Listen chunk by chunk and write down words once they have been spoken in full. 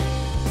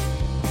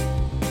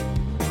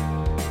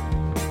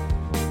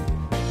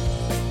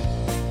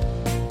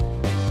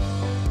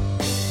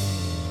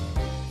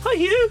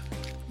Hugh.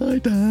 Hi,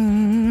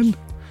 Dan.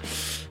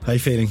 How you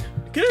feeling?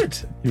 Good.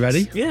 You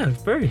ready? Yeah,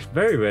 very,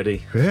 very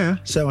ready. Yeah.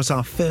 So it's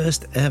our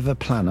first ever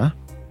planner,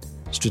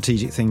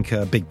 strategic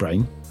thinker, big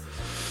brain.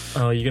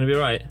 Oh, you're going to be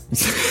right.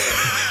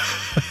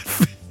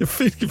 You're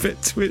feeling a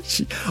bit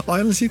twitchy. I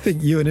honestly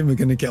think you and him are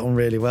going to get on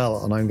really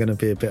well, and I'm going to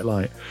be a bit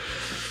like...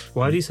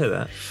 Why do you say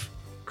that?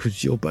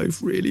 Because you're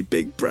both really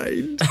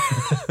big-brained.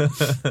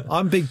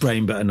 I'm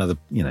big-brained, but in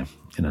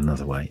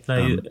another way.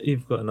 No,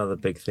 you've got another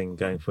big thing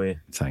going for you.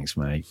 Thanks,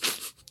 mate.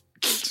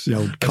 The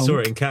old I saw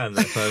it in Cannes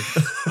that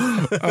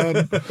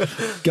time.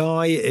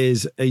 Guy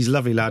he's a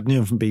lovely lad, knew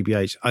him from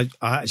BBH. I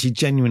actually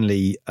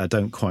genuinely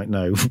don't quite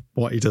know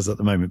what he does at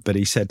the moment, but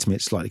he said to me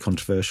it's slightly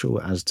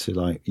controversial as to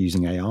like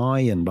using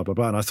AI and blah, blah,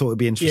 blah. And I thought it'd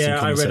be interesting. Yeah,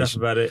 I read up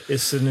about it.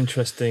 It's an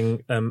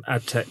interesting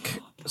ad tech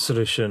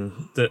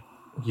solution that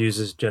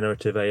uses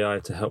generative AI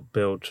to help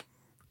build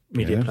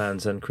media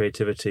plans and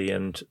creativity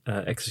and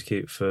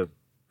execute for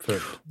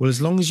well,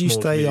 as long as you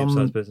stay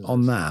businesses.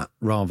 on that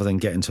rather than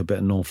get into a bit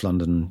of North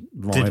London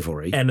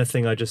rivalry. Did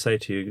anything I just say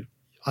to you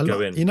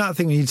go in? You know that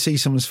thing when you'd see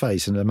someone's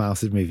face and their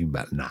mouth is moving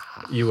back? Nah.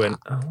 You went,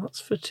 oh,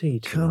 what's for tea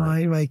tonight? Can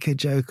I make a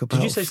joke about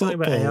Did you say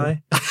football? something about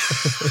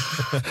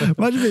AI?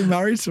 Imagine being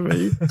married to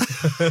me.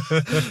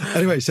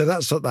 Anyway, so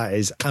that's what that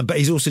is. But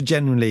he's also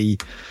genuinely...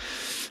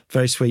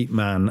 very sweet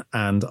man,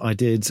 and I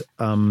did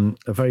a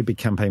very big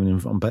campaign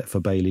for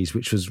Bailey's,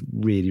 which was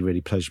really,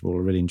 really pleasurable. I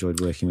really enjoyed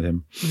working with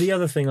him. The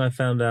other thing I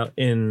found out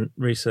in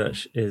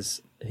research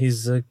is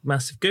he's a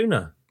massive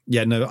gooner.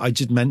 Yeah, no, I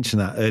did mention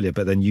that earlier,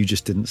 but then you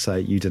just didn't say,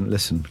 you didn't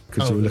listen.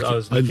 I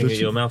was looking at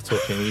your mouth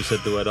talking, and you said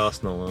the word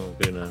Arsenal. Oh,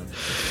 gooner.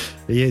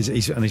 He is,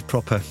 he's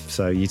proper,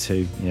 so you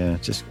two, yeah,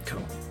 just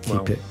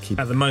keep it.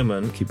 At the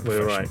moment, keep it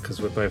we're right,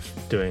 because we're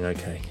both doing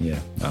okay. Yeah,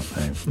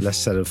 less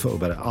said of football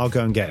better. I'll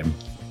go and get him.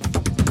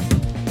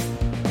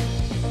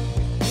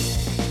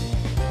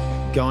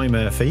 Guy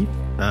Murphy,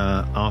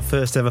 our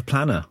first ever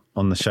planner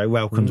on the show.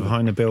 Welcome to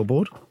Behind the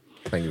Billboard.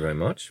 Thank you very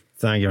much.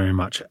 Thank you very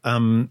much.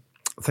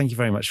 Thank you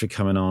very much for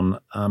coming on.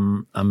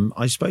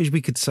 I suppose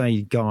we could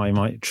say Guy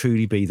might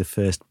truly be the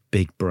first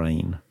big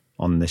brain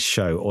on this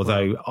show,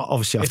 although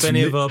obviously if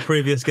any of our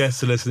previous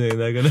guests are listening,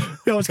 they're going to...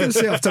 Yeah, I was going to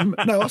say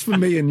that's for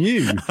me and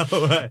you.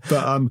 Oh, right.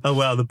 But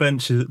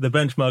the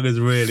benchmark is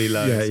really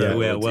low,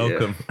 we are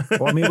welcome.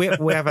 Well, I mean,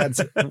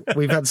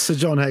 we've had Sir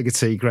John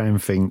Hegarty, Graham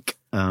Fink,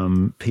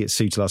 Peter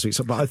Suter last week.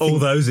 But I think, all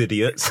those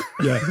idiots.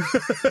 Yeah.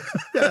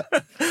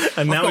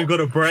 And now we've got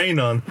a brain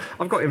on.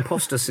 I've got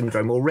imposter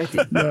syndrome already.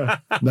 No,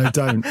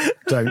 don't.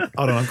 Hold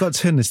on, I've got to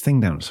turn this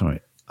thing down. Sorry.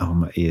 Oh,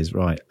 my ears.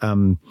 Right.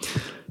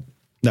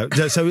 No,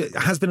 so it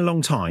has been a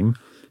long time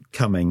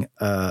coming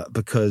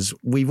because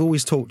we've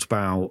always talked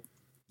about,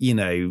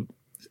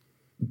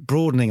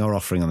 broadening our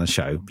offering on the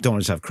show. We don't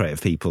want to have creative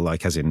people,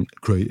 like as in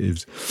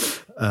creatives,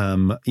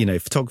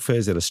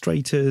 photographers,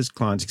 illustrators,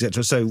 clients,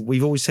 etc. So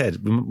we've always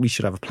said we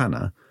should have a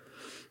planner.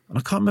 And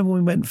I can't remember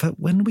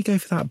when did we go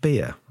for that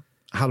beer?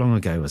 How long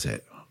ago was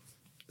it?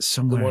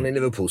 Somewhere. The one in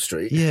Liverpool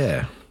Street?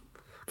 Yeah.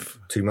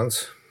 2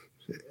 months.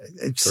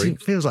 It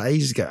feels like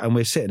ages ago. And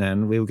we're sitting there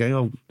and we were going,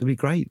 oh, it'd be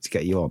great to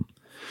get you on.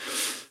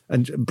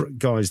 And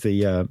guys,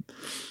 honestly,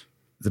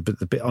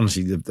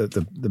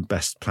 the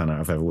best planner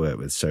I've ever worked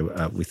with.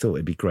 So we thought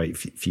it'd be great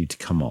for you to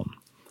come on.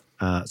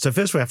 So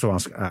first we have to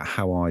ask,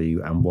 how are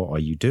you and what are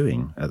you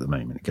doing at the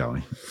moment,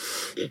 Guy?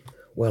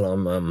 Well,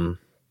 I'm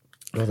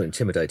rather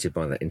intimidated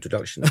by that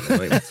introduction at the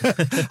moment.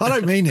 I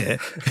don't mean it.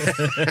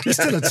 It's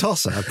still a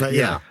tosser, but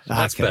yeah.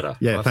 That's okay. better.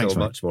 Yeah, I thanks, feel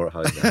mate. much more at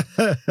home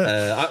now.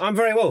 I'm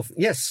very well.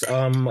 Yes,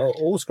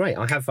 all's great.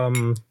 I have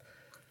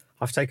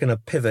I've taken a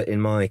pivot in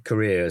my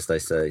career, as they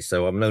say.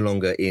 So I'm no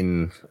longer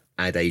in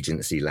ad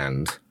agency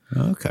land.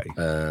 Okay.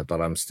 But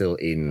I'm still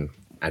in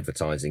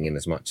advertising in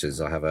as much as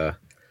I have a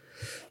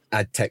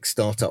ad tech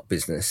startup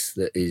business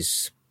that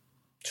is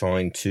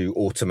trying to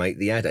automate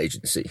the ad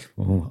agency.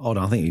 Oh, hold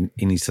on, I think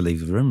he needs to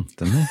leave the room,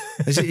 doesn't he?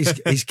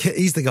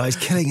 He's the guy who's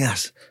killing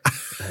us.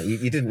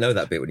 You didn't know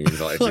that bit when you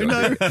invited me. I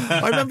know.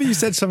 I remember you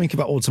said something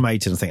about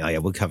automating. I think, oh yeah,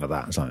 we'll cover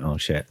that. It's like, oh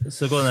shit.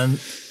 So go on then,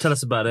 tell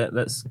us about it.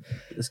 Let's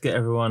get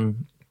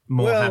everyone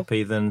more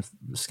happy than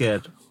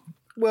scared.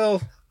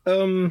 Well,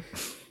 the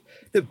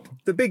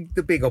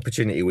big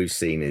opportunity we've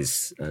seen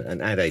is,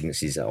 and ad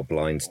agencies are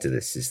blind to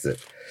this, is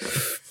that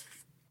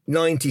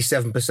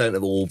 97%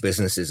 of all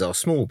businesses are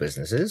small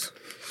businesses,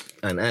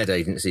 and ad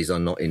agencies are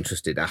not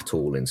interested at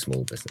all in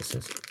small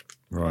businesses.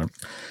 Right.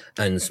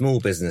 And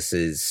small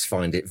businesses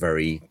find it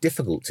very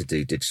difficult to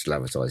do digital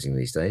advertising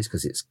these days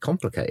because it's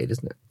complicated,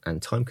 isn't it?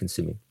 And time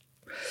consuming.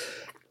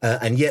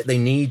 And yet they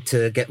need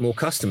to get more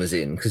customers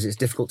in because it's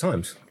difficult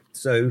times.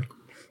 So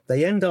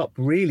they end up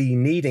really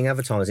needing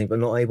advertising but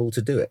not able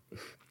to do it.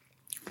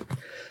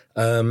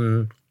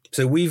 So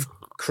we've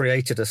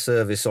created a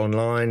service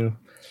online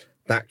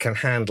that can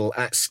handle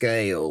at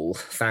scale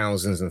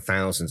thousands and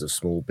thousands of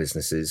small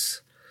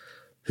businesses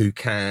who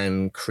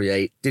can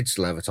create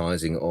digital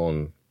advertising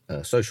on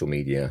social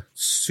media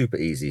super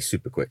easy,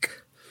 super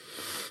quick,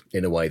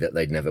 in a way that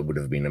they'd never would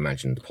have been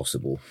imagined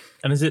possible.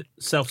 And is it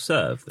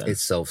self-serve then?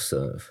 It's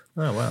self-serve.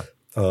 Oh, wow.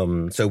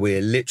 So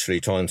we're literally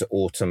trying to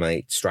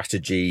automate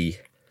strategy,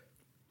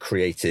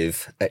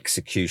 creative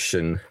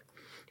execution,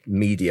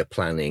 media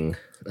planning,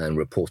 and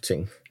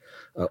reporting,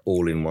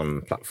 all in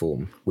one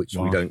platform, which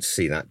we don't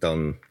see that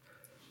done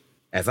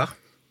ever,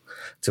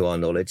 to our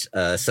knowledge.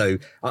 So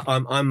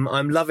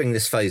I'm loving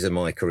this phase of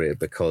my career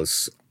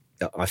because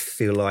I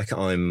feel like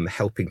I'm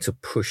helping to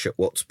push at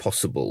what's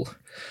possible,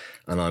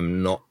 and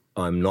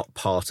I'm not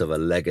part of a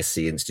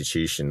legacy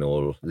institution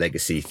or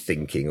legacy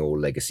thinking or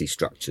legacy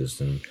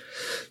structures. And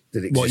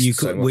that What you exist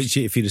so could, much. which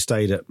if you'd have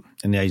stayed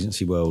in the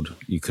agency world,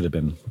 you could have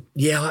been.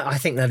 Yeah, I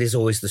think that is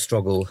always the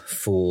struggle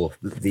for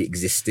the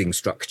existing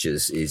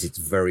structures. Is it's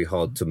very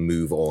hard to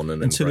move on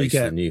and embrace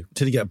the new.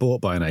 Until you get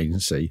bought by an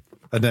agency,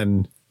 and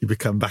then you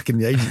become back in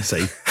the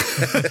agency.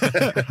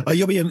 Oh,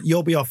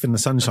 you'll be off in the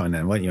sunshine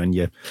then, won't you? On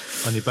your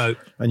boat.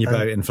 On your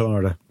boat in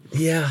Florida.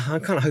 Yeah,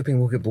 I'm kind of hoping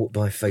we'll get bought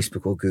by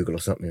Facebook or Google or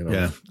something. You know?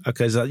 Yeah.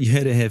 Okay, so you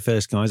heard it here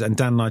first, guys. And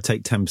Dan and I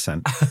take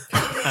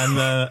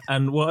 10%.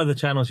 And what are the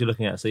channels you're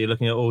looking at? So you're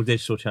looking at all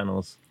digital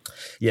channels.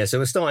 Yeah, so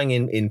we're starting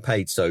in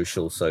paid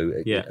social. So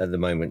Yeah. at the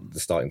moment, the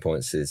starting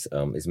points is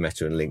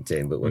Meta and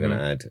LinkedIn, but we're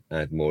going to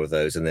add more of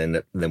those, and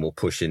then we'll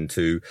push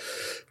into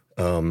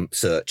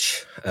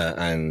search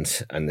and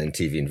then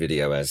TV and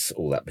video as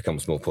all that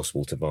becomes more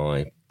possible to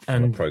buy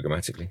And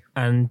programmatically.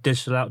 And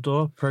digital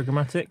outdoor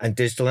programmatic. And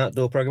digital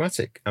outdoor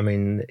programmatic. I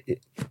mean,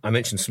 I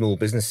mentioned small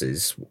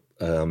businesses.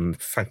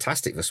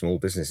 Fantastic for small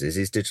businesses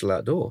is digital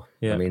outdoor.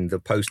 Yeah. I mean, the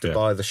poster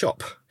by the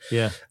shop.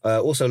 Yeah.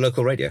 Also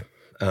local radio.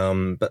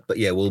 But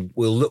yeah, we'll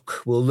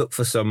look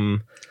for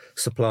some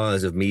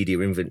suppliers of media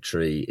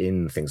inventory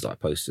in things like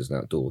posters and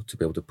outdoor to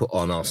be able to put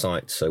on our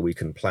site so we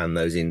can plan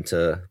those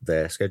into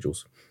their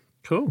schedules.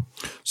 Cool.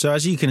 So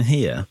as you can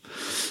hear,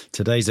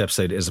 today's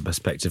episode is a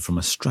perspective from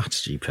a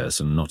strategy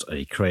person, not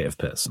a creative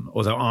person.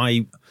 Although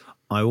I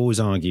always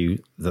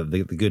argue that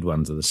the good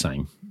ones are the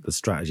same. The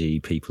strategy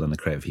people and the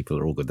creative people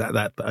are all good.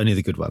 But only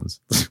the good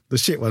ones. The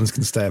shit ones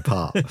can stay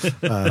apart.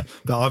 But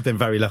I've been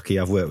very lucky.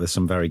 I've worked with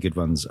some very good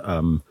ones.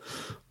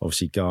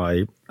 Obviously,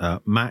 Guy,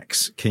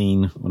 Max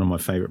Keane, one of my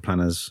favourite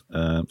planners,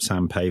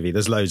 Sam Pavey.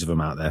 There's loads of them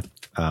out there.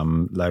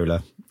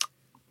 Lola.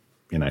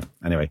 You know,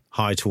 anyway,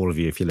 hi to all of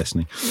you if you're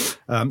listening.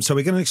 So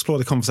we're going to explore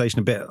the conversation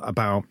a bit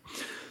about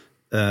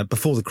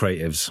before the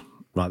creatives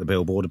write the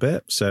billboard a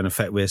bit. So in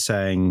effect, we're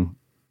saying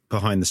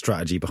behind the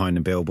strategy, behind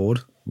the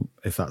billboard,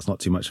 if that's not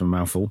too much of a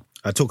mouthful.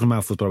 Talking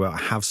mouthfuls, but I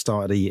have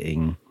started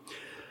eating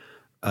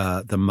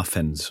the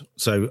muffins.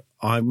 So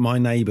my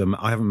neighbour,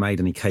 I haven't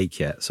made any cake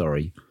yet,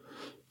 sorry.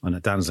 I know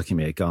Dan's looking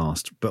at me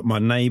aghast. But my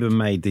neighbour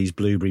made these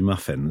blueberry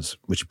muffins,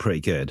 which are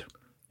pretty good.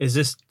 Is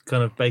this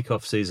kind of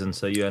bake-off season,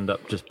 so you end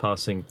up just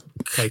passing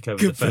cake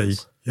over the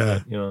fence?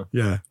 Yeah. You know.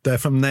 Yeah. They're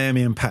from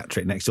Naomi and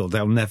Patrick next door.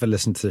 They'll never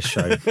listen to the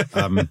show.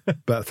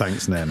 But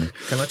thanks, Naomi.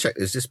 Can I check?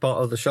 Is this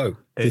part of the show?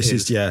 This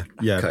is yeah.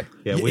 Okay.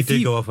 Yeah, we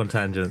do go off on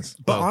tangents.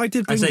 But well, I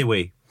did I say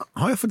we.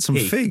 I offered some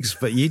figs,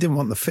 but you didn't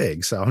want the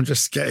figs, so I'm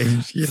just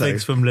getting,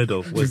 Figs from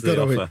Lidl was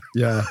the offer.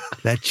 Yeah,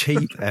 they're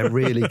cheap. They're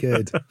really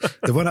good.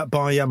 The one up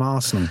by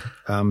Arsenal,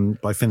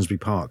 by Finsbury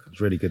Park.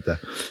 It's really good there.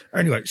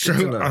 Anyway,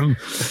 so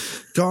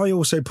Guy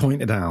also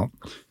pointed out,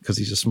 because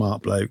he's a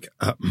smart bloke,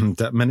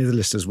 that many of the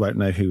listeners won't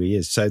know who he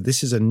is. So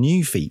this is a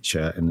new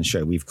feature in the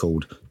show we've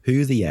called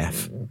Who the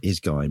F is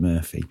Guy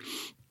Murphy?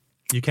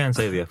 You can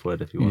say the F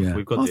word if you want. Yeah.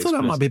 We've got I thought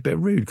that might be a bit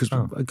rude because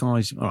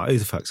guys, all right, who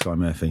the fuck's Guy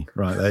Murphy?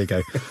 Right, there you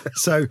go.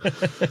 So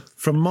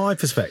from my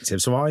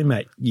perspective, so I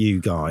met you,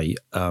 Guy.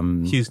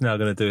 Hugh's now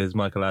going to do his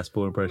Michael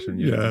Aspel impression.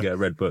 You can get a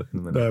red book in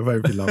a minute. No, it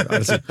won't be long.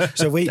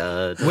 So we,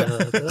 here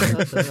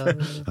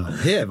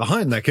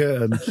behind the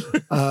curtain,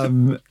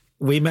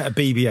 we met at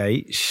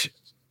BBH.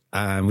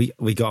 And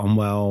we got on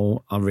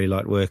well. I really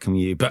liked working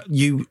with you. But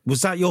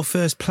was that your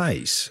first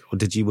place, or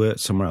did you work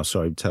somewhere else?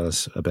 Sorry, tell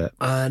us a bit.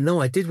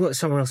 No, I did work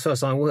somewhere else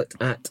first. I worked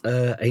at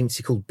an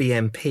agency called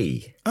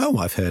BMP. Oh,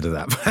 I've heard of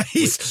that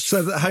place.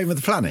 So the home of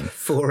the planning.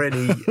 For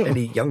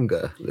any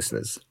younger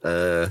listeners,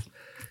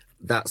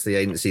 that's the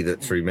agency that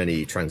through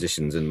many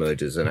transitions and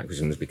mergers and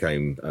acquisitions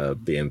became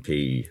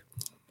BMP.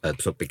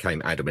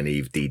 Became Adam and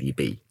Eve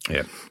DDB.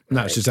 Yeah,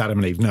 no, it's just Adam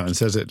and Eve. No one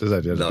says it, does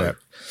it? No.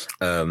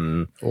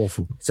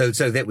 Awful. So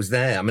that was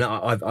there. I mean,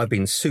 I've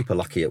been super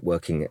lucky at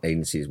working at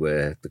agencies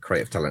where the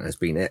creative talent has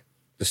been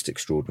just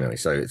extraordinary.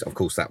 So of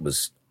course that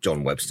was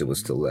John Webster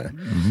was still there.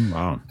 Mm-hmm.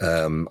 Wow.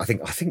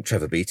 I think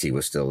Trevor Beatty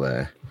was still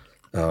there.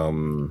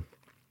 And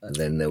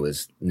then there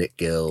was Nick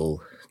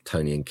Gill,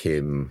 Tony and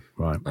Kim.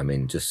 Right. I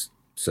mean, just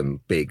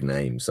some big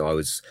names. So I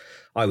was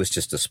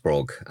just a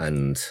sprog,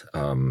 and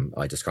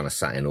I just kind of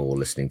sat in awe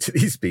listening to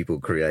these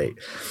people create.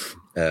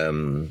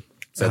 So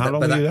how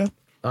long were you there?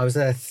 I was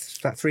there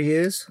about 3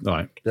 years.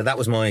 Right. So that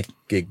was my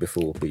gig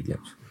before BBH.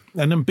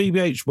 And then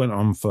BBH went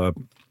on for, I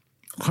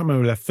can't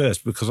remember who left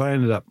first, because I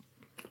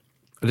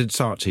did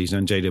Saatchi's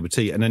and then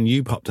JWT, and then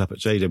you popped up at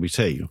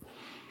JWT,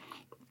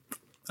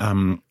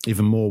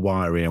 even more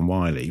wiry and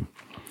wily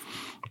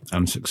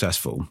and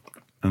successful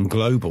and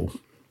global.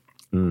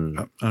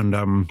 And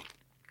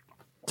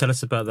tell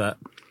us about that.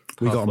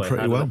 We got on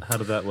pretty well. How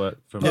did that work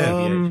from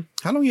BBH?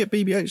 How long were you at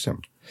BBH then?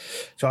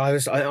 So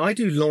I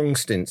do long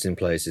stints in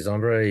places.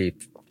 I'm very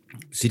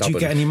Did you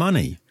get any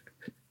money?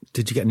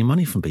 Did you get any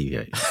money from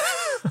BBH?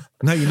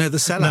 No, you know the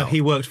sellout. No,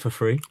 he worked for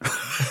free.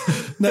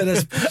 No,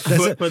 there's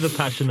with a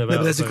passion about. No,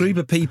 but there's a group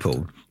of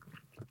people.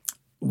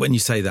 When you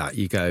say that,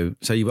 you go.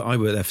 So I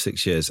worked there for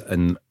 6 years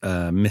and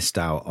missed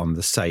out on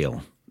the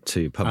sale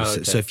to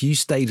publicists. okay. So if you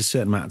stayed a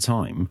certain amount of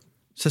time,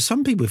 so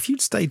some people, if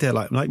you'd stayed there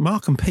like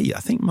Mark and Pete, I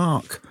think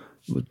Mark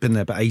had been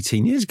there about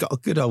 18 years, got a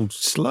good old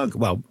slug.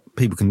 Well,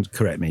 people can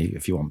correct me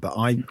if you want, but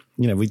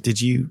you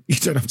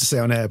don't have to say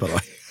on air, but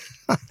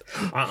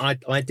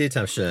I did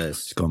have shares.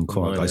 It's gone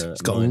quite nice.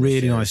 It's got a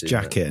really nice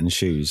jacket and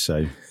shoes.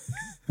 So,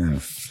 yeah.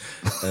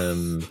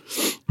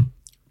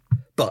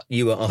 But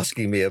you were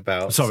asking me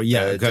about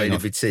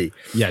JWT.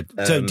 Yeah.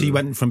 So you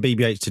went from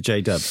BBH to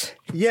JW?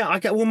 Yeah, I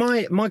get. Well,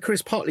 my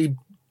career's partly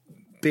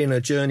been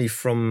a journey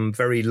from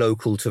very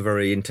local to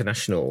very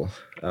international,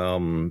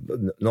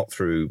 not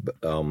through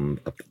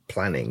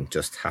planning,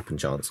 just happen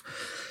chance.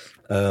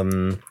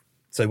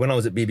 So when I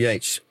was at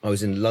BBH, I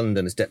was in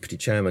London as deputy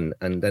chairman,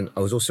 and then I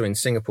was also in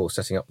Singapore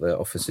setting up the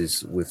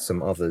offices with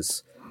some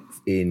others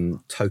in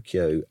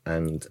Tokyo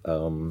and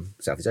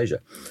Southeast Asia.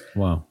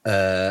 Wow.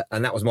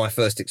 And that was my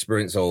first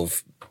experience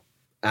of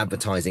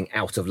advertising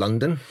out of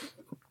London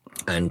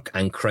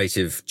and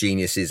creative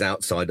geniuses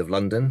outside of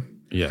London.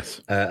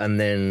 Yes. And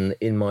then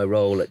in my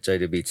role at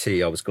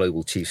JWT, I was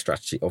Global Chief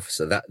Strategy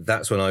Officer.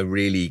 That's when I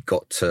really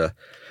got to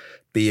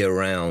be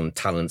around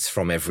talents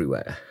from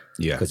everywhere.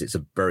 Yeah. Because it's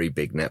a very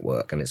big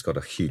network and it's got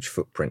a huge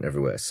footprint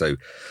everywhere. So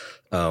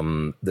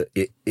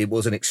it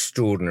was an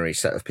extraordinary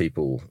set of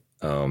people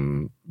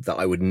that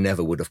I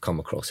would have come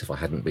across if I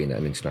hadn't been at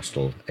an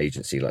international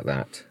agency like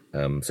that.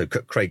 So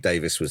Craig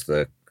Davis was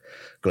the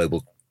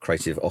Global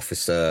Creative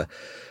Officer.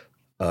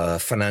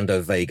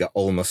 Fernando Vega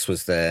Olmos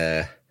was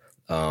there.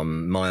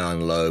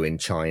 Mayan Lo in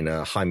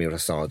China, Jaime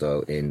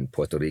Rosado in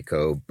Puerto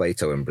Rico,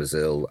 Beto in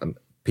Brazil.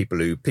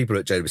 People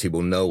at JWT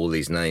will know all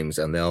these names,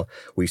 and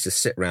we used to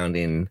sit around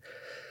in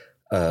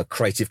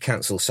creative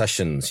council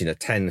sessions,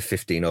 10,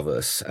 15 of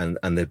us, and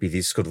there'd be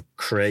these sort of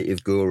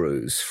creative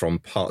gurus from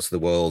parts of the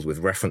world with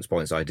reference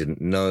points I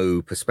didn't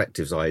know,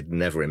 perspectives I'd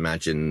never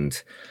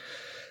imagined.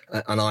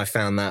 And I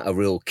found that a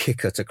real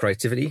kicker to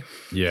creativity.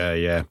 Yeah,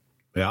 yeah.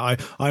 Yeah,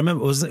 I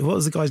remember, what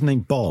was the guy's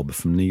name? Bob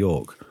from New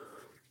York?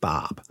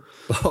 Bob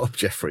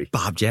Jeffrey,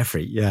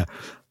 yeah.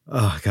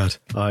 Oh, God.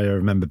 I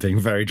remember being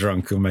very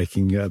drunk and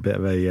making a bit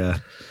of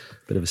a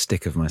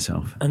stick of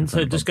myself. And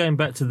so just going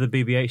back to the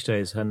BBH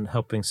days and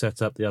helping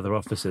set up the other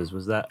offices,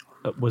 was that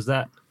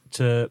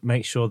to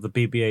make sure the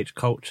BBH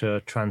culture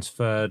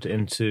transferred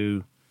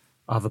into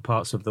other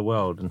parts of the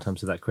world in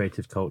terms of that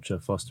creative culture,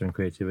 fostering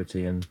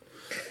creativity and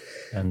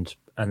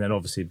then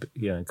obviously,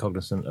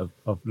 cognizant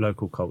of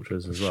local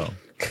cultures as well?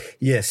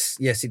 Yes,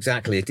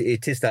 exactly.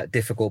 It is that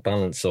difficult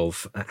balance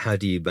of how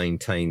do you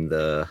maintain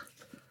the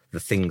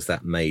things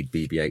that made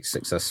BBH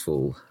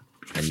successful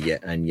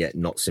and yet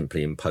not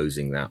simply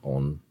imposing that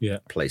on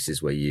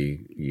places where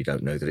you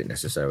don't know that it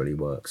necessarily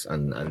works,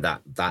 and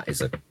that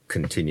is a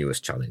continuous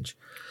challenge.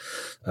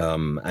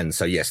 And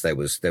so yes, there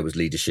was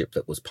leadership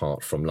that was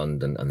part from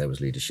London, and there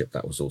was leadership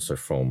that was also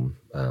from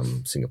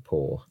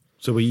Singapore.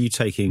 So were you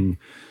taking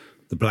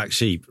the black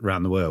sheep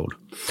around the world?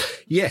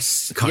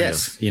 Yes, kind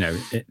of,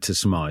 to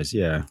surmise,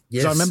 yeah.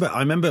 Yes. So I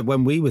remember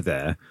when we were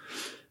there,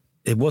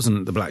 it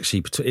wasn't the black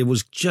sheep. It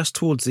was just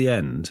towards the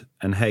end,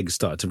 and Hegg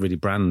started to really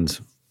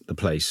brand the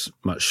place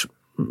much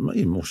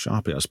more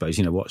sharply, I suppose.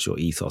 What's your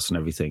ethos and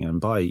everything.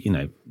 And by,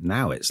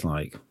 now it's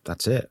like,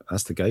 that's it.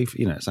 That's the go.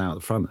 It's out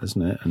the front,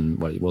 isn't it? And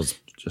well, it was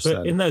just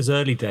But in those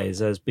early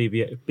days, as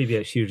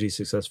BBH hugely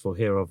successful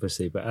here,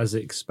 obviously, but as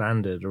it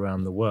expanded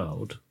around the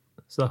world,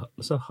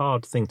 it's a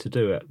hard thing to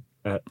do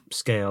at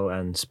scale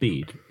and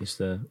speed. It's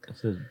a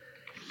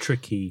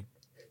tricky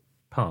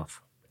path.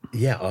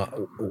 Yeah,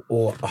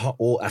 or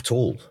at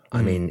all.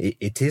 I mean,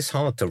 it is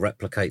hard to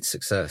replicate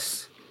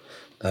success.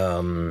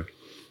 And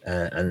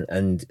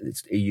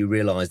you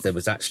realise there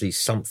was actually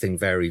something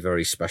very,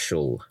 very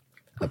special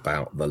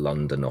about the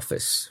London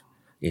office.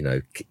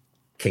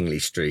 Kingly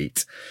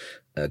Street,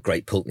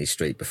 Great Pulteney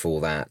Street before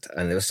that,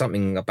 and there was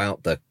something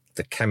about the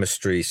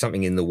chemistry,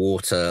 something in the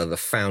water. The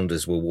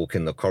founders were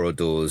walking the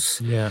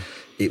corridors. Yeah,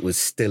 it was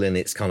still in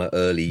its kind of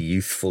early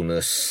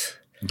youthfulness.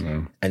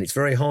 Yeah. And it's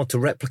very hard to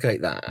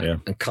replicate that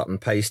and cut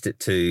and paste it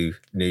to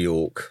New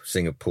York,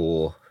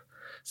 Singapore,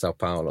 Sao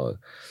Paulo.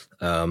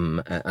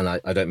 And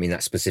I don't mean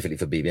that specifically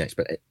for BBH,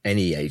 but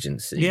any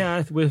agency.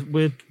 Yeah,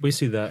 we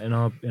see that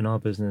in our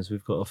business.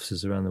 We've got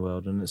offices around the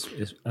world, and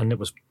it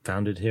was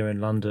founded here in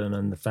London,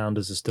 and the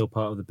founders are still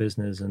part of the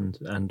business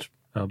and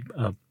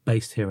are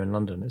based here in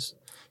London. It's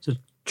a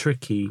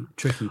tricky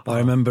part. I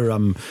remember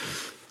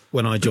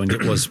when I joined,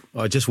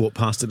 I just walked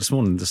past it this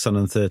morning, the Sun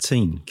and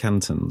 13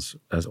 Cantons,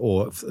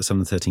 or Sun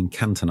and 13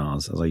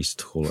 Cantonars, as I used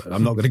to call it.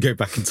 I'm not going to go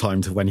back in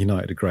time to when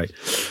United are great,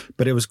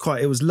 but it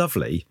was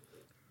lovely,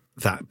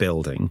 that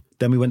building.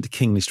 Then we went to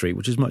Kingly Street,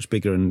 which is much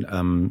bigger and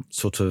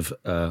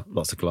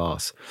lots of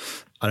glass.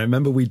 And I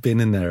remember we'd been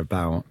in there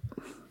about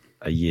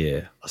a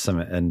year or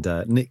something, and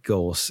Nick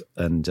Gorse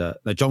and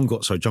John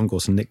Gorse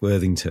and Nick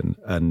Worthington,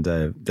 and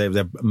they're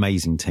an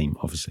amazing team,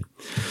 obviously.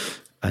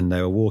 And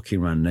they were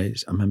walking around. I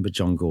remember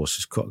John Gorse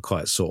was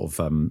quite sort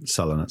of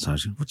sullen at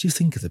times. What do you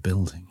think of the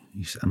building?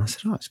 And I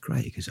said, "Oh, it's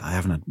great." Because I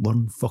haven't had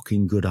one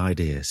fucking good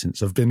idea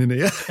since I've been in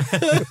here.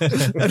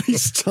 And he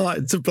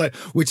started to play,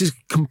 which is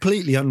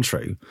completely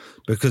untrue,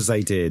 because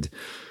they did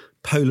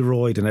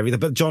Polaroid and everything.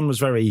 But John was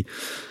very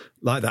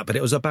like that. But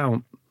it was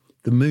about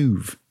the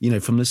move,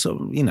 from the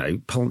sort of,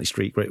 Pulteney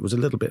Street, where it was a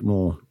little bit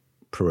more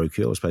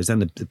parochial, I suppose. Then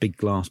the big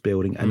glass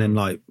building, and then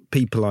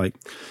people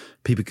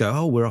go,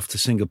 "Oh, we're off to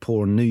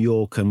Singapore and New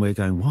York," and we're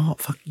going, "What?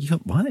 Fuck, you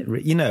got what?"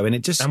 And it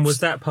just. And was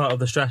that part of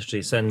the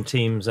strategy? Send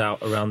teams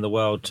out around the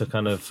world to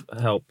kind of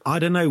help? I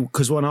don't know,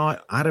 because when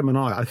Adam and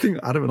I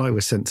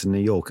were sent to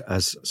New York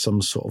as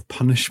some sort of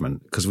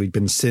punishment, because we'd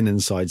been seen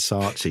inside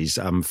Saatchi's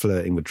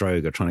flirting with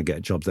Droga, trying to get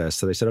a job there.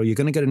 So they said, "Oh, you're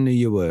going to go to New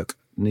York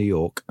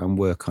and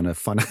work on a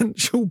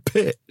financial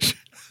pitch."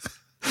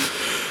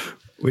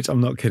 Which,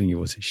 I'm not kidding you,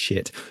 was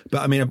shit.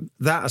 But I mean,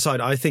 that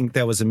aside, I think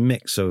there was a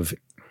mix of,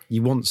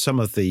 you want some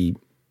of the,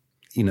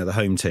 the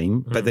home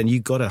team, but then you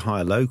got to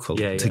hire local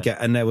to get,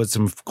 and there was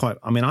some quite,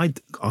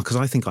 because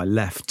I think I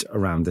left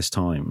around this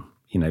time,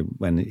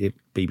 when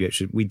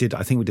BBH,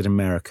 I think we did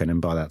American,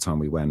 and by that time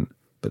we went,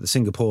 but the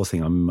Singapore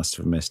thing I must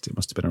have missed. It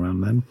must have been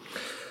around then.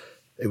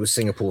 It was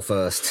Singapore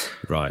first.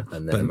 Right.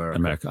 And then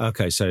America.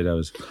 Okay, so there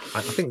was.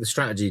 I think the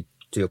strategy,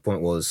 to your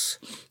point, was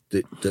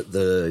that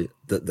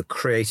the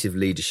creative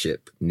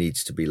leadership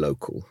needs to be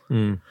local.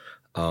 But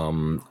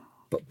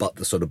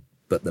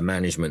the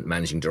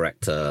managing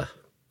director,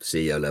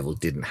 CEO level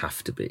didn't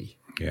have to be.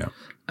 Yeah.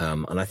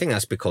 And I think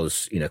that's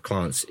because,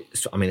 clients,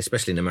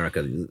 especially in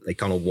America, they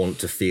kind of want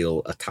to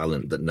feel a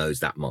talent that knows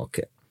that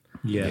market.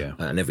 Yeah.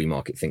 And every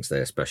market thinks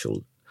they're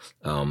special.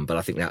 But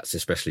I think that's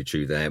especially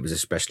true there. It was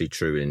especially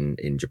true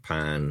in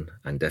Japan,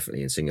 and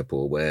definitely in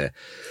Singapore, where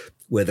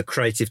the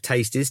creative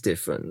taste is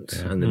different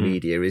and the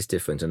media is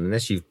different. And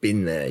unless you've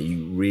been there,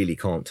 you really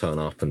can't turn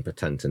up and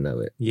pretend to know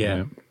it.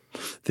 Yeah.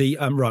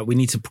 Right, we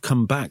need to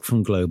come back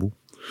from global.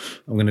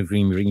 I'm going to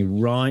bring you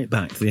right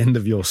back to the end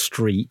of your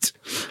street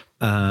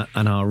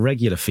and our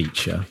regular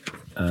feature,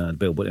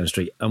 Bill Whitlam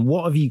Street. And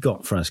what have you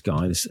got for us,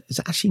 guy? It's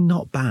actually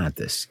not bad,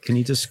 this. Can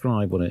you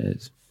describe what it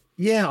is?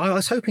 Yeah, I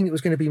was hoping it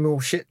was going to be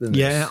more shit than this.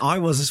 Yeah, I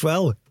was as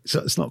well.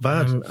 So it's not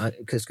bad.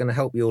 Because it's going to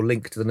help your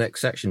link to the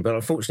next section. But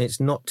unfortunately, it's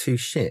not too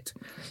shit.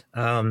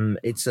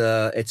 It's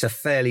a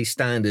fairly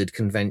standard,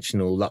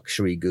 conventional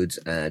luxury goods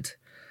ad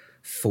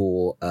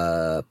for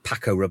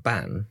Paco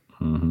Rabanne.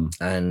 Mm-hmm.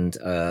 And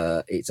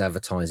it's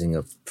advertising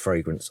a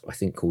fragrance, I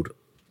think, called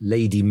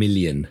Lady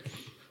Million.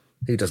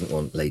 Who doesn't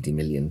want Lady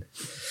Million?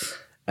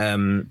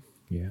 Yeah.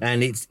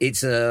 And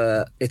it's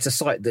a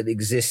site that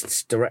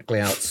exists directly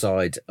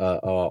outside our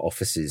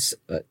offices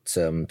at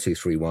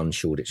 231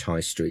 Shoreditch High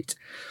Street.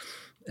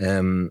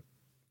 And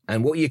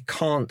what you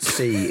can't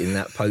see in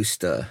that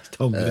poster,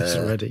 told me this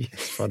already.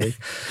 It's funny.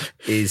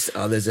 Is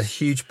there's a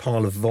huge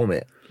pile of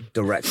vomit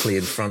directly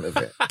in front of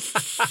it.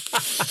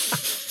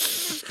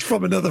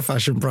 From another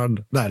fashion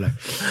brand. No.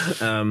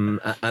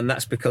 And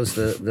that's because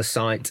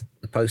the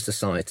poster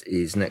site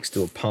is next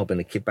to a pub and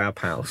a kebab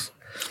house.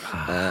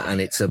 And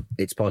it's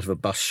part of a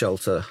bus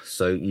shelter,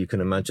 so you can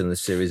imagine the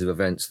series of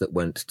events that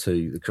went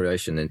to the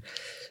creation. And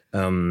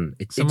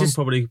someone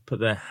probably put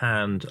their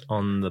hand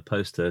on the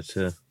poster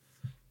to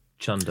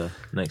chunder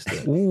next to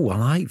it. Oh, I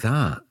like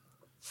that.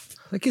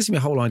 That gives me a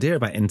whole idea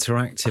about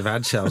interactive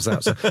ad shells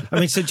outside. I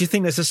mean, so do you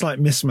think there's a slight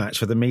mismatch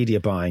with the media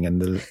buying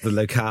and the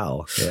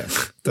locale? Yeah,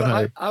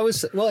 I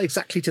was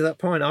exactly to that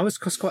point. I was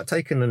quite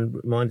taken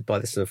and reminded by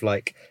this of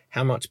like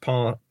how much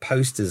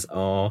posters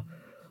are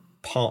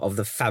part of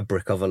the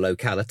fabric of a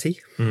locality.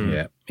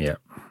 Yeah.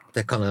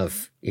 They're kind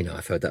of,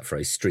 I've heard that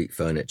phrase, street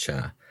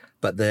furniture,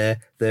 but they're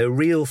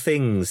real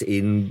things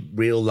in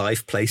real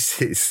life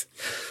places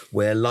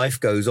where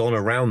life goes on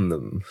around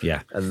them.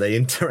 Yeah. And they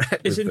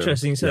interact It's with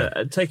interesting. them.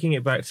 So taking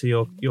it back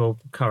to your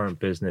current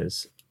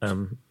business,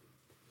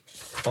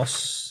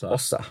 Ossa.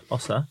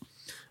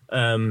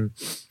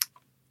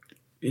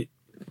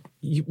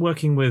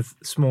 Working with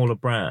smaller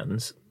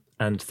brands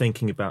and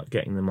thinking about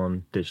getting them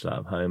on digital out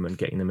of home and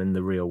getting them in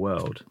the real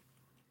world.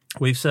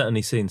 We've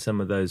certainly seen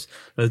some of those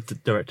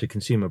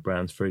direct-to-consumer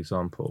brands, for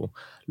example,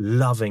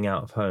 loving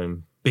out of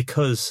home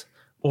because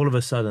all of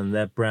a sudden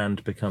their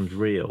brand becomes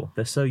real.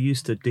 They're so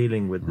used to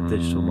dealing with the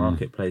digital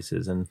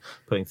marketplaces and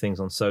putting things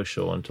on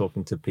social and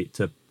talking to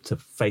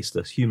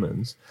faceless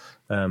humans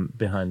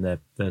behind their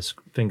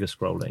finger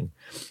scrolling.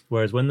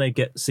 Whereas when they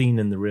get seen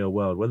in the real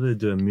world, whether they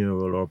do a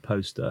mural or a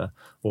poster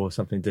or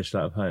something digital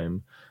out of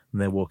home, and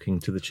they're walking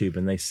to the tube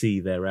and they see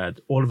their ad,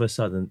 all of a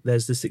sudden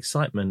there's this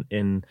excitement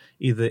in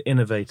either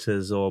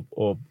innovators or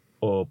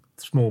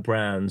small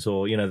brands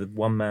or the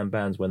one-man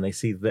bands when they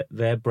see that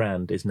their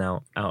brand is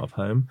now out of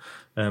home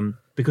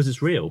because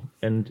it's real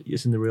and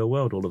it's in the real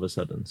world all of a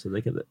sudden. So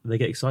they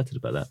get excited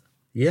about that.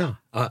 Yeah,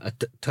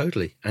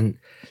 totally. And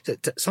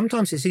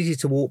sometimes it's easy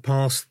to walk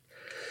past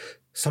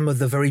some of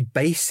the very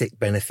basic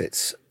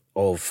benefits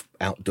of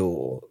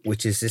outdoor,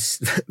 which is this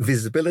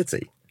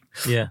visibility.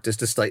 Yeah. Just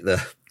to state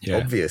the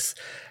obvious.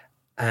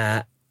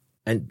 But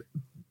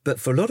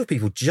for a lot of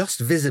people, just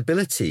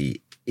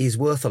visibility is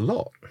worth a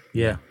lot.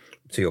 Yeah.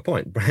 To your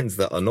point, brands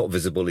that are not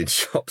visible in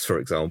shops, for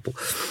example.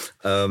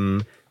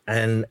 And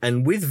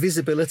with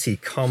visibility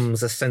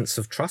comes a sense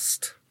of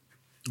trust.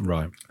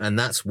 Right. And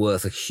that's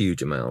worth a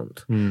huge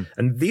amount.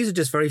 And these are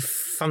just very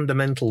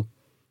fundamental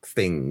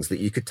things that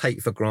you could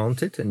take for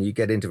granted, and you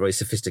get into very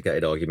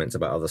sophisticated arguments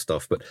about other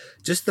stuff. But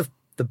just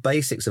the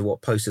basics of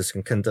what posters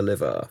can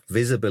deliver,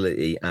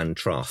 visibility and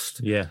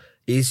trust,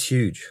 is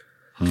huge.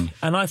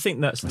 And I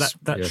think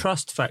that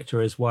trust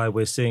factor is why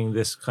we're seeing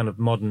this kind of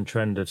modern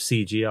trend of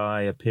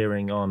CGI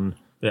appearing on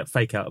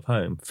fake out of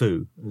home,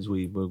 FOO, as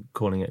we were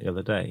calling it the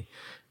other day.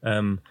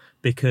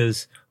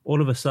 Because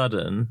all of a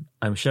sudden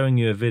I'm showing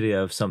you a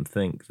video of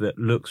something that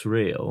looks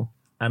real,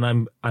 and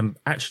I'm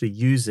actually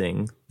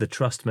using the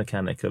trust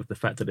mechanic of the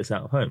fact that it's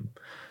out of home.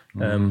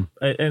 And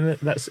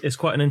it's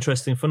quite an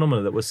interesting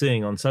phenomenon that we're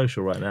seeing on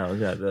social right now.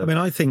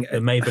 I think the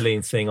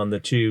Maybelline thing on the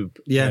tube,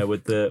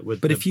 with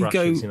if you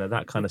brushes, go,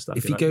 that kind of stuff.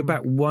 If you go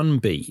back one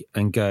beat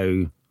and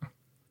go,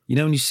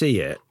 when you see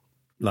it,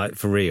 like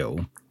for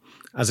real,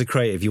 as a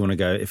creative, you want to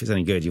go, if it's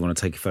any good, you want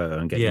to take a photo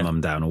and get your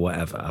mum down or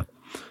whatever,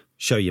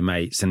 show your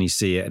mates, and you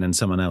see it, and then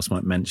someone else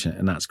might mention it,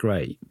 and that's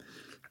great.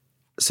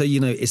 So,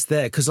 it's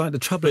there, because like the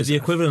trouble is... the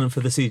equivalent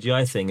for the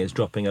CGI thing is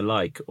dropping a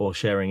like or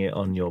sharing it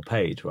on your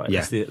page, right?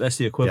 Yeah. That's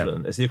the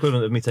equivalent. Yeah. It's the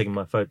equivalent of me taking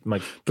my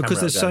because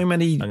there's so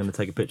many... I'm going to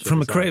take a picture.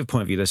 From a creative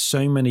point of view, there's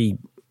so many,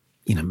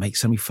 make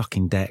so many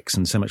fucking decks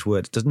and so much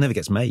work. It never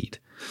gets made.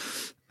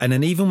 And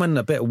then even when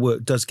a bit of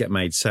work does get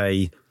made,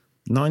 say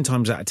 9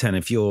 times out of 10,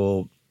 if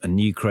you're a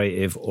new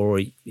creative or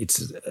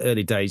it's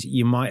early days,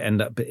 you might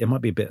end up, it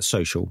might be a bit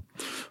social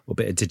or a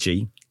bit of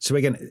digi. So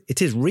again,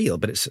 it is real,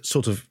 but it's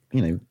sort of,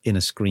 in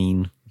a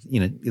screen,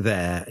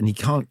 there, and you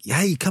can't,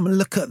 hey, come and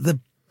look at the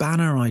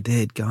banner I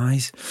did,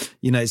 guys.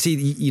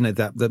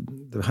 That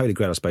the holy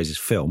grail, I suppose, is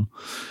film.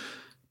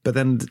 But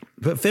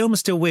film is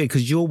still weird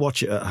because you'll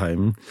watch it at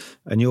home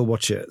and you'll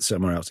watch it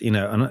somewhere else,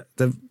 and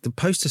the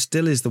poster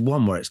still is the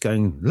one where it's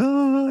going,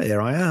 here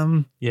I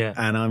am. Yeah.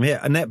 And I'm here.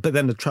 But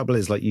then the trouble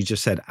is, like you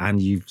just said,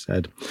 and you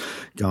said,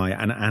 Guy,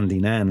 and Andy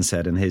Nairn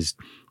said in his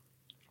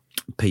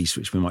piece,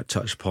 which we might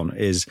touch upon,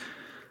 is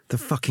the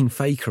fucking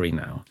fakery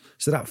now.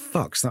 So that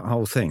fucks that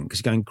whole thing, because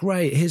you're going,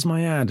 great, here's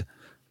my ad.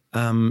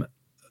 But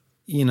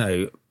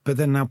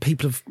then now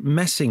people are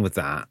messing with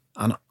that.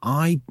 And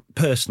I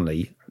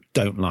personally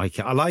don't like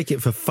it. I like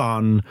it for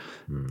fun,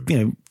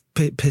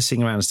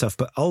 pissing around and stuff,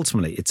 but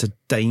ultimately it's a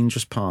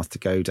dangerous path to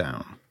go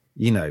down.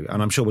 And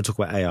I'm sure we'll talk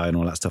about AI and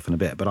all that stuff in a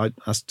bit, but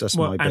that's just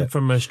my bit. And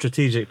from a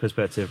strategic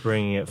perspective,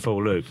 bringing it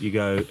full loop, you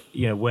go,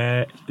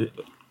 where,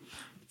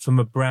 from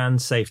a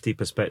brand safety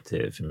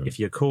perspective, if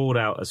you're called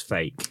out as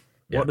fake,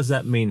 what does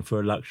that mean for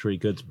a luxury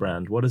goods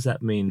brand? What does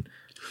that mean?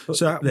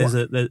 So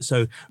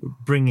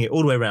bringing it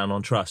all the way around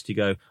on trust, you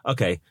go,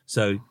 okay,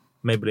 so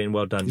Maybelline,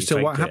 well done.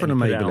 So what happened to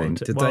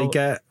Maybelline? Did they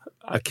get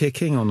a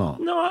kicking or not?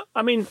 No,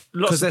 I mean,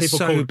 lots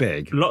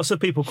of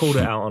people called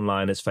it out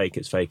online as fake.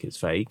 It's fake. It's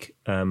fake.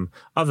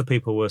 Other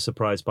people were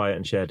surprised by it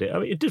and shared it. I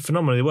mean, it did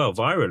phenomenally well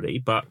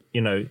virally, but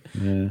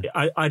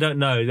I don't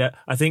know that.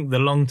 I think the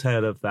long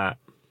tail of that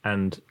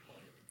and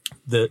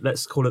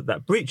let's call it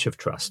that breach of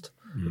trust,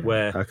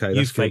 where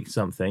you faked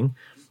something.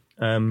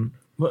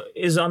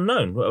 Is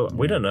unknown.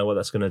 We don't know what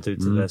that's going to do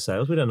to their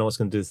sales. We don't know what's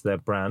going to do to their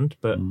brand.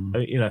 But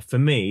for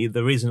me,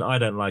 the reason I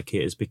don't like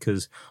it is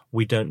because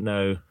we don't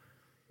know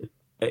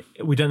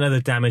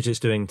the damage it's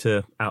doing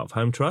to out of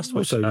home trust,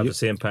 which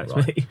obviously impacts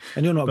me.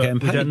 And you're not getting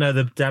paid. We don't know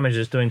the damage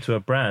it's doing to a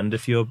brand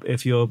if you're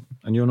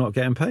and you're not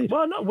getting paid.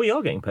 Well, no, we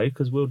are getting paid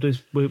because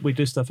we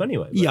do stuff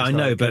anyway. Yeah, I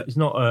know, but it's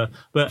not.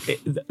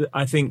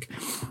 I think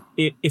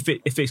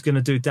if it's going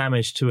to do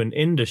damage to an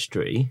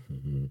industry,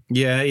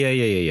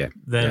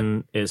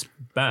 then it's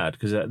bad,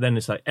 because then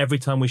it's like every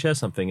time we share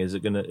something,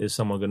 is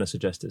someone going to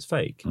suggest it's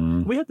fake?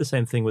 We had the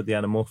same thing with the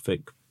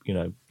anamorphic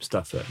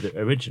stuff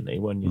originally,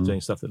 when you're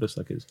doing stuff that looks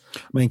like it's... I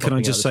mean, can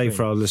I just say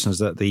for our listeners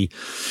that the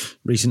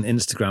recent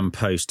Instagram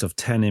post of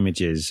 10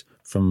 images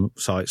from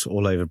sites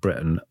all over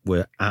Britain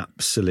were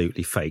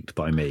absolutely faked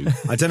by me.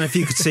 I don't know if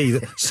you could see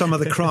that some of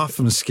the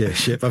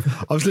craftsmanship. I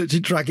was literally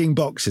dragging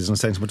boxes and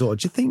saying to my daughter,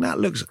 do you think that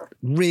looks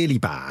really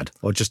bad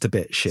or just a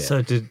bit shit?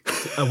 So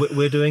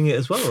we're doing it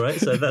as well, right?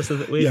 So that's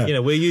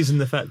we're using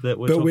the fact that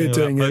we're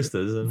doing about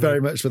posters. And very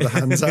much with the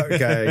hands out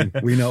going,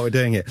 we know we're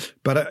doing it.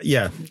 But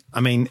I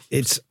mean,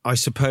 I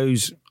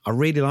suppose I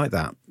really like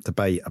that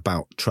debate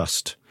about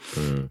trust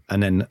and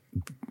then,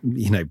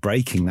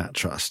 breaking that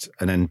trust,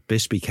 and then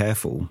just be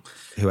careful,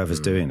 whoever's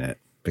doing it,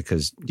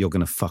 because you're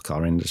going to fuck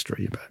our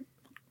industry a bit.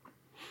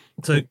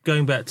 So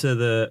going back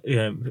to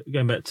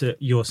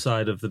your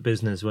side of the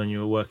business, when you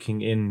were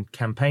working in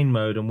campaign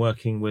mode and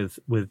working with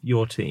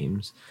your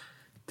teams,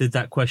 did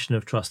that question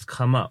of trust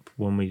come up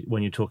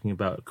when you're talking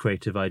about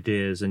creative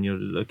ideas and you're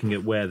looking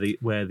at where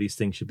these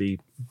things should be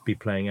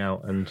playing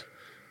out, and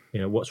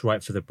what's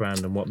right for the brand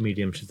and what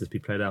medium should this be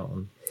played out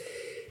on?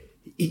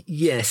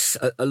 Yes,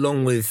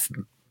 along with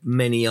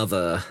many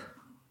other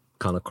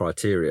kind of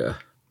criteria.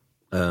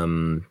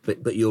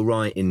 But you're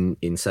right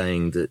in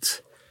saying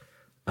that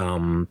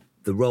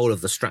the role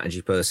of the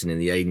strategy person in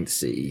the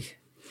agency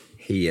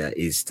here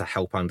is to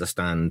help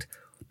understand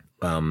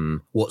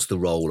what's the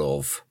role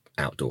of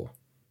outdoor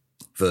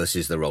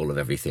versus the role of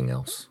everything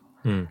else.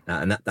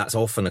 And that's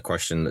often a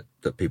question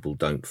that people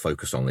don't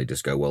focus on. They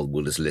just go, well,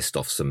 we'll just list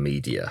off some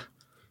media,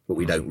 but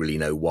we don't really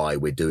know why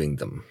we're doing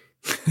them.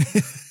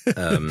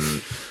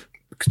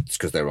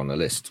 Because they're on the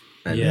list.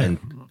 And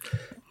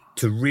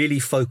to really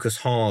focus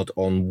hard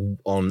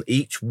on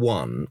each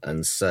one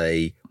and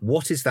say,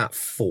 what is that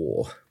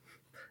for?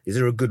 Is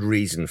there a good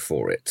reason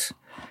for it?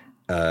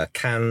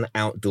 Can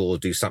outdoor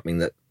do something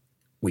that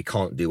we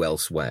can't do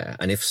elsewhere?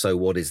 And if so,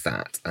 what is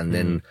that? And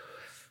then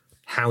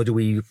how do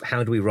we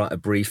write a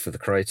brief for the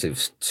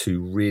creatives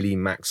to really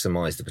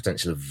maximize the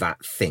potential of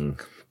that thing?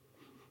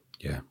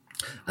 Yeah.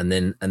 And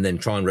then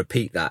try and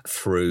repeat that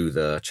through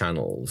the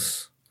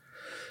channels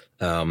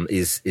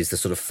is the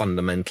sort of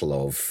fundamental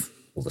of,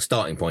 or the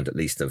starting point at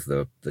least, of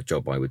the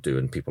job I would do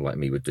and people like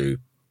me would do.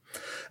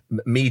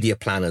 Media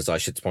planners, I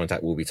should point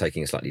out, will be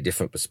taking a slightly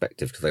different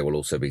perspective because they will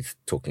also be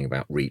talking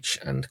about reach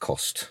and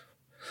cost.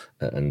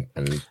 And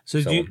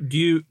so do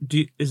you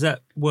is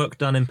that work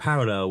done in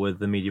parallel with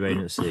the media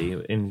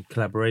agency, in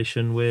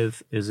collaboration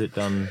with? Is it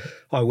done?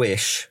 I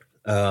wish.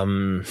 I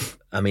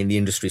mean, the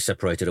industry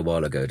separated a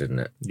while ago, didn't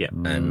it? Yeah.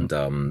 And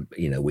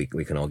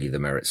we can argue the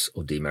merits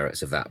or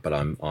demerits of that, but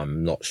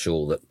I'm not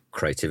sure that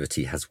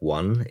creativity has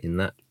won in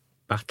that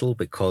battle,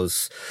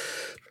 because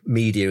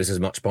media is as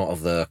much part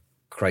of the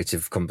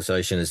creative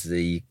conversation as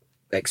the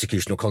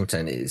executional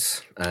content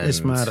is. And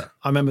it's mad.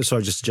 I remember,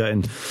 sorry, just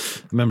jetting.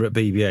 I remember at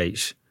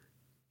BBH,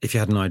 if you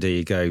had an idea,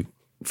 you go,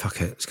 fuck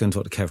it, let's go and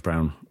talk to Kev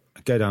Brown.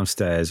 Go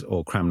downstairs,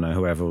 or Cramner,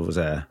 whoever was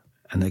there,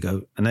 and they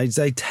go, and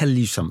they tell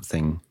you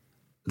something.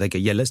 They go,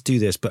 yeah, let's do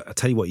this, but I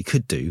tell you what you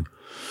could do.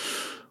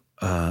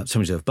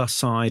 Somebody do a bus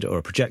side or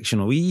a projection,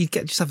 or you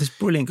just have this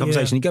brilliant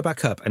conversation. You go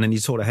back up, and then you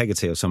talk to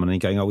Hegarty or someone,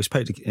 and you're going, oh, we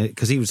spoke to,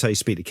 because he would say,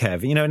 speak to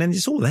Kev, and then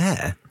it's all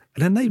there.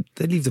 And then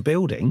they leave the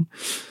building,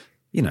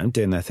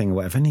 doing their thing or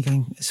whatever, and you're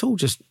going, it's all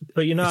just.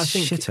 But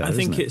I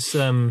think it's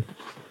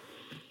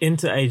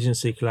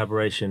inter-agency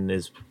collaboration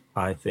is,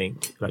 I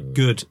think, like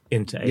good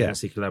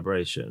inter-agency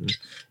collaboration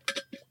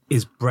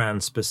is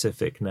brand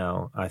specific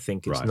now. I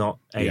think it's not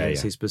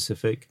agency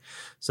specific.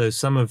 So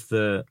some of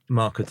the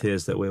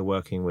marketeers that we're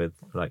working with,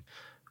 like,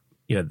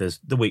 there's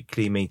the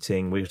weekly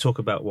meeting. We talk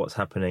about what's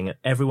happening.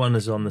 Everyone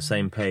is on the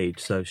same page.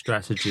 So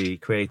strategy,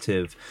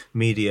 creative,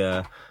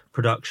 media,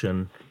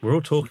 production. We're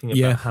all talking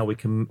about how we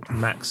can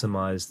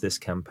maximize this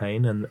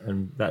campaign,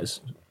 and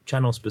that's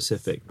channel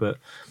specific.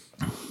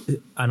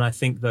 And I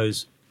think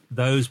those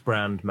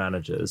brand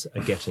managers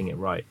are getting it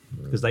right,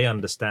 because they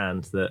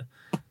understand that.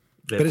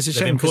 But it's a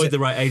shame, they've employed the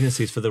right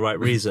agencies for the right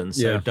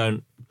reasons, so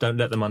don't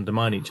let them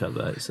undermine each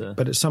other.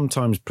 But it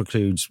sometimes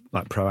precludes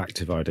like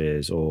proactive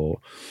ideas, or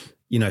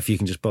if you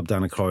can just bob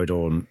down a corridor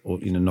or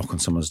knock on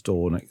someone's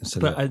door.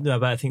 But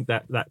I think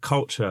that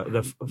culture,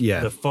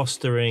 the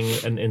fostering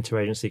and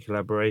interagency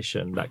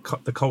collaboration,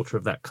 the culture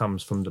of that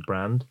comes from the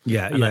brand.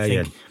 I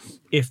think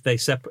if they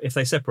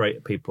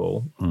separate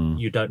people,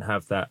 you don't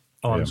have that.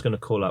 Oh, I'm just going to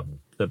call up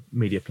the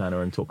media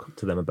planner and talk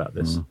to them about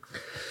this.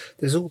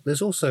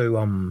 There's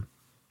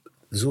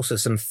also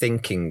some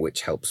thinking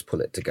which helps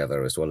pull it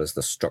together, as well as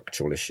the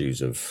structural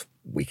issues of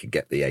we could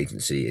get the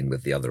agency in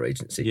with the other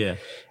agency. Yeah.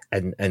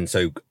 And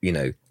so,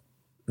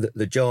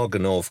 the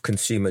jargon of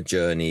consumer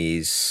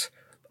journeys,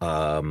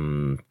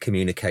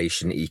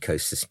 communication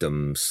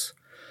ecosystems,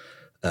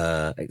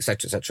 et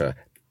cetera,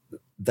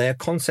 they're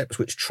concepts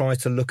which try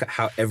to look at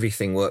how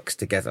everything works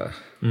together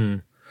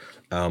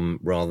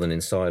rather than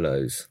in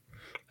silos.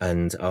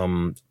 And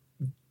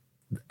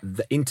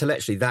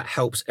intellectually, that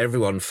helps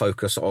everyone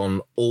focus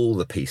on all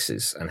the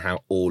pieces and how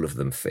all of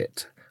them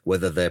fit,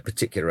 whether their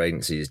particular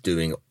agency is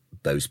doing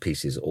those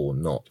pieces or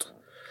not.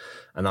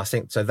 And I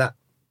think so that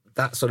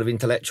sort of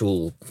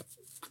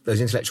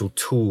those intellectual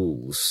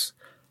tools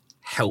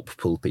help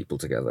pull people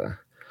together.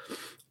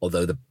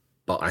 But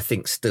I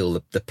think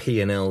still the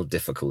P&L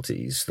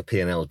difficulties, the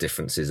P&L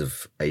differences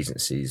of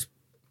agencies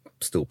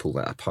still pull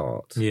that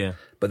apart. Yeah.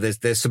 But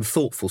there's some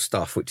thoughtful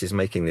stuff which is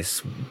making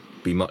this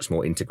be much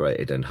more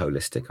integrated and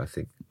holistic, I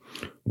think.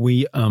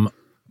 We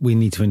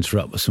need to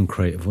interrupt with some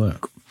creative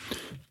work.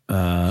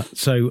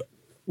 So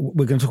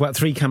we're going to talk about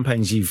 3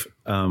 campaigns you've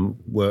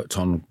worked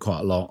on quite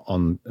a lot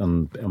on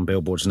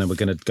billboards, and then we're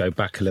going to go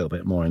back a little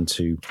bit more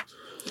into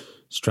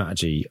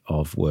strategy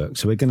of work.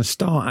 So we're going to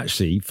start,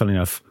 actually, funnily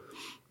enough,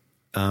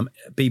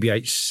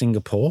 BBH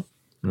Singapore,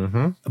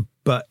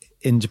 but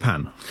in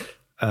Japan.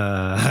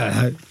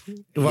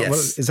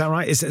 Yes. Is that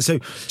right? So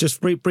just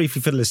briefly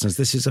for the listeners,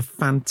 this is a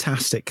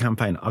fantastic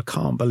campaign. I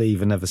can't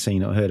believe I've never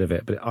seen or heard of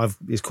it, but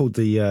it's called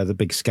the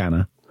Big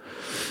Scanner,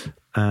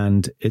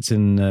 and it's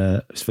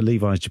for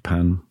Levi's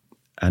Japan,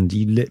 and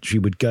you literally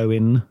would go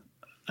in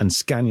and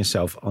scan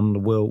yourself on the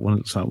world, one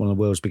looks like one of the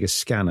world's biggest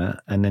scanner,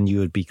 and then you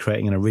would be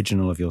creating an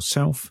original of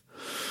yourself,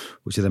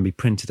 which would then be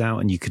printed out,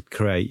 and you could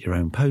create your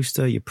own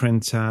poster, your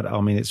printout. I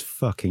mean, it's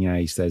fucking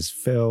ace. There's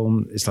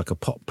film. It's like a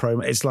pop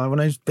promo. It's like one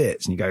of those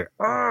bits, and you go,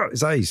 oh,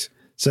 it's ace.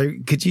 So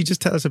could you just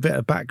tell us a bit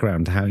of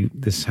background how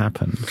this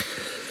happened?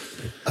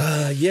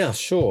 Yeah,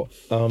 sure.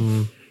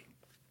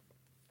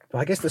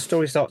 I guess the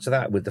story starts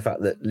with the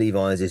fact that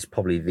Levi's is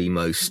probably the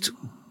most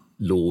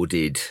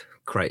lauded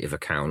creative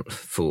account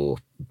for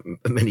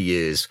many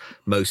years,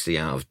 mostly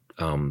out of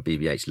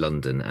BBH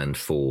London and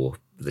for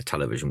the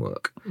television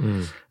work.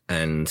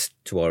 And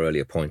to our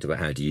earlier point about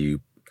how do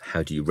you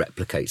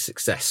replicate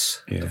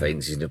success of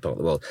agencies in a part of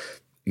the world,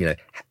 you know,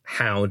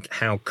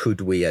 how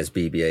could we as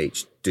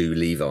BBH do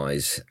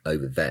Levi's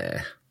over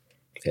there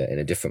in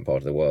a different part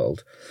of the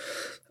world?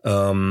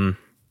 So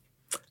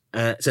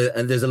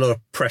there's a lot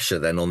of pressure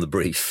then on the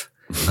brief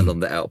and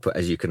on the output,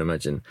 as you can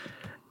imagine.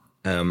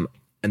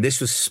 And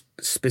this was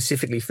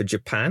specifically for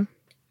Japan.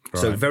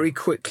 Right. So very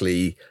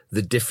quickly,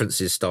 the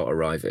differences start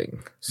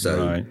arriving.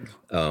 So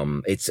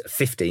it's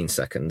 15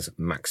 seconds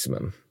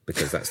maximum,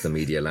 because that's the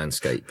media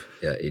landscape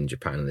in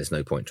Japan, and there's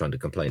no point trying to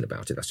complain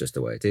about it. That's just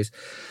the way it is.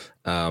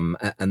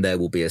 And there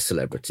will be a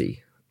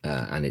celebrity,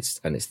 and it's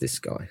this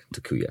guy,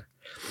 Takuya,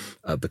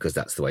 because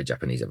that's the way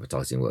Japanese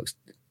advertising works.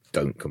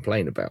 Don't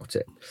complain about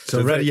it.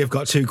 So already you've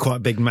got two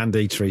quite big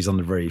mandatories on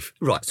the brief.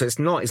 Right. So it's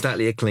not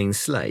exactly a clean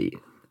slate.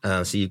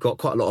 So you've got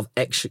quite a lot of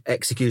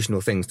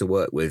executional things to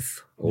work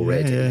with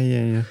already.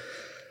 Yeah.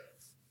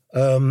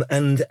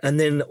 And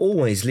then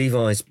always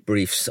Levi's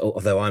briefs,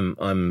 although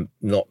I'm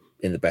not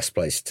in the best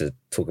place to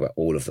talk about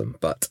all of them,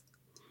 but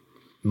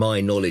my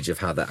knowledge of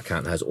how that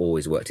account has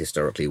always worked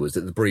historically was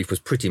that the brief was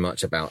pretty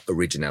much about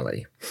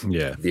originality.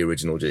 Yeah. The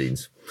original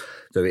jeans.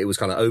 So it was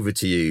kind of, over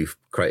to you,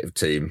 creative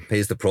team.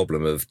 Here's the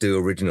problem of do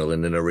original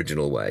in an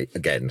original way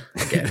again.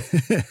 And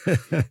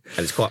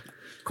it's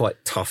quite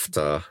tough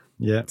to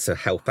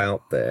help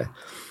out there.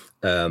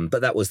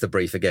 But that was the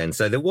brief again.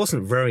 So there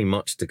wasn't very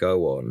much to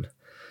go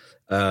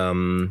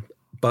on.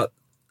 But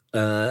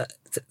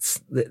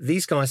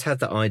these guys had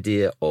the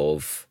idea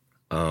of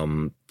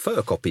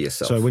photocopy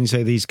yourself. So when you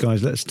say these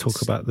guys, let's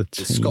talk about the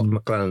team. Scott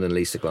McClellan and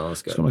Lisa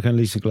Glasgow. Scott McClellan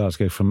and Lisa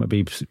Glasgow from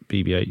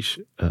BBH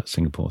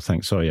Singapore.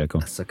 Thanks. Sorry, go on.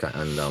 That's okay.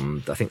 And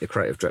I think the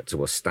creative director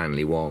was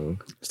Stanley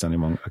Wong.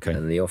 Okay.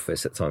 In the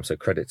office at the time. So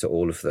credit to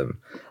all of them.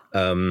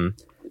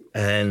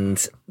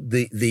 And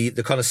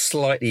the kind of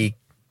slightly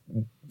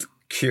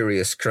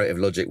curious creative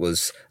logic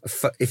was,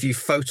 if you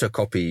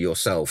photocopy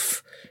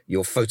yourself,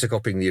 you're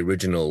photocopying the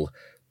original,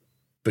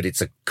 but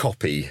it's a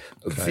copy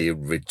of the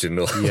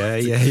original. Yeah.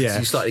 So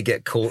you slightly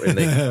get caught in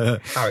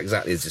how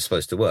exactly is this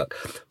supposed to work.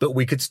 But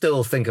we could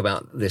still think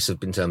about this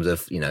in terms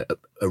of, you know,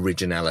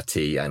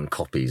 originality and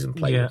copies and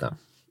play with that.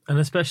 And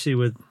especially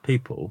with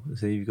people,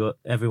 so you've got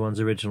everyone's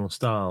original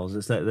styles.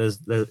 It's like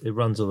it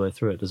runs all the way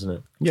through it, doesn't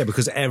it? Yeah,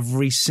 because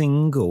every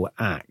single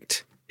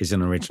act is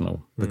an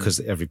original, because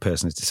every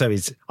person is. So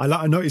I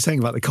know what you're saying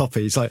about the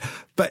copy. It's like,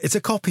 but it's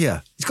a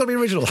copier. It's got to be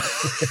original.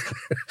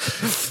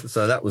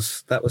 So that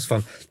was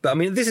fun. But I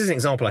mean, this is an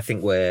example, I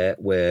think, where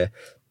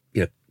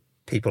you know,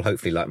 people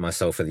hopefully like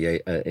myself in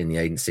the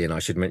agency, and I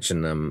should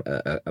mention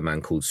a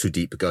man called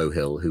Sudeep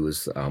Gohil, who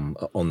was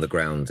on the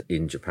ground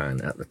in Japan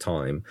at the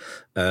time,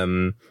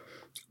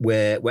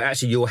 where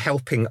actually you're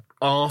helping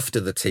after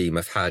the team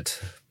have had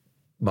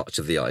much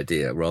of the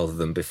idea rather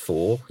than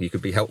before. You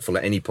could be helpful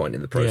at any point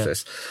in the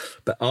process,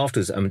 but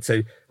afterwards.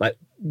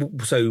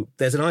 So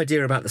there's an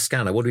idea about the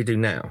scanner. What do we do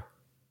now?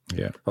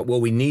 Yeah. Well,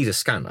 we need a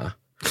scanner,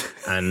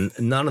 and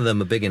none of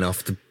them are big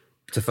enough to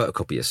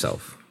photocopy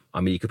yourself.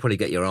 I mean, you could probably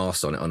get your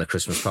arse on it on a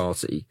Christmas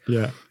party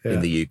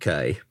in the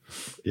UK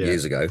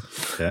years ago.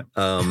 Yeah.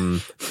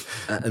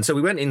 And so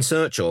we went in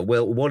search of,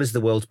 well, what is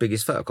the world's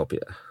biggest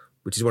photocopier?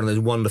 Which is one of those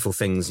wonderful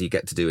things you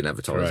get to do in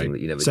advertising that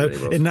you never do anywhere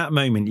else. So in that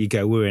moment, you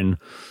go, we're in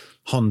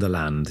Honda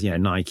land,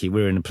 Nike,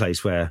 we're in a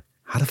place where,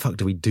 how the fuck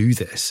do we do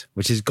this?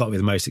 Which has got to be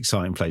the most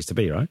exciting place to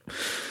be, right?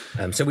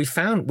 So we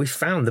found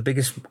the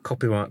biggest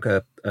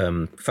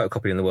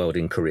photocopier in the world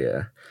in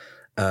Korea.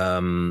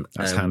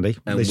 That's handy.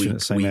 At least in the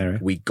same area.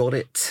 We got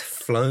it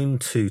flown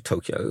to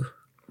Tokyo.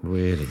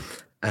 Really?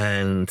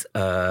 And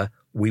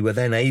we were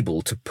then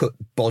able to put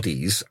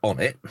bodies on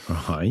it.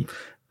 Right.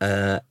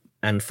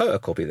 And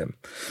photocopy them.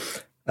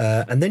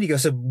 And then you go,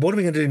 so what are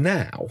we going to do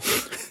now?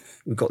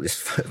 We've got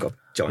this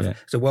giant. Yeah.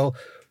 So, well,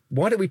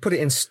 why don't we put it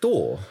in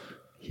store?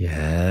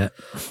 Yeah.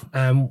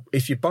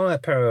 If you buy a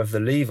pair of the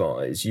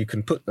Levi's, you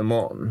can put them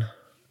on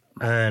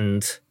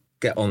and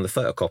get on the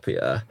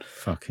photocopier.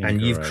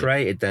 You've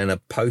created then a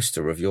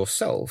poster of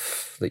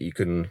yourself that you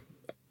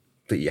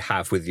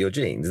have with your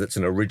jeans. That's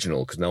an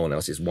original, because no one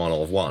else is one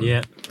of one.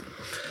 Yeah.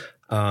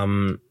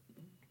 And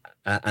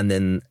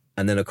then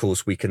of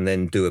course we can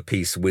then do a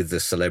piece with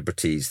the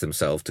celebrities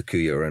themselves,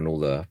 Takuya and all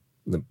the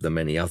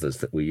many others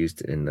that we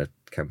used in the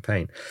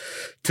campaign,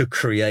 to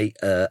create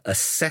a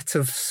set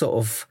of sort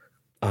of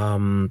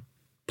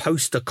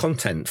poster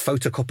content,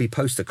 photocopy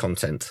poster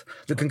content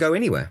that can go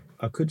anywhere.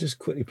 I could just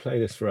quickly play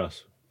this for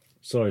us.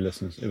 Sorry,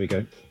 listeners. Here we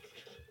go.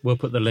 We'll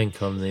put the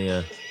link on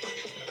the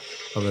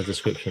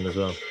description as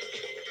well.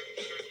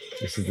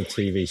 This is the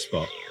TV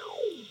spot.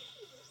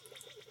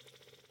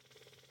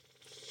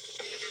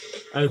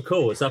 Oh,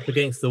 cool! It's up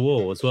against the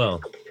wall as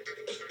well.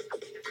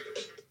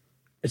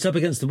 It's up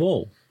against the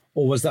wall,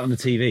 or was that on the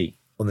TV?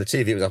 On the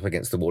TV, it was up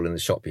against the wall in the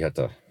shop. You had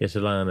to. You have to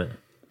lie on it.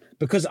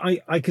 Because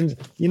I can,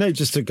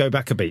 just to go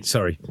back a beat,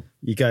 sorry.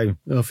 You go,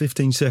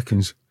 15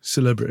 seconds,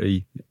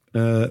 celebrity,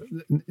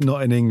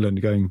 not in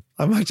England, going,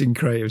 I imagine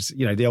creatives,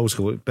 the old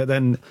school. But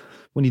then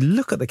when you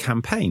look at the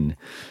campaign,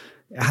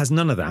 it has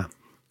none of that.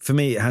 For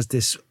me, it has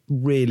this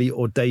really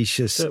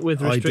audacious But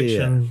with idea.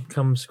 restriction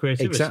comes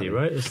creativity, Exactly.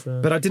 right?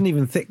 But I didn't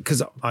even think,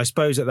 because I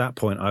suppose at that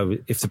point,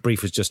 if the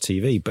brief was just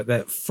TV,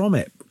 but from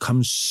it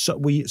comes,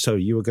 so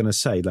you were going to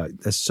say, like,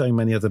 there's so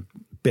many other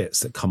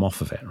bits that come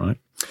off of it, right?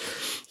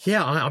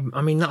 Yeah,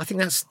 I mean, I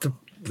think that's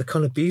the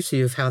kind of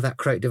beauty of how that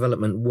creative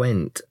development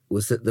went,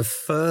 was that the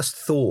first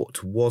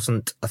thought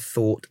wasn't a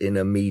thought in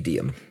a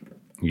medium.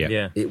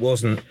 Yeah. It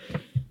wasn't,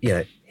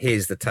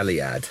 here's the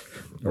telly ad.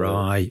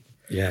 Right.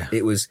 Yeah.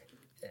 It was,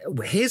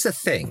 here's a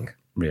thing,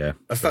 Yeah.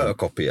 a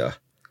photocopier,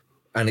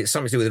 and it's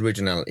something to do with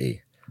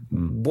originality.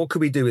 What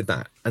could we do with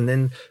that? And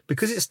then,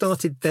 because it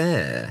started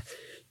there,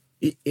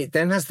 it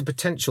then has the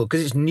potential,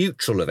 because it's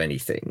neutral of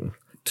anything,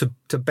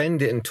 to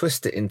bend it and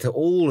twist it into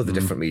all of the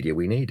different media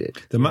we needed.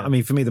 I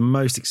mean, for me, the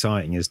most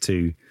exciting is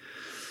to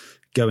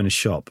go in a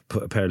shop,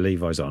 put a pair of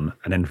Levi's on,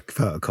 and then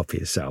photocopy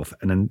yourself.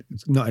 And then,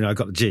 not only I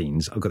got the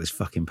jeans, I've got this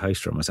fucking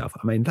poster on myself.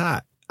 I mean,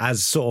 that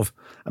as sort of,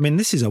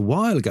 this is a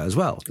while ago as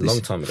well. A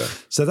long time ago.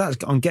 So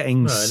I'm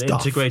getting an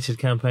stuff. integrated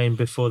campaign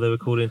before they were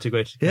called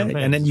integrated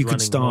campaigns. And then you could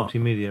running start,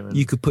 multimedia.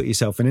 you could put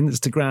yourself in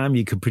Instagram,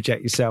 you could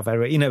project yourself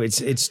everywhere.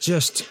 It's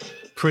just,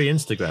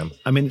 pre-Instagram.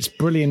 it's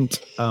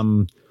brilliant.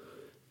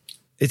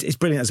 It's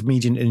brilliant as a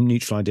medium and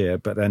neutral idea,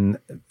 but then,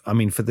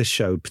 for this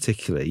show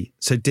particularly,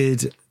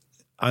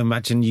 I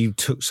imagine you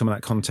took some of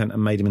that content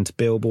and made them into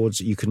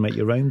billboards. You could make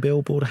your own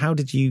billboard. How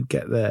did you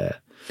get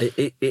there?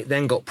 It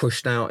then got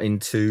pushed out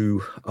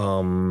into,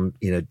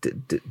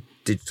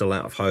 digital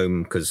out of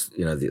home, because,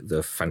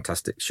 the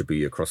fantastic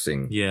Shibuya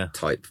Crossing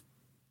type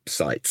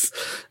sites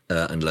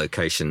and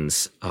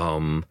locations.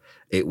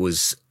 It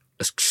was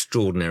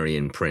extraordinary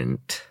in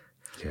print.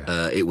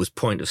 Yeah. It was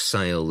point of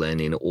sale then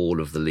in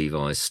all of the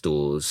Levi's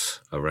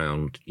stores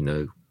around,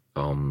 Shibuya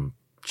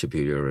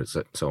and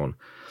so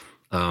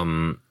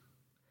on.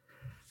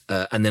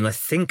 And then I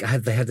think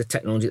they had the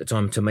technology at the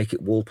time to make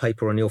it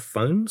wallpaper on your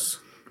phones.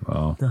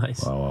 Wow.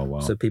 Nice. Wow.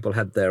 So people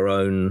had their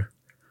own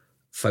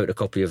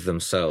photocopy of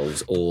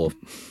themselves or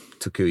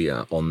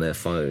Takuya on their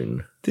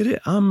phone. Did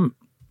it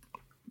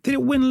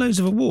win loads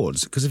of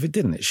awards? Because if it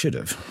didn't, it should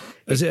have.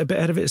 Is it a bit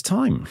ahead of its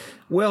time?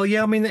 Well,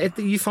 yeah,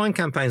 you find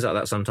campaigns like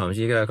that sometimes.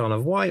 You go kind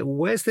of,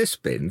 where's this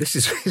been? This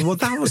is... Well,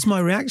 that was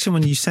my reaction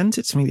when you sent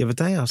it to me the other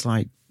day. I was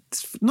like,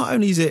 not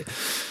only is it...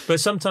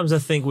 But sometimes I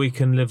think we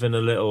can live in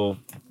a little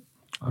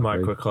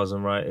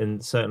microcosm, right?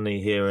 And certainly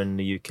here in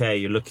the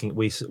UK,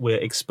 we're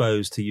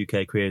exposed to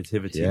UK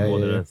creativity more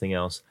than anything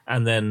else.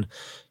 And then,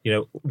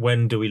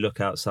 when do we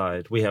look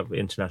outside? We have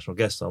international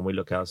guests on. We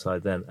look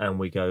outside then, and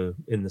we go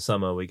in the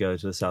summer. We go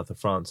to the south of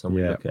France and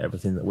we look at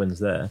everything that wins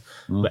there.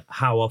 But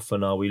how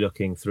often are we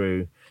looking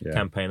through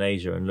Campaign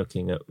Asia and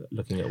looking at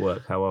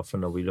work? How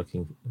often are we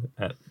looking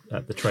at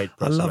the trade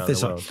press? I love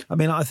this. I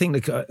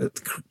think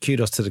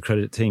kudos to the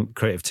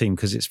creative team,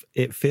 because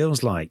it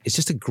feels like it's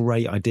just a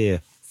great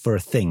idea for a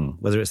thing,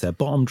 whether it's their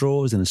bottom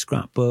drawers in a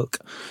scrapbook,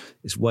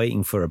 it's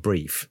waiting for a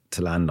brief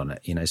to land on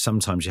it.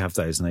 Sometimes you have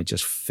those and they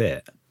just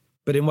fit.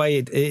 But in a way,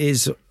 it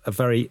is a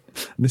very,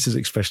 and this is an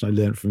expression I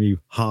learned from you,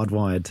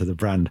 hardwired to the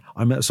brand.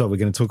 Sorry, we're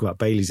going to talk about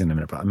Bailey's in a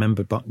minute, but I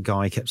remember a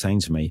guy kept saying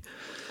to me,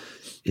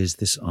 is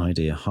this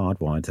idea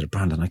hardwired to the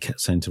brand? And I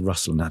kept saying to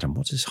Russell and Adam,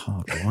 what does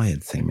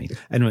hardwired thing mean?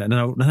 Anyway, and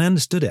I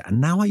understood it.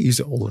 And now I use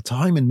it all the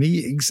time in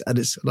meetings. And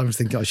I was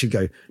thinking I should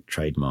go,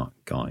 trademark,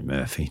 Guy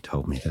Murphy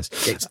told me this.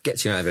 It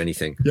gets you out of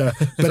anything. Yeah.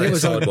 But it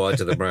was hardwired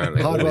to the brand.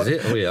 Is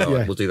it? Oh,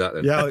 yeah. We'll do that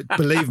then. Yeah,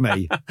 believe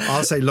me,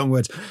 I'll say long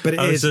words. But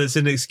so it's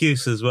an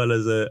excuse as well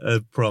as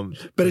a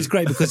prompt. But it's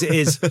great because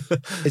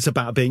it's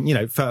about being,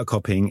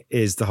 photocopying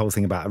is the whole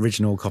thing about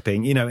original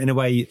copying, in a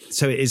way.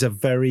 So it is a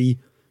very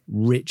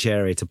rich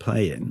area to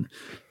play in,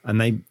 and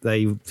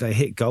they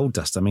hit gold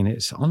dust.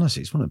 It's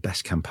honestly, it's one of the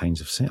best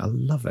campaigns I've seen. I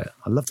love it.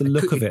 I love the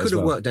look of it. It could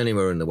have worked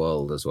anywhere in the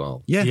world as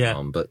well.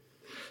 Yeah. But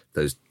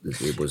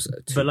it was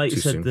too, but like you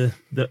said, soon.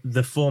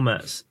 the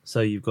formats. So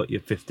you've got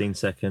your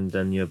 15-second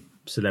and your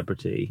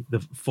celebrity. The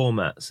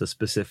formats are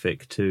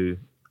specific to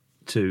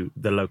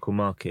the local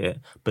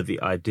market, but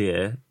the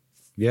idea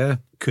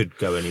could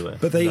go anywhere.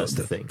 But that's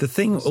the thing. The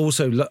thing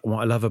also,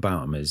 what I love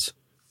about them is,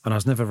 and I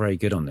was never very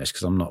good on this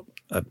because I'm not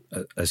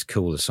as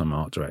cool as some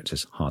art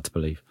directors, hard to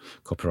believe,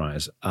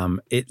 copywriters.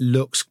 It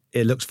looks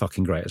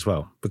fucking great as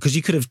well, because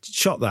you could have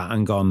shot that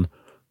and gone,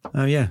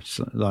 oh yeah, it's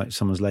like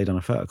someone's laid on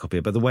a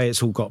photocopier. But the way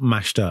it's all got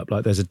mashed up,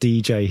 like there's a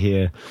DJ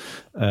here,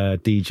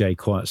 DJ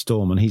Quiet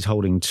Storm, and he's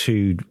holding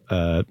two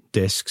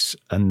discs,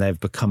 and they've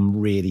become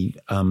really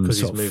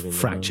sort of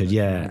fractured.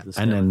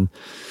 And then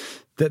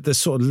the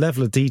sort of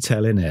level of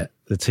detail in it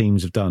the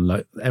teams have done,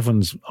 like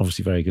everyone's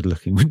obviously very good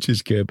looking, which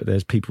is good, but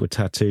there's people with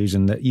tattoos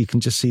and that you can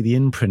just see the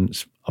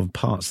imprints of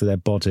parts of their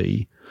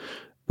body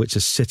which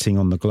are sitting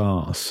on the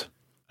glass.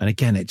 And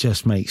again, it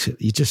just makes it,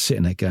 you're just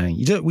sitting there going,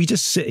 we're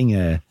just sitting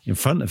there in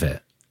front of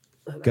it.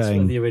 That's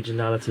where the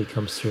originality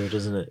comes through,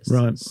 doesn't it?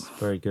 Right. It's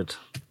very good.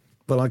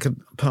 Well, I could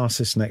pass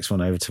this next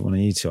one over to one of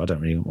you two. I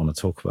don't really want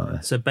to talk about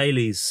this. So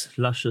Bailey's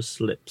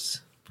Luscious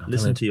Lips.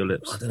 Listen to your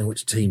lips. I don't know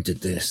which team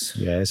did this.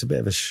 Yeah, it's a bit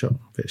of a shock,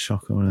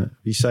 shocking, isn't it?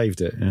 You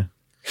saved it, yeah.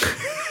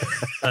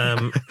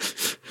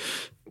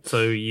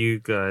 So you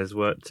guys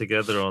worked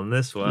together on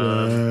this one.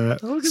 Yeah.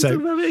 Oh, we're going to talk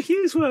about Mick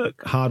Hughes'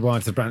 work. Hardwired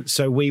to the brand.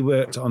 So we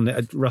worked on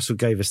it. Russell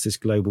gave us this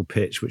global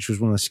pitch, which was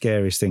one of the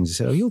scariest things. He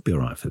said, "Oh, you'll be all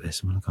right for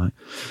this." And I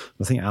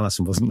think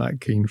Alison wasn't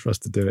that keen for us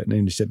to do it. And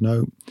he said,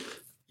 "No,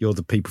 you're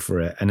the people for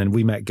it." And then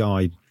we met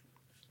Guy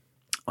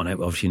on it.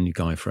 Obviously knew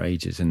Guy for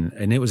ages.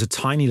 And it was a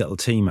tiny little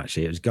team,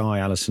 actually. It was Guy,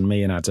 Alison,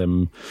 me and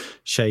Adam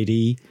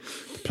Shady,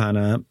 the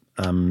planner.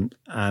 And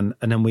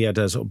then we had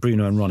sort of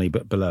Bruno and Ronnie,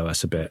 but below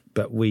us a bit.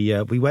 But we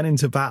went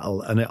into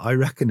battle, and I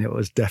reckon it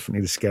was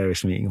definitely the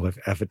scariest meeting I've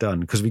ever done,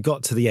 because we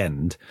got to the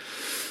end,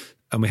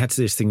 and we had to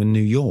do this thing in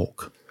New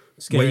York.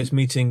 Scariest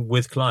meeting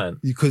with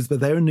client. Because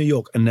they're in New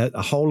York, and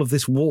the whole of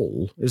this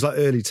wall, it was like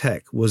early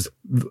tech, was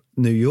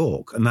New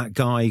York. And that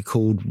guy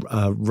called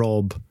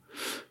Rob,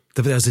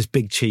 there was this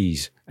big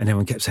cheese, and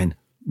everyone kept saying,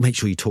 "Make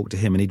sure you talk to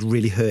him." And he'd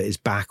really hurt his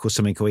back or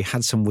something, or he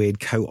had some weird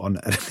coat on.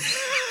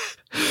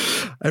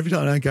 Every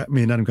time I get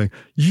me and Adam going,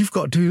 "You've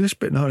got to do this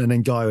bit now," and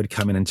then Guy would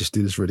come in and just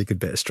do this really good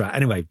bit of strat.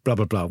 Anyway, blah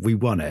blah blah. We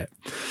won it,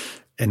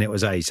 and it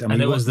was ace. And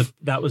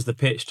that was the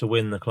pitch to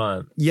win the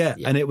client. Yeah,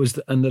 and it was,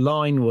 and the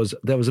line was,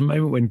 there was a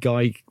moment when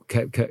Guy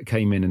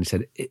came in and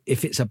said,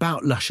 "If it's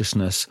about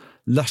lusciousness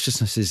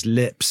is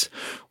lips."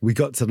 We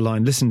got to the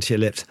line, "Listen to your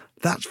lips."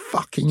 That's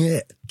fucking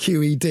it.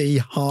 QED,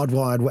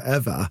 hardwired,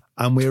 whatever,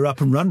 and we were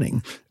up and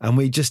running, and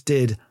we just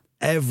did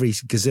every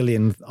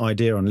gazillion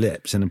idea on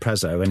lips in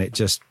Impresso, and it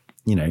just.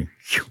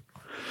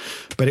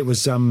 But it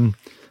was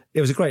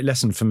a great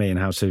lesson for me in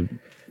how to,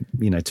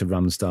 to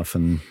run stuff,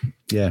 and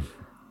yeah.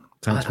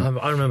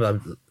 I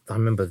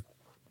remember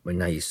when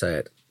now you say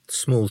it,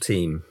 small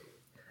team.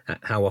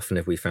 How often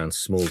have we found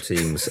small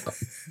teams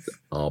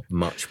are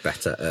much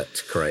better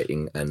at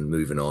creating and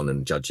moving on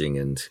and judging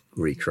and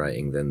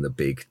recreating than the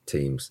big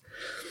teams?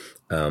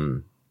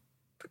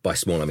 By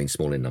small, I mean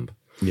small in number.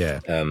 Yeah.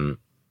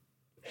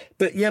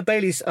 But yeah,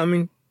 Bailey's. I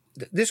mean,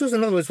 this was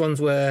another of those ones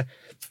where.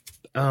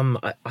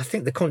 I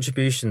think the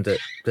contribution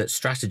that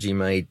strategy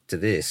made to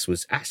this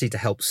was actually to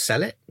help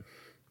sell it.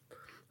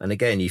 And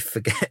again, you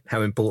forget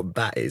how important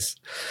that is.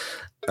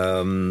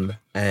 And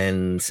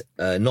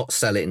not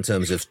sell it in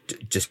terms of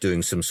just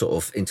doing some sort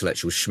of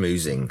intellectual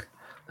schmoozing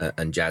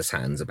and jazz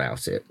hands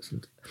about it,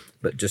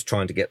 but just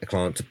trying to get the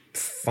client to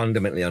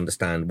fundamentally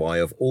understand why,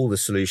 of all the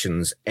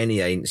solutions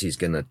any agency is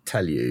going to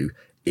tell you,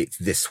 it's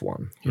this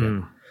one.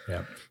 Mm.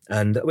 Yeah.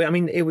 And I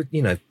mean, it was,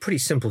 pretty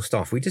simple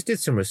stuff. We just did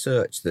some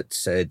research that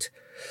said,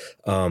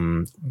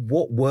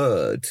 what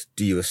word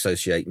do you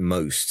associate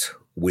most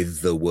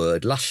with the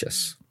word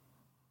luscious?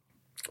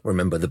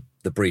 Remember, the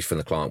brief from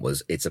the client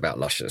was, it's about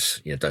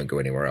luscious, don't go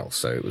anywhere else.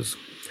 So it was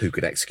who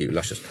could execute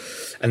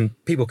luscious. And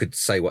people could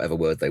say whatever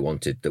word they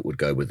wanted that would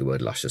go with the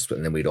word luscious,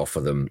 but then we'd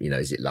offer them,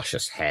 is it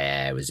luscious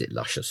hair? Is it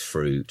luscious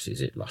fruit? Is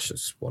it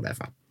luscious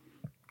whatever?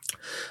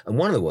 And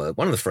one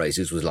of the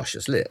phrases was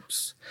luscious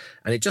lips.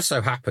 And it just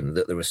so happened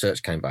that the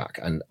research came back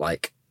and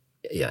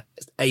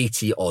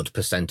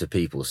 80% of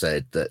people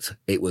said that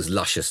it was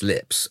luscious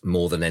lips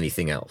more than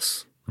anything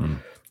else. Mm.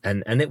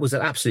 And it was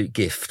an absolute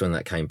gift when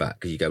that came back,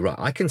 because you go, right,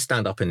 I can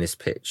stand up in this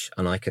pitch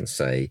and I can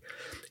say,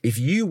 if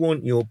you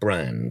want your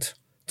brand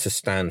to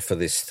stand for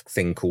this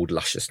thing called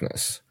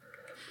lusciousness,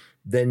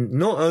 then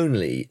not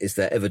only is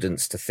there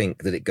evidence to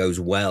think that it goes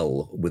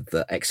well with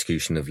the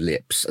execution of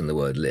lips and the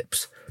word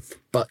lips,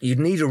 but you'd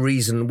need a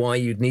reason why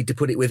you'd need to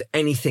put it with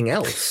anything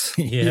else.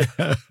 Yeah.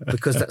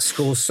 Because that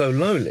scores so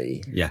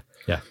lowly. Yeah.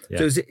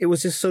 So it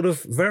was this sort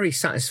of very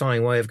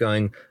satisfying way of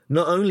going,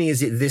 not only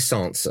is it this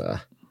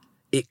answer,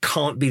 it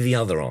can't be the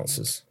other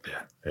answers.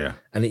 Yeah.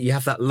 And you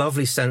have that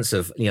lovely sense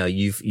of,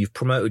 you've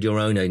promoted your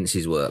own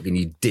agency's work and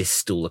you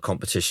dissed all the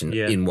competition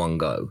in one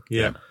go.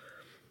 Yeah.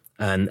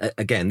 And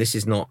again, this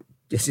is not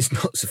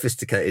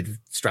sophisticated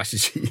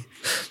strategy.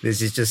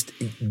 This is just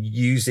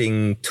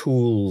using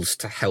tools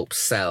to help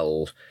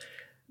sell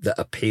that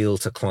appeal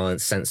to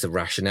clients' sense of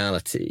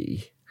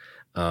rationality,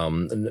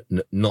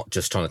 not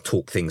just trying to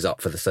talk things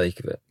up for the sake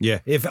of it.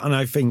 Yeah.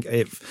 I think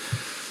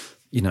I've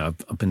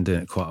been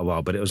doing it quite a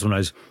while, but it was one of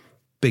those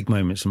big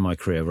moments in my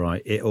career,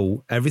 right?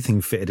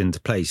 Everything fitted into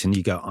place, and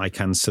you go, I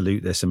can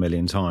salute this a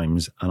million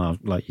times. And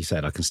like you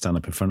said, I can stand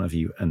up in front of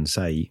you and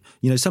say,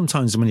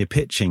 sometimes when you're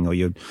pitching or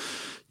you're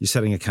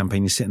selling a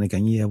campaign, you're sitting there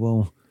going, yeah,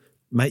 well,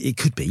 mate, it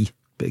could be,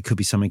 but it could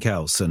be something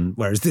else. And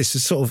whereas this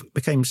is sort of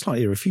became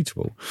slightly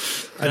irrefutable.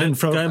 And then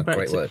going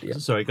back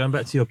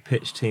to your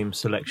pitch team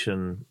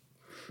selection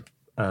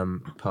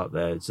part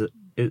there,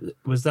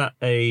 was that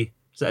a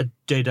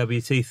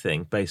JWT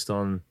thing based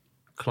on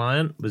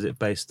client? Was it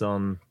based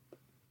on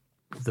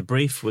the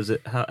brief? Was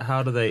it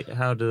how do they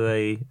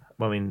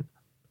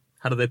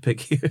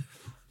pick you?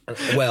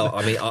 Well,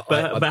 I mean,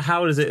 but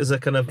how is it as a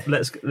kind of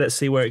let's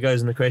see where it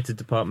goes in the creative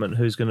department?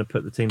 Who's going to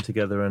put the team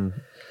together? And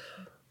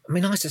I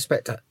mean, I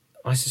suspect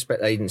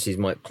agencies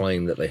might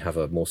claim that they have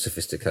a more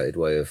sophisticated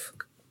way of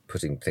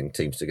putting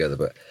teams together,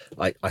 but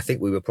I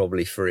think we were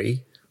probably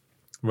free.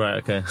 Right.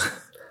 Okay.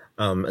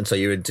 And so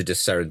you're into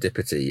just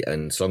serendipity,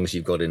 and as long as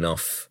you've got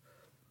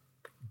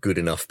good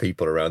enough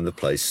people around the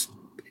place,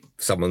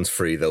 someone's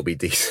free, they'll be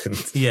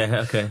decent.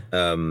 Yeah. Okay.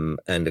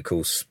 And of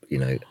course,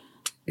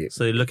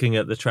 so you're looking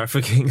at the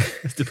trafficking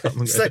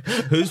department.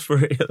 Who's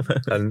free at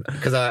the moment?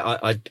 Because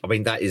I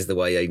mean, that is the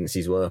way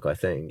agencies work. I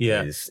think.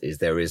 Yeah. Is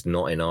there is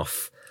not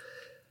enough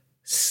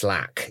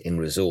slack in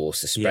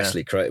resource,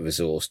 especially creative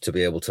resource, to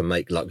be able to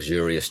make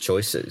luxurious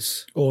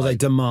choices. Or they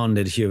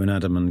demanded Hugh and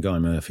Adam and Guy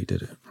Murphy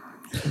did it.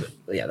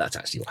 Yeah, that's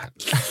actually what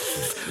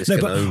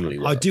happened. Only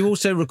work. I do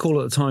also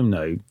recall at the time,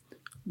 though,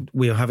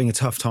 we were having a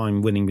tough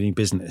time winning new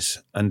business,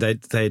 and they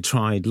had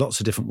tried lots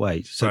of different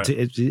ways. So right.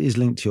 it is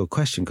linked to your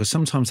question, because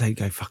sometimes they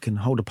go, fucking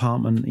whole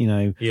department,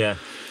 Yeah.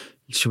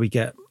 Should we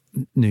get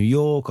New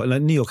York?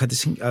 Like New York had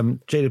this,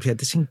 JWP had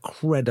this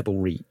incredible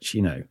reach,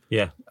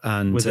 Yeah.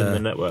 and within the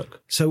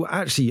network. So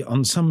actually,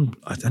 on some,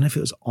 I don't know if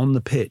it was on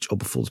the pitch or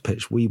before the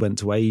pitch, we went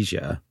to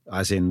Asia,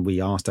 as in we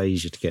asked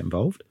Asia to get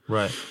involved.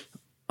 Right.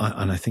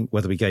 And I think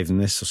whether we gave them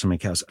this or something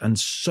else, and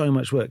so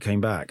much work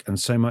came back, and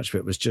so much of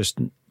it was just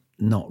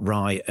not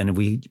right.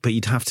 But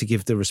you'd have to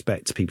give the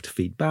respect to people to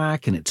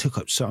feedback, and it took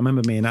up. So I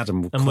remember me and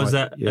Adam. And was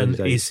that an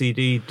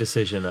ECD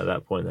decision at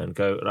that point? Then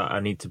I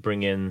need to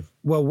bring in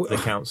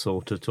the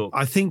council to talk.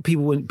 I think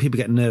when people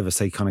get nervous,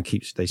 they kind of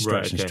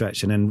stretch and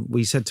stretch, and then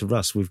we said to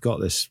Russ, "We've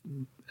got this."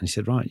 And he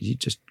said, right, you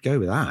just go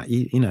with that,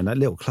 that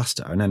little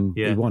cluster. And then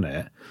we won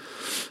it.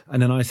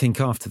 And then I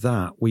think after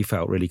that, we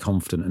felt really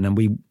confident. And then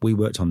we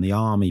worked on the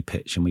army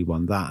pitch and we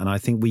won that. And I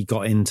think we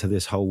got into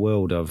this whole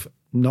world of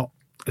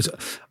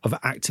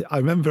acting. I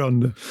remember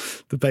on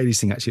the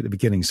Baileys thing, actually, at the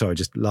beginning, sorry,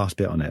 just last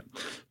bit on it.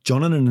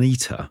 Jonathan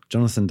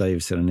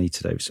Davis and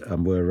Anita Davis,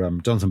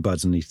 Jonathan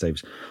Budds and Anita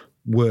Davis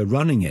were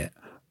running it.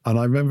 And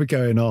I remember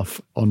going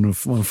off on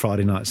one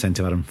Friday night saying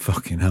to Adam,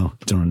 fucking hell,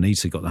 John and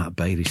Anita got that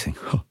Bailey thing.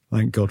 Oh,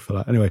 thank God for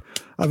that. Anyway,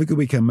 have a good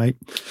weekend, mate.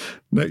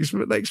 Next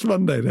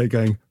Monday, they're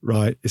going,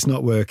 right, it's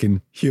not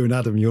working. Hugh and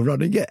Adam, you're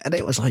running it. And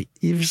it was like,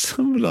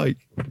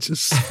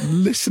 just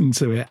listen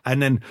to it. And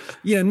then,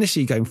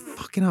 initially going,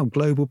 fucking hell,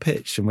 global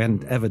pitch. And we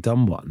hadn't ever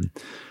done one.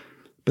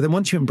 But then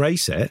once you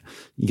embrace it,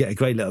 you get a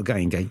great little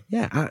game going,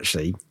 yeah,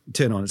 actually,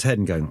 turn on its head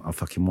and go, I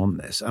fucking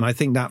want this. And I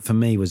think that for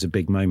me was a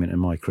big moment in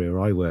my career.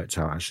 I worked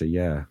out, actually,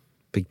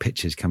 big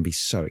pitches can be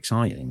so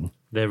exciting.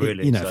 They're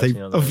really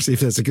exciting. Obviously, if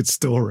there's a good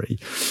story.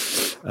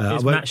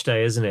 It's match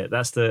day, isn't it?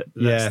 That's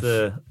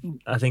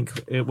I think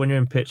when you're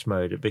in pitch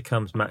mode, it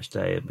becomes match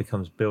day. It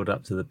becomes build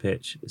up to the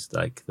pitch. It's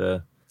like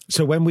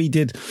So when we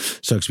did,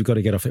 because we've got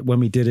to get off it, when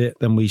we did it,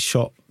 then we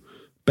shot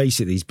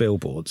basically these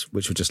billboards,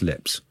 which were just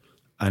lips.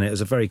 And it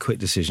was a very quick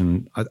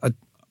decision.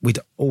 We'd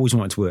always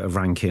wanted to work with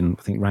Rankin.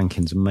 I think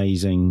Rankin's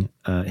amazing.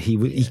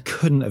 He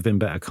couldn't have been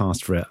better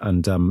cast for it.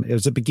 And it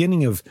was the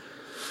beginning of,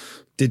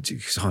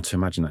 it's hard to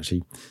imagine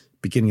actually,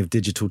 beginning of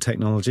digital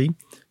technology.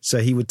 So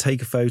he would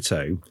take a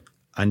photo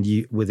and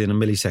within a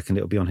millisecond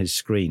it would be on his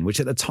screen, which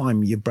at the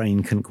time your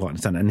brain couldn't quite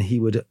understand. And he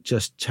would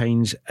just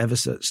change ever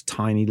such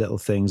tiny little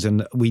things.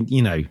 And we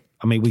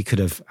could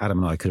have, Adam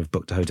and I could have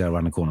booked a hotel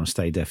around the corner and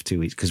stayed there for 2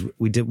 weeks because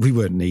we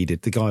weren't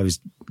needed. The guy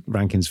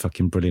Rankin's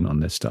fucking brilliant on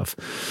this stuff.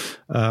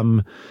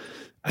 And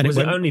was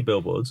it only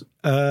billboards?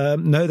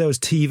 No, there was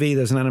TV,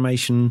 there was an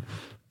animation,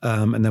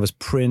 and there was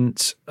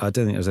print. I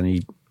don't think there was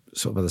any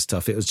sort of other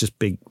stuff. It was just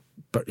big,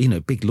 but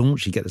big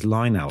launch. You get this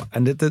line out.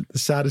 And the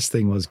saddest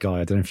thing was,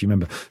 Guy, I don't know if you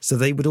remember. So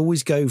they would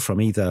always go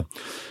from either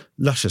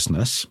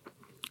lusciousness,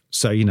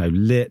 so,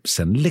 lips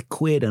and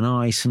liquid and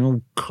ice and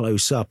all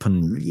close up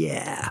and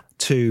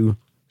to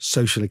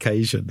social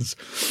occasions.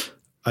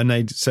 And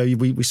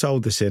we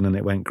sold this in and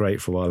it went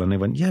great for a while. And they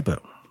went, yeah,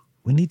 but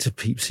we need to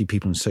see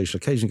people on social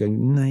occasions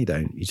going, no, you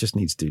don't. You just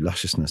need to do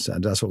lusciousness.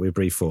 And that's what we were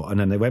briefed for. And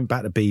then they went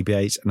back to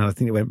BB8 and I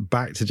think they went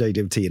back to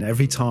JWT. And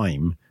every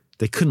time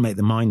they couldn't make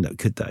the mind up,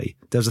 could they?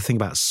 There was a thing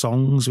about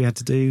songs we had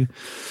to do.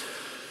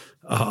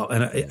 Oh,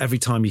 and every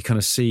time you kind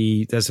of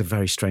see, there's a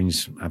very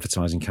strange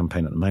advertising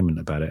campaign at the moment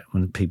about it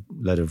when a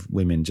load of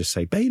women just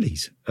say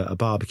Baileys at a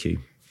barbecue.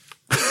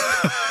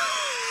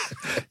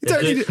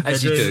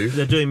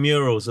 They're doing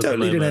murals at the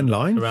moment an end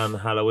line around the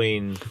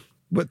Halloween.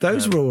 But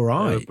those were all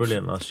right. They were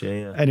brilliant last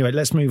year, yeah. Anyway,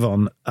 let's move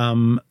on.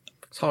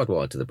 It's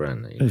hardwired to the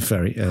brand name. It's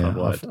very,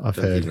 hardwired. I've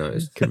heard.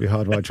 It could be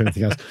hardwired to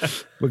anything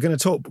else. We're going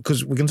to talk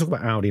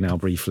about Audi now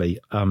briefly.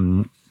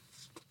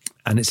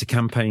 And it's a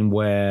campaign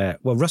where,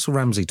 Russell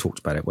Ramsey talked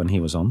about it when he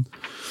was on.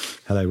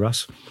 Hello,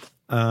 Russ.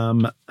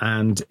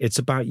 And it's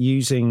about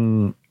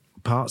using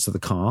parts of the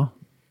car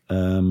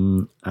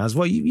as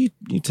well. You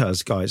tell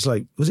us, guys,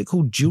 was it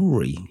called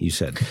jewellery, you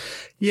said?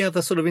 Yeah,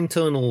 the sort of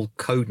internal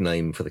code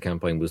name for the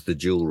campaign was the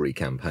jewellery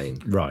campaign.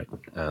 Right.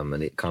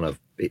 And it kind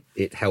of,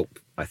 it helped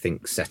I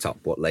think, set up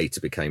what later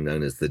became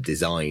known as the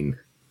design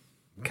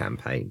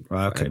campaign,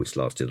 which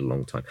lasted a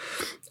long time.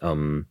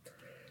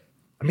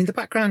 I mean, the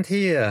background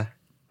here,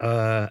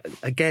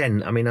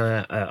 again, I mean,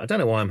 I don't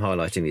know why I'm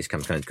highlighting these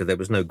campaigns, because there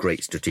was no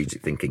great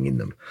strategic thinking in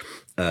them.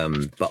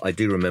 But I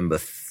do remember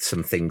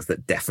some things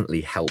that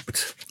definitely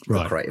helped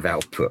the creative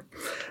output.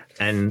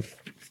 And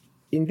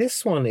in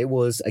this one, it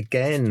was,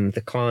 again,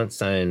 the client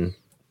saying,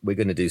 we're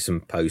going to do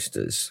some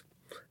posters.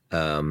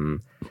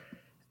 Kind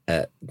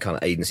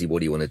of agency, what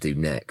do you want to do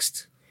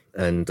next?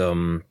 And,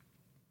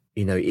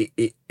 you know,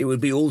 it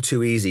would be all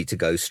too easy to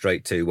go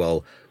straight to,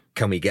 well,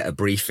 can we get a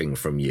briefing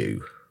from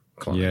you,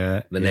 client?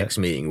 Yeah. The next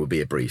meeting will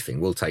be a briefing.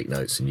 We'll take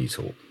notes and you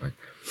talk. Right?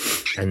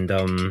 And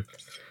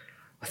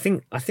I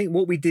think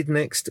what we did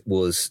next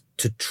was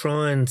to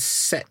try and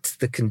set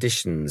the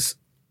conditions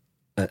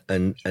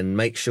and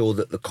make sure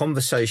that the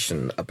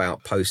conversation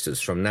about posters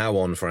from now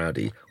on for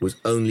Audi was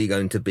only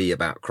going to be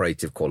about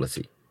creative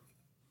quality.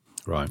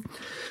 Right.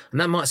 And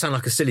that might sound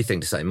like a silly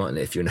thing to say, mightn't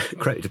it, if you're in a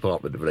creative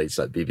department of related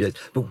like BBH.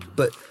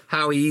 But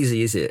how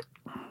easy is it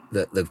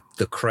that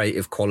the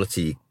creative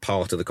quality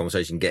part of the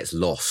conversation gets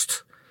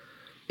lost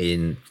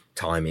in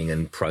timing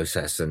and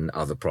process and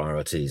other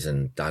priorities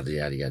and yada,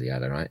 yada, yada,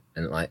 yada, right?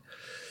 And like,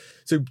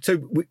 so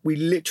we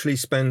literally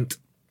spent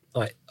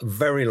like a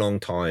very long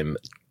time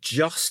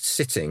just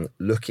sitting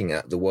looking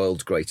at the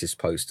world's greatest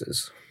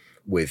posters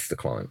with the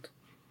client,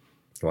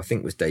 who I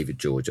think was David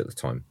George at the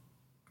time,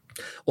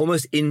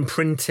 almost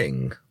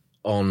imprinting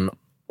on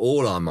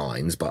all our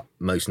minds, but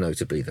most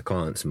notably the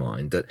client's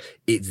mind, that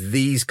it's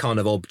these kind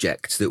of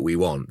objects that we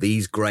want,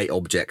 these great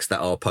objects that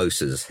are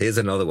posters. Here's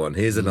another one.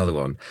 Here's another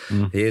one.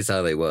 Here's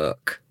how they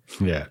work.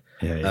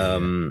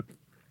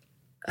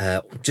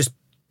 Just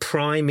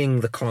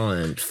priming the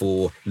client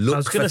for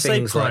look for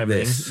things like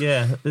this.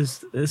 Yeah,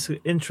 it's an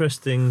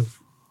interesting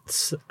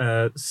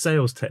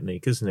sales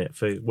technique, isn't it?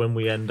 For when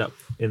we end up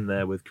in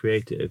there with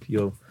creative,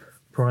 you're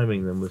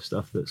priming them with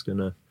stuff that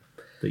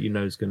you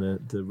know is gonna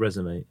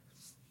resonate.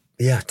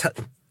 Yeah,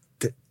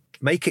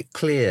 make it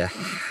clear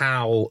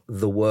how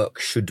the work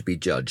should be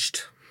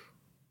judged.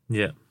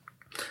 Yeah.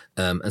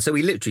 And so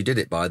we literally did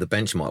it by the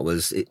benchmark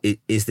was,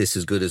 is this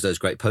as good as those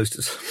great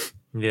posters?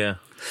 Yeah.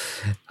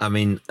 I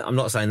mean, I'm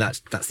not saying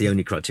that's the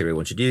only criteria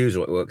one should use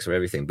or it works for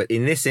everything, but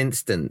in this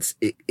instance,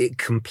 it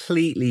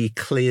completely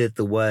cleared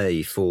the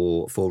way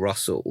for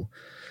Russell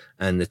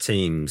and the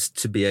teams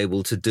to be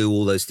able to do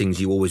all those things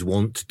you always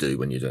want to do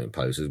when you're doing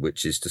posters,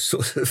 which is to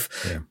sort of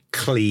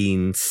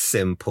clean,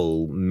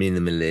 simple,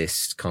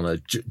 minimalist, kind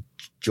of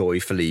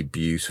joyfully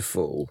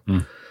beautiful.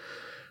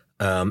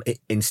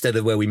 Instead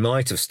of where we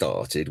might have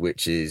started,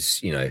 which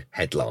is, you know,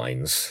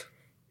 headlines,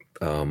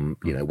 you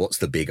know, what's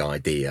the big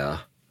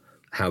idea?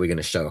 How are we going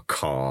to show a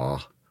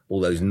car? All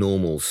those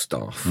normal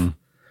stuff.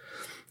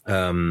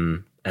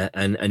 And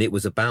it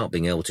was about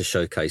being able to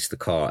showcase the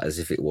car as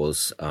if it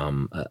was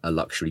a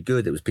luxury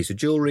good. It was a piece of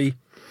jewelry,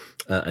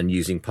 and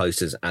using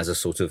posters as a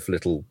sort of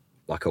little,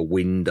 like a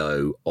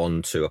window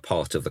onto a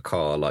part of the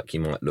car, like you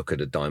might look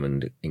at a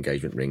diamond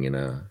engagement ring in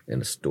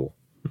a store.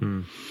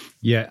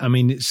 Yeah, I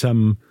mean,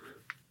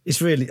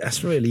 that's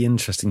really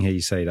interesting here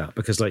you say that,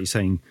 because like you're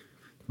saying,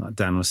 like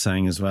Dan was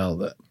saying as well,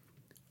 that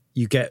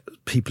you get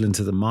people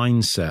into the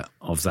mindset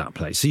of that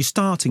place. So you're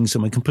starting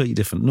somewhere completely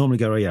different. Normally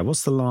go, oh yeah,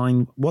 what's the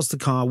line? What's the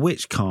car?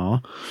 Which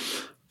car?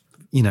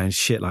 You know,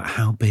 shit like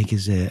how big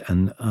is it?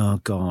 And oh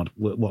God,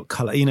 what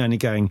colour? You know, and you're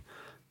going,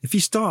 if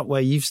you start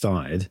where you've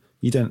started,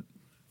 you don't,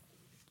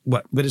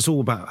 well, but it's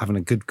all about having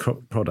a good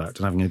product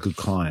and having a good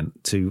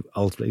client to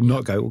ultimately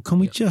not go, well, can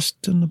we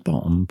just on the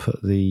bottom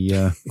put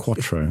the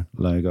Quattro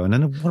logo? And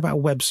then what about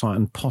a website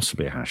and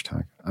possibly a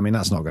hashtag? I mean,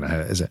 that's not going to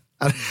hurt, is it?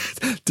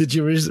 Did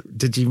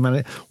you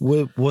manage?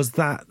 Was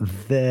that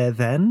there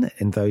then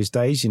in those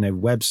days? You know,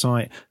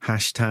 website,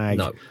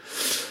 hashtag?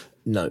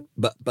 No,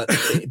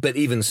 but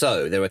even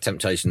so, there are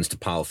temptations to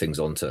pile things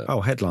onto. Oh,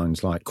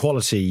 headlines like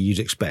quality you'd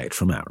expect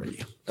from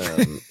Audi,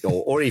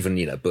 or even,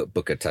 you know,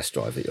 book a test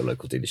drive at your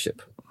local dealership.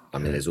 I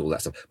mean, there's all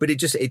that stuff. But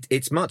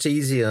it's much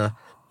easier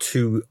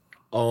to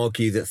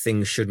argue that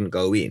things shouldn't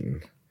go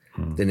in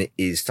than it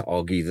is to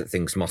argue that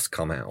things must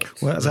come out.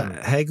 Well,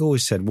 Hegg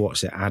always said,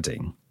 "What's it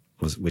adding?"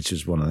 Which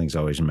is one of the things I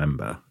always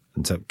remember.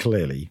 And so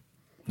clearly,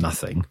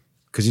 nothing,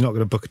 because you're not going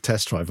to book a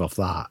test drive off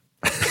that.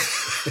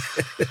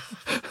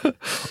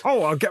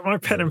 Oh, I'll get my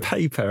pen and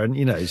paper, and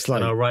you know, it's like,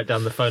 and I'll write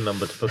down the phone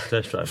number to book a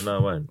test drive. No, I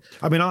won't.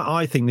 I mean,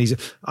 I think these.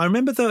 I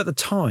remember though at the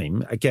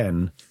time,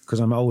 again, because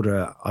I'm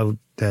older, I would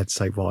dare to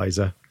say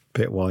wiser,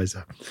 bit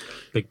wiser,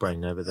 big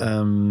brain over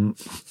there.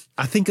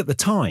 I think at the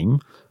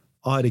time,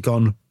 I'd have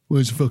gone,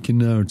 "Where's the fucking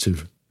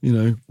narrative?" You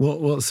know,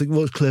 what's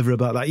clever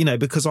about that? You know,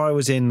 because I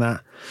was in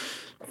that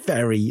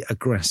very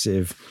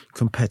aggressive,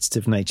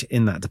 competitive nature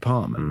in that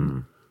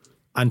department.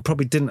 And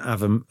probably didn't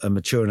have a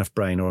mature enough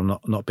brain, or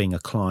not being a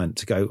client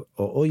to go,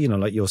 or you know,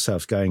 like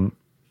yourselves going,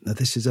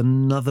 this is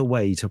another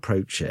way to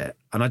approach it.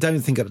 And I don't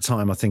think at the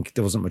time, I think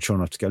there wasn't mature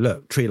enough to go,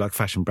 look, treat it like a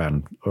fashion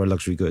brand or a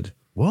luxury good.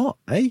 What?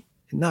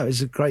 No,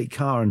 it's a great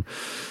car. And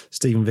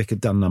Stephen Vick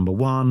had done number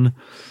one.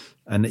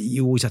 And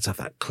you always had to have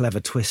that clever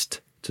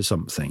twist to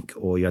something,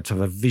 or you had to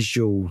have a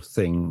visual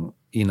thing,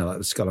 you know, like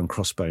the skull and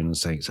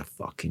crossbones saying it's a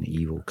fucking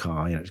evil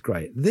car. You know, it's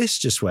great. This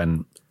just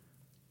went,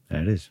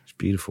 there it is. It's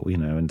beautiful, you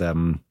know, and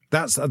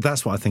that's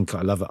what I think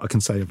I love it. I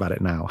can say about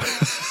it now.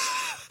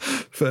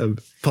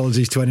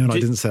 Apologies to anyone I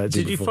didn't say it to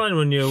Did you before. find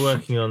when you were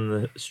working on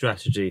the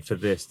strategy for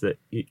this that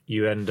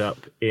you end up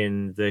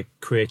in the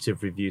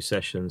creative review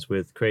sessions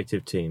with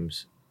creative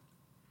teams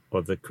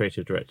or the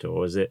creative director,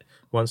 or is it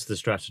once the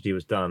strategy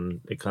was done,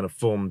 it kind of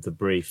formed the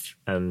brief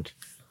and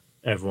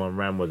everyone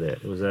ran with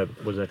it? Was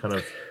there kind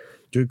of...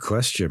 Good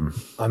question.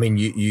 I mean,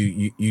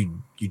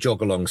 you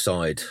jog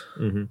alongside,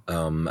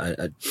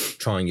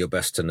 trying your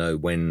best to know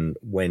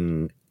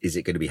when is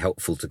it going to be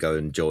helpful to go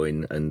and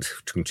join and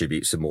to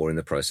contribute some more in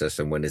the process,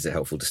 and when is it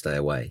helpful to stay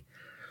away.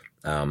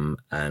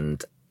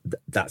 And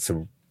that's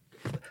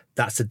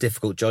a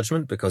difficult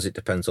judgment because it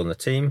depends on the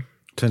team.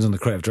 Depends on the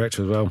creative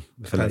director as well.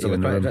 Depends on the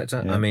creative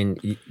director. Yeah. I mean,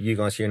 you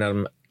guys, you and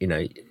Adam, you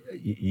know,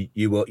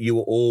 you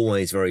were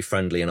always very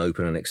friendly and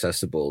open and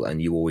accessible, and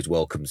you always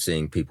welcomed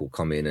seeing people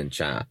come in and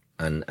chat.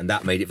 And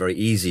that made it very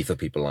easy for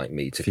people like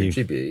me to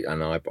contribute.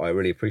 And I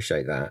really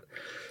appreciate that.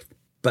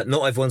 But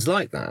not everyone's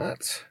like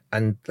that.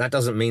 And that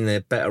doesn't mean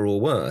they're better or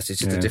worse.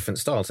 It's just a different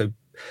style. So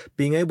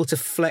being able to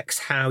flex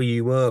how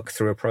you work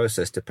through a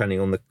process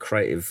depending on the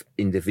creative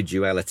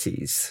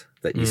individualities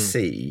that you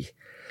see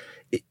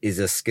is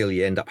a skill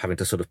you end up having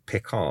to sort of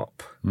pick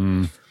up.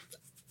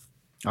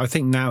 I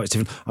think now it's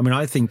different. I mean,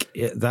 I think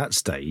at that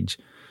stage,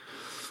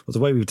 well, the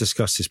way we've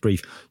discussed this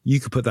brief, you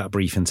could put that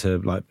brief into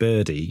like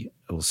Birdie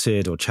or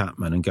Sid or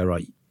Chapman and go,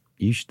 right,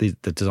 you should,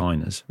 the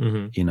designers,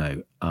 you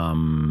know,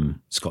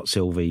 Scott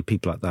Silvey,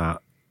 people like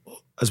that,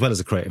 as well as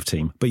the creative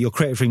team. But your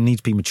creative team needs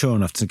to be mature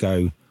enough to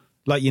go,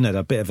 like, you know,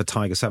 a bit of a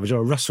Tiger Savage or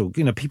a Russell,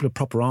 you know, people are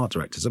proper art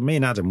directors. And me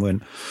and Adam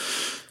weren't,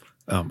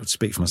 I would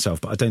speak for myself,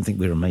 but I don't think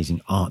we're an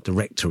amazing art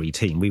directory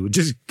team. We would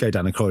just go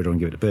down the corridor and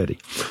give it to Birdie.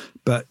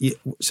 But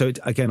so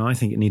again, I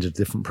think it needed a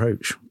different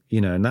approach,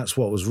 you know, and that's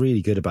what was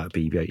really good about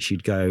BB-8.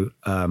 You'd go,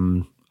 I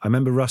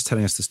remember Russ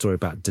telling us the story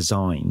about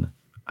design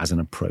as an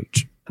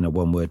approach and a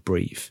one-word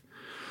brief.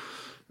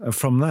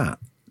 From that,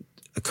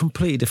 a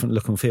completely different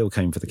look and feel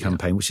came for the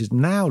campaign, which is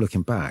now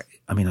looking back.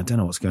 I mean, I don't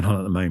know what's going on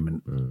at the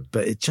moment,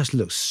 but it just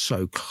looks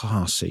so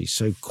classy,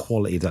 so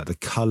quality. That the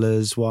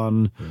colours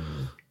one,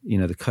 you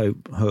know, the coat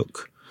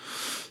hook.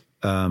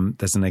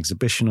 There's an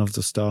exhibition of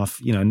the stuff,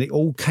 you know, and it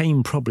all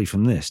came probably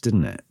from this,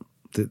 didn't it?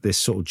 This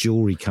sort of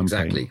jewellery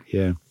campaign. Exactly.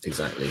 Yeah.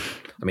 Exactly.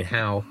 I mean,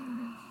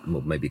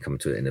 we'll maybe come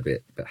to it in a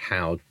bit, but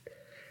how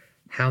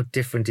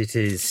different it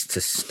is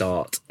to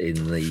start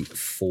in the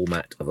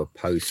format of a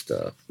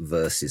poster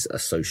versus a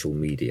social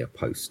media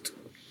post.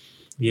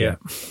 Yeah.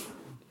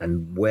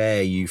 And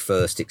where you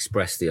first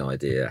express the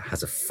idea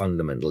has a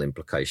fundamental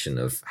implication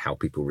of how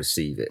people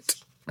receive it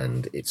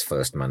and its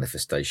first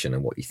manifestation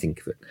and what you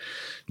think of it.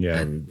 Yeah.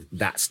 And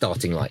that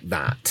starting like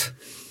that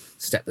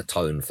set the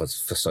tone for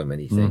so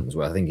many things.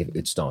 Where I think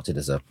it started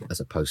as a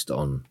post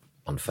on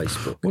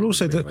Facebook. Well,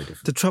 also really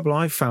the trouble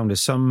I've found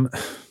is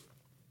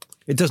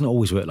it doesn't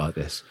always work like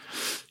this.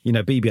 You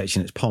know, BB-8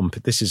 in its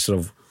pomp, this is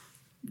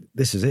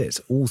it. It's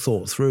all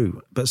thought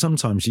through. But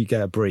sometimes you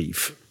get a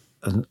brief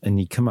and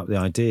you come up with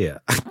the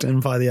idea,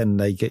 and by the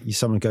end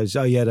someone goes,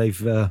 oh yeah,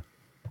 they've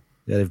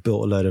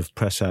built a load of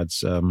press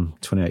ads,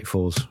 28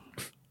 falls.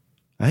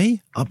 Eh?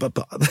 Oh, but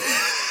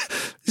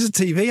this is a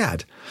TV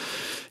ad.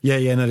 Yeah,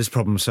 no, there's a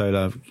problem.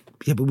 So,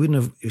 yeah, but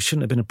it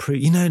shouldn't have been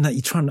approved. You know, that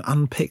you're trying to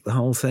unpick the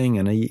whole thing.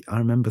 And I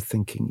remember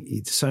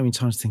thinking, so many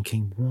times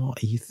thinking,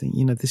 what are you thinking?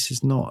 You know, this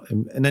is not.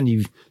 And then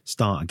you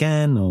start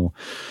again, or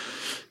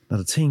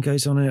another team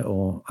goes on it,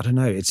 or I don't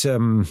know. It's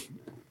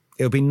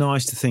it would be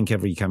nice to think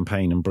every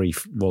campaign and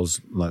brief was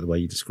like the way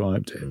you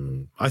described it.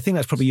 I think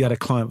that's probably, you had a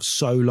client for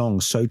so long,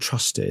 so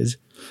trusted.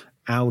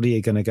 Audi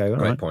are going to go, all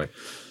right. point.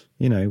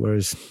 You know,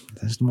 whereas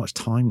there's not much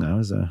time now,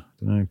 is there?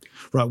 I don't know.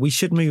 Right, we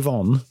should move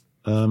on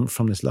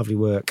from this lovely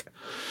work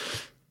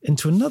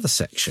into another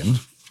section.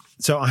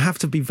 So I have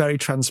to be very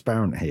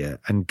transparent here.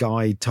 And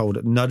Guy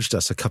nudged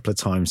us a couple of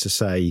times to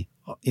say,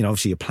 you know,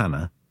 obviously a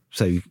planner.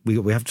 So we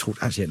have to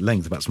talk actually at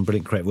length about some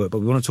brilliant creative work, but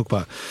we want to talk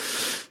about,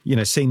 you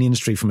know, seeing the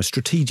industry from a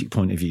strategic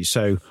point of view.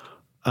 So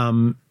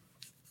I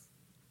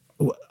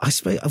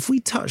suppose, have we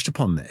touched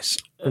upon this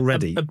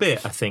already? A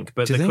bit, I think.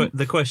 But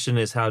the question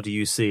is, how do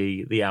you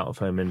see the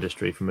out-of-home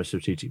industry from a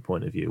strategic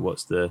point of view?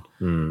 What's the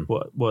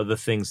what are the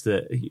things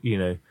that, you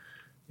know,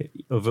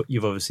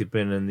 you've obviously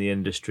been in the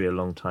industry a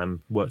long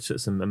time, worked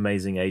at some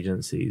amazing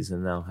agencies,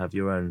 and now have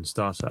your own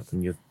startup,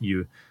 and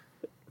you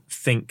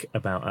think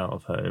about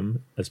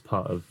out-of-home as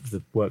part of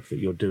the work that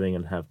you're doing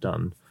and have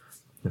done.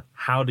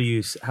 How do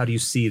you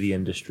see the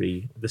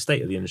industry, the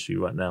state of the industry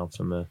right now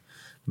from a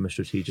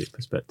strategic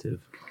perspective?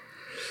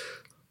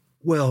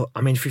 Well,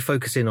 I mean, if we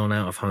focus in on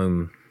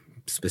out-of-home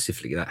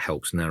specifically, that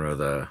helps narrow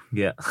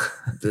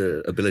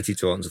the ability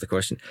to answer the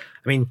question.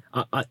 I mean,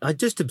 I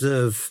just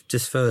observe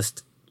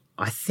first,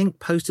 I think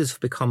posters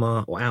have become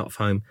or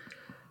out-of-home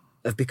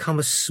have become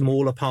a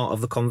smaller part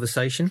of the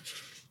conversation.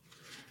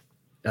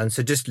 And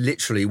so just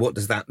literally, what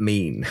does that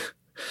mean?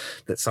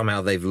 That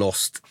somehow they've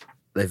lost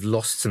they've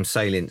lost some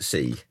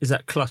saliency. Is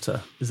that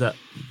clutter? Is that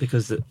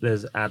because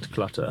there's ad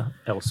clutter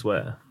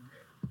elsewhere?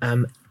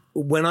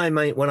 When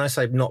I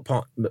say not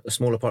a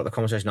smaller part of the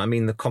conversation, I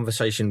mean the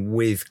conversation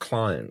with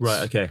clients,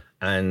 Right. Okay.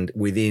 and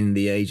within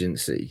the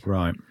agency,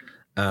 Right.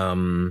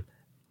 and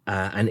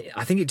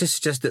I think it just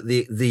suggests that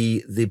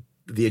the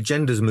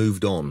agenda's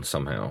moved on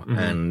somehow,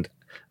 and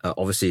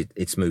obviously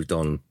it's moved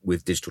on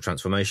with digital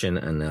transformation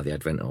and now the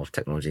advent of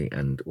technology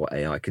and what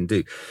AI can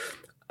do,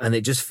 and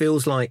it just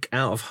feels like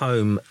out of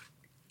home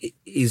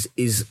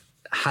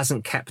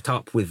hasn't kept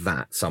up with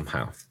that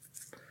somehow.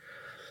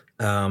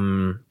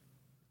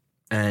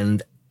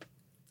 And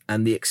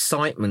the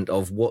excitement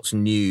of what's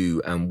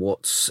new and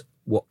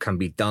what can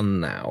be done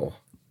now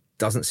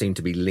doesn't seem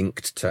to be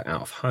linked to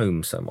out of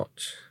home so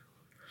much.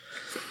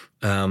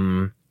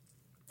 And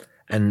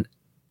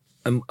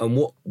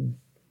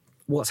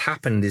what's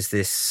happened is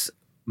this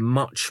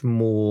much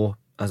more,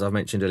 as I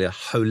mentioned earlier,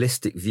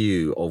 holistic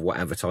view of what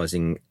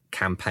advertising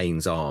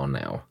campaigns are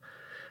now.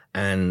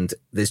 And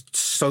there's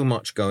so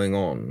much going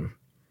on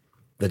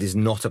that is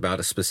not about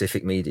a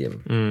specific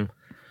medium.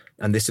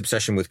 And this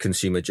obsession with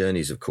consumer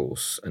journeys, of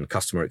course, and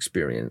customer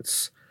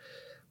experience.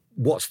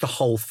 What's the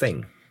whole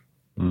thing?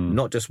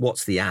 Not just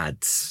what's the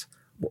ads.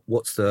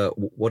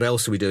 What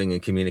else are we doing in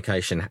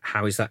communication?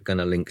 How is that going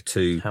to link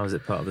to? How is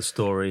it part of the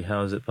story?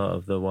 How is it part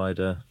of the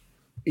wider?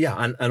 Yeah,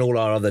 and all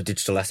our other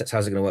digital assets.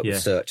 How's it going to work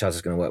with search? How's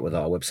it going to work with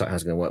our website?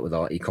 How's it going to work with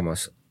our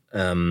e-commerce?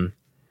 And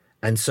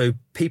so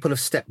people have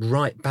stepped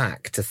right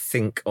back to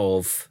think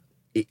of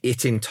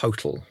it in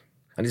total.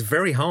 And it's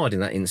very hard in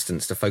that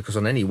instance to focus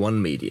on any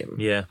one medium.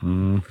 Yeah.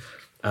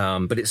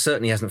 But it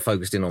certainly hasn't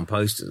focused in on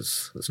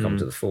posters that's come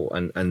to the fore.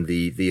 And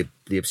the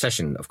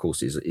obsession, of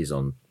course, is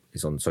on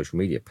social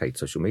media, paid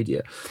social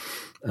media,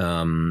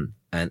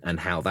 and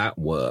how that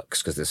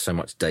works, because there's so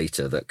much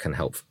data that can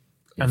help.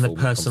 And the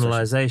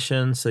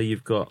personalization. So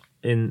you've got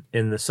in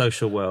the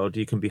social world,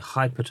 you can be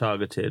hyper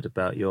targeted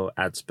about your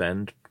ad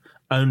spend,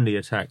 only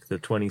attack the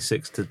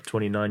 26 to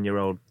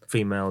 29-year-old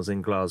females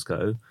in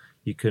Glasgow.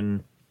 You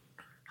can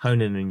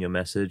hone in on your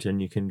message,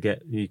 and you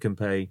can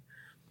pay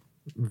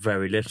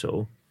very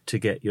little to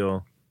get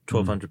your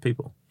 1,200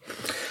 people.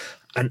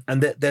 And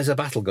there's a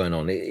battle going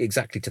on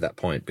exactly to that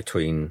point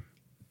between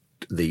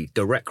the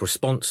direct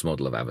response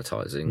model of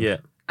advertising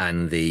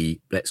and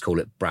the, let's call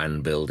it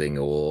brand building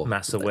or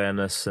mass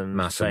awareness and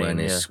fame,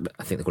 awareness. Yeah.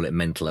 I think they call it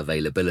mental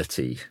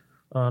availability.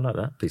 Oh, I like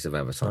that piece of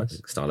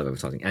advertising, style of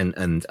advertising,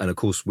 and of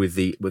course with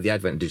the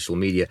advent of digital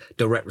media,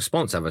 direct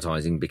response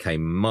advertising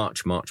became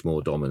much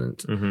more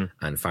dominant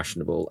and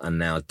fashionable, and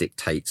now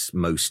dictates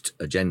most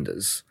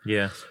agendas.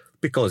 Yeah,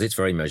 because it's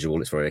very measurable,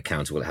 it's very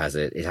accountable. It has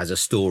a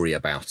story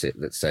about it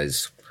that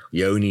says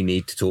you only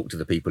need to talk to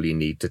the people you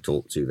need to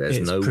talk to. There's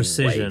no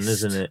precision, waste.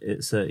 Isn't it?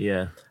 It's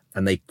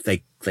and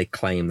they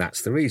claim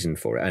that's the reason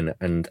for it,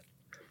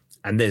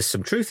 and there's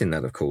some truth in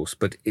that, of course,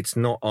 but it's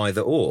not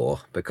either or,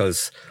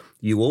 because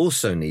you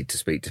also need to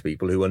speak to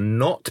people who are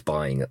not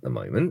buying at the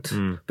moment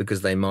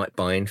because they might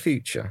buy in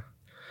future.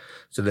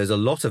 So there's a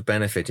lot of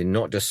benefit in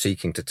not just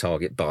seeking to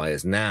target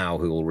buyers now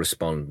who will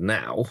respond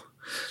now.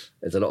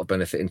 There's a lot of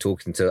benefit in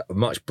talking to a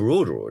much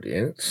broader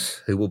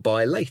audience who will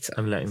buy later.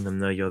 I'm letting them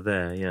know you're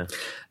there, yeah.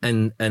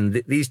 And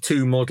these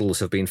two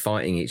models have been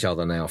fighting each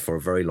other now for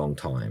a very long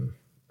time.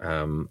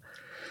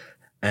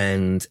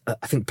 And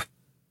I think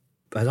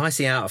as I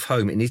see out of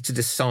home, it needs to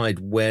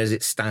decide where does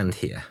it stand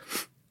here.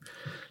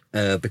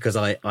 Because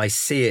I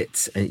see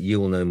it, and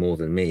you'll know more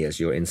than me as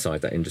you're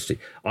inside that industry,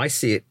 I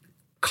see it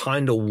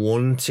kind of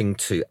wanting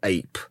to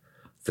ape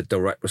the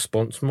direct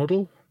response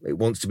model. It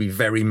wants to be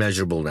very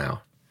measurable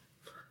now.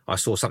 I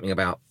saw something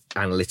about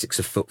analytics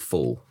of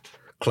footfall,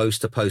 close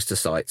to poster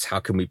sites. How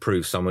can we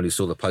prove someone who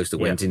saw the poster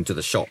went into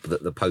the shop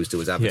that the poster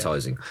was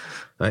advertising,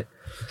 right?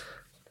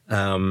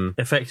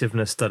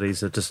 Effectiveness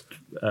studies are just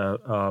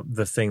are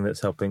the thing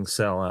that's helping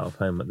sell out of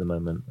home at the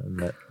moment,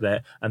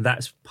 and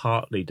that's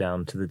partly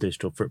down to the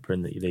digital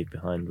footprint that you leave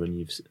behind when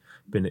you've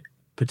been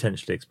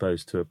potentially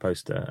exposed to a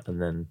poster and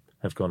then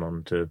have gone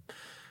on to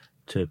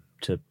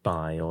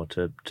buy or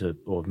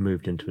or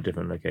moved into a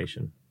different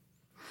location.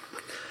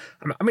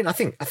 I mean, I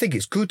think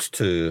it's good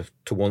to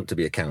want to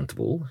be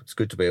accountable. It's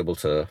good to be able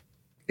to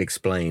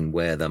explain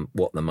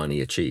what the money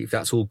achieved.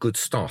 That's all good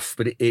stuff,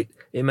 but it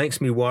makes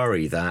me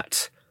worry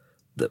that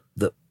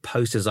the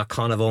posters are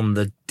kind of on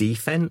the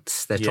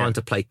defense. They're trying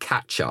to play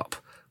catch up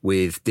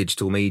with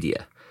digital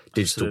media,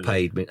 digital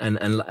paid, and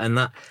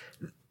that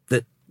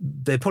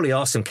there probably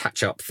are some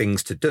catch up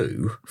things to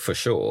do for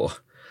sure.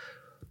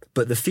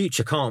 But the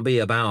future can't be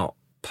about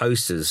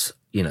posters,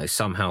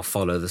 somehow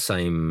follow the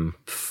same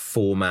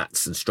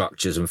formats and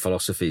structures and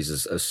philosophies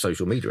as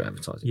social media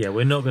advertising. Yeah,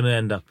 we're not going to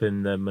end up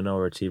in the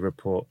Minority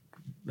Report,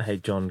 hey,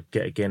 John,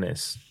 get a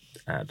Guinness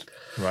ad,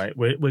 right?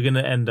 We're going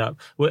to end up...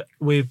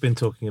 We've been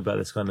talking about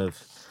this kind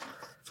of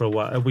for a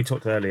while. We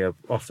talked earlier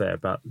off there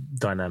about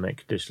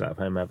dynamic digital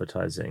out-of-home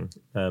advertising,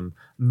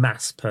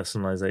 mass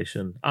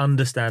personalization,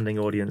 understanding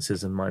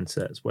audiences and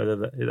mindsets,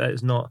 whether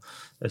it's not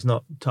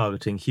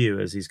targeting Hugh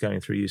as he's going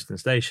through Euston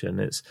Station,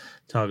 it's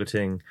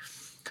targeting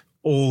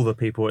all the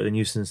people at the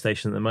Euston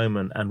station at the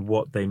moment and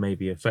what they may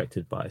be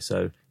affected by.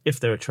 So if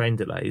there are train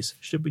delays,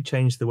 should we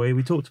change the way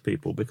we talk to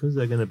people because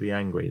they're going to be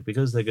angry,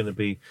 because they're going to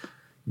be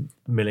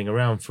milling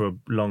around for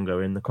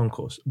longer in the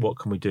concourse? What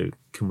can we do?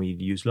 Can we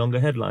use longer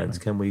headlines?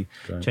 Can we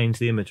change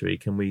the imagery?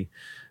 Can we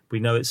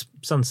know it's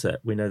sunset.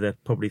 We know they're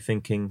probably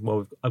thinking,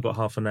 well, I've got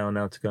half an hour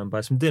now to go and buy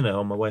some dinner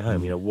on my way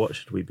home. What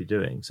should we be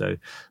doing? So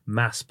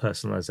mass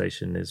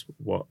personalization is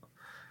what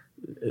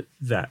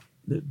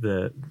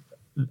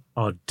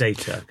our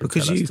data can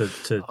tell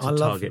us to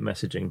target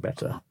messaging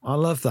better. I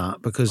love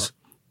that because,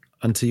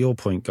 and to your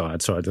point, Guy,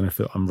 sorry, I don't know if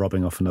I'm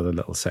robbing off another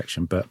little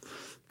section, but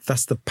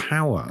that's the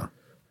power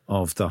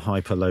of the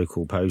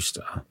hyper-local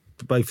poster,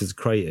 both as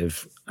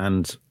creative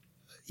and,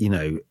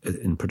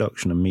 in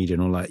production and media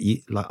and all that.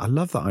 I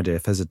love that idea.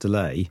 If there's a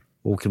delay,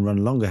 or we can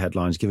run longer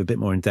headlines, give a bit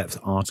more in-depth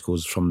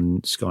articles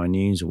from Sky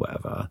News or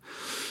whatever.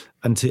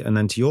 And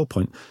then to your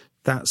point,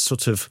 that's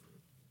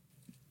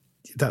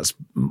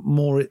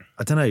more,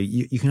 I don't know,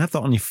 you can have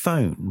that on your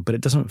phone, but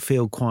it doesn't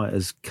feel quite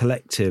as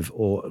collective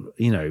or,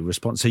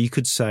 response. So you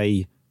could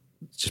say,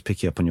 just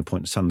pick you up on your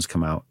point, the sun's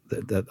come out.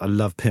 I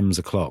love Pim's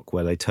O'Clock,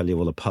 where they tell you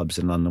all the pubs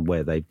in London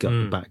where they've got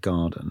the back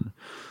garden.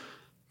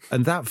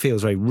 And that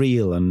feels very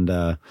real, and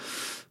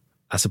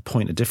that's a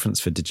point of difference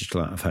for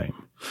digital out of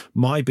home.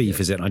 My beef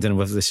is I don't know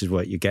whether this is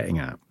what you're getting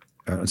at.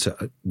 So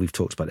we've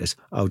talked about this.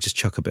 I'll just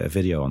chuck a bit of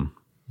video on.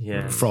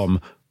 Yeah. From,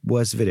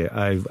 where's the video?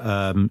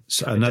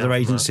 So another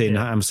agency in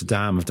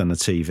Amsterdam have done the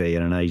TV,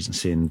 and an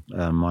agency in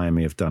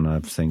Miami have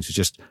done things.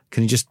 So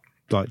can you just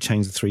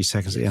change the 3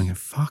 seconds at the end and go,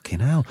 fucking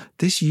hell,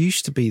 this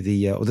used to be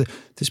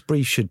this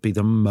brief should be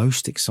the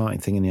most exciting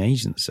thing in the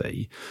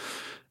agency.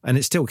 And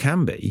it still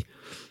can be.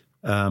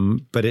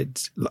 But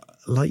it's,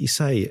 like you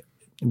say,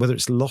 whether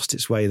it's lost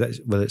its way,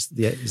 whether it's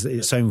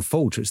its own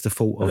fault or it's the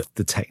fault of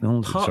the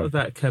technology. Part of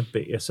that could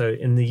be, so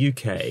in the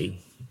UK,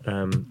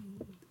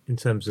 in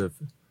terms of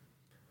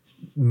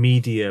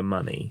media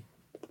money,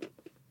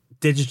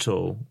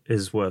 digital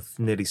is worth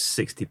nearly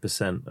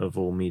 60% of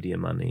all media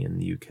money in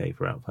the UK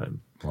for out of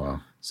home.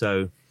 Wow.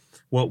 So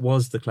what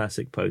was the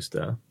classic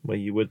poster where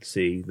you would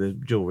see the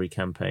jewellery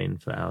campaign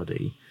for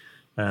Audi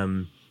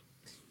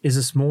is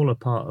a smaller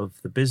part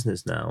of the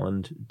business now,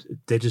 and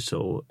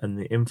digital and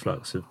the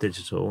influx of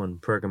digital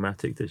and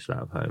programmatic digital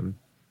out of home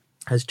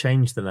has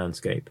changed the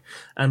landscape.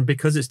 And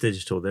because it's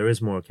digital, there is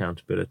more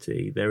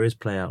accountability, there is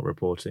play out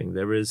reporting,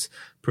 there is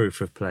proof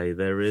of play,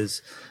 there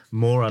is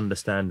more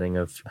understanding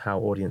of how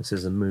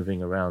audiences are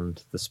moving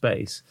around the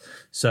space.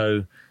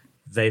 So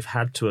they've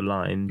had to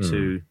align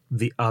to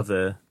the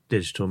other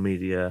digital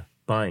media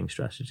buying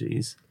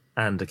strategies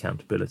and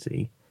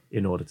accountability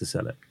in order to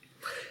sell it.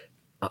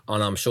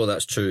 And I'm sure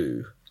that's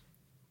true,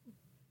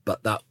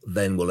 but that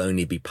then will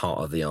only be part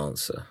of the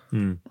answer.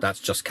 That's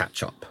just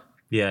catch up.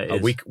 Yeah,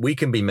 we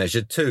can be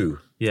measured too.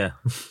 Yeah.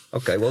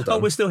 Okay, well done. Oh,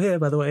 we're still here,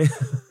 by the way.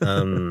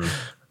 I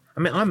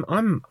mean,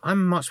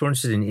 I'm much more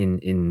interested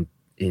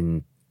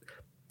in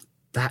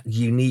that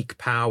unique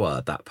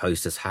power that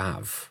posters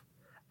have,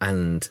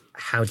 and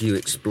how do you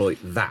exploit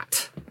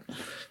that,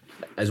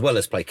 as well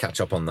as play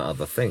catch up on the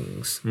other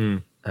things.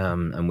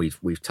 And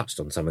we've touched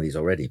on some of these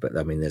already, but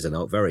I mean, there's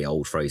a very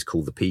old phrase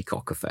called the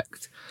peacock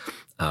effect,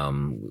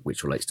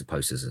 which relates to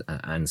posters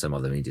and some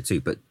other media too.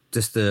 But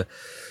just the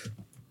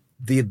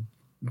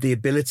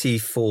ability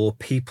for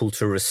people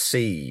to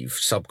receive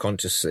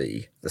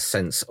subconsciously the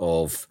sense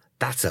of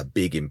that's a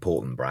big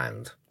important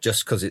brand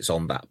just because it's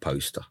on that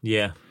poster.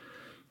 Yeah.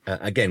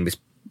 Again,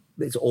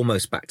 it's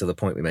almost back to the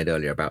point we made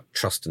earlier about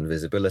trust and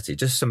visibility.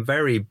 Just some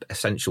very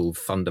essential,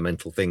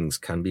 fundamental things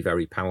can be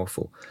very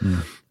powerful.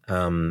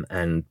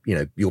 And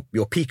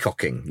you're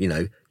peacocking.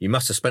 You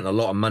must have spent a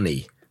lot of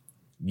money.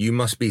 You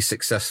must be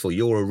successful.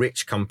 You're a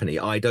rich company.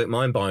 I don't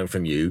mind buying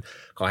from you.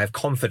 I have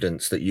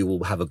confidence that you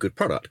will have a good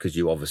product because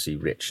you're obviously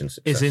rich and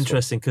successful. It's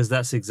interesting because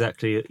that's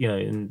exactly,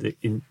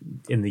 in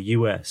the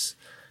US,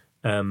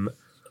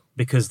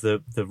 because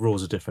the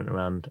rules are different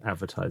around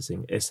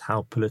advertising. It's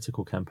how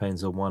political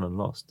campaigns are won and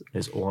lost.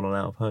 It's all on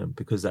out of home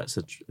because that's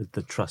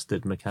the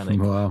trusted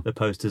mechanic. Wow. The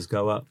posters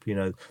go up.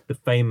 The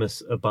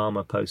famous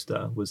Obama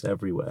poster was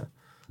everywhere.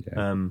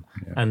 Yeah.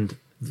 And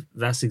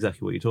that's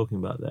exactly what you're talking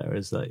about there,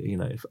 is that,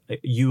 if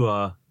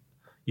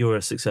you're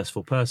a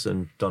successful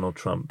person, Donald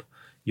Trump,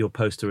 your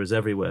poster is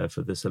everywhere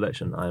for this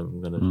election.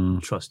 I'm going to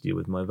trust you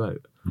with my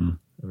vote.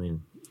 I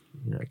mean,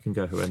 it can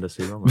go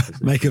horrendously wrong.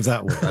 Make of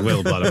that what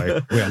will, by the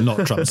way. We are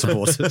not Trump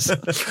supporters.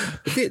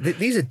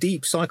 These are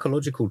deep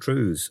psychological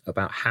truths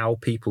about how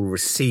people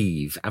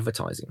receive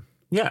advertising.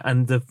 Yeah,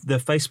 and the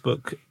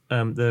Facebook,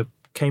 the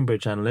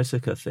Cambridge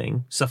Analytica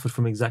thing suffered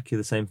from exactly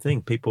the same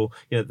thing. People,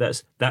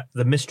 the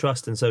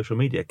mistrust in social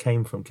media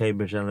came from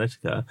Cambridge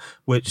Analytica,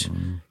 which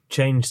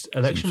changed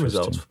election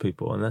results for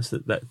people, and that's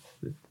that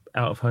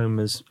out of home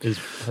has.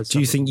 Do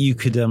you think you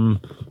could,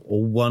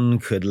 or one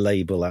could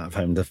label out of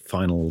home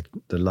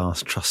the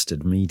last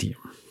trusted medium?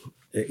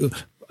 I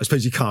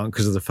suppose you can't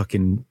because of the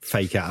fucking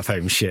fake out of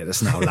home shit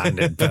that's now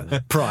landed.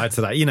 But prior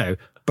to that,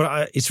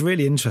 but it's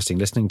really interesting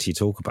listening to you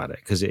talk about it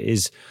because it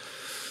is.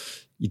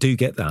 You do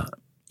get that.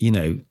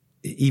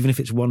 even if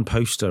it's one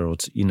poster or,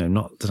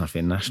 not doesn't have to be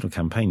a national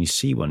campaign, you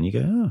see one, you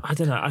go, oh. I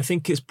don't know. I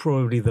think it's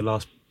probably the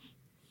last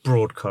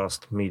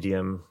broadcast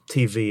medium.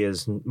 TV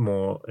is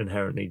more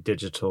inherently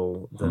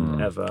digital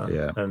than ever.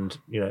 Yeah. And,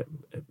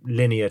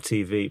 linear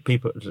TV,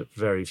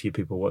 very few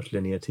people watch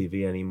linear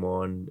TV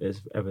anymore, and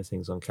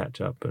everything's on catch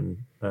up.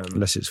 And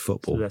unless it's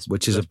football,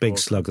 which is a big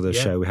slug of the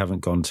show we haven't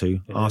gone to.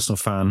 Arsenal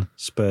fan,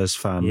 Spurs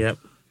fan. Yep.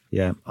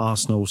 Yeah,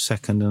 Arsenal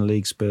second in the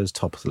league, Spurs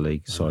top of the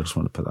league. So I just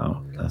want to put that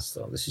out there.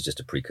 This is just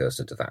a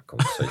precursor to that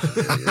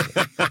conversation.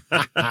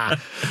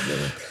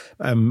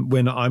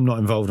 I'm not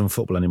involved in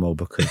football anymore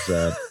because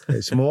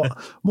it's more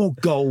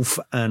golf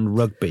and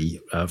rugby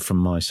from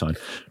my side.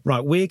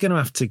 Right, we're going to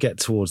have to get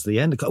towards the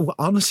end.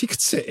 Honestly, could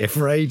sit here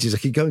for ages. I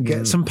could go and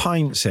get some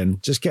pints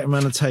in, just get them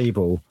around the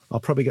table. I'll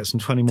probably get some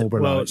 20 more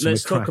bread. Well,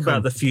 let's talk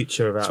about the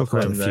future of Out of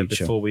Home though,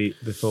 before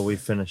we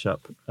finish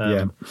up.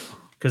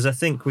 Because I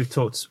think we've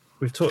talked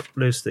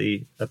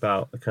loosely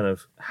about kind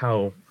of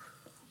how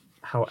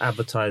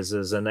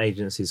advertisers and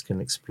agencies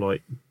can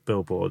exploit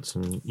billboards,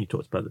 and you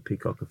talked about the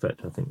peacock effect.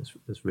 I think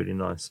that's really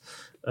nice.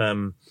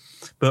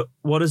 But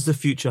what does the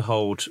future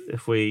hold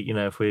if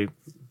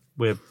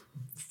we're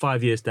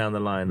 5 years down the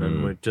line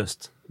and we're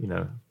just,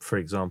 for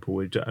example,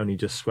 we're only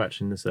just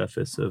scratching the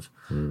surface of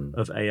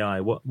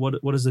AI?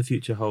 What does the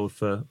future hold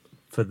for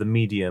the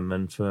medium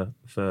and for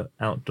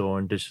outdoor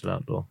and digital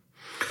outdoor?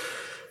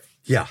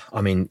 Yeah, I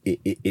mean,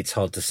 it's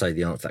hard to say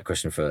the answer to that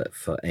question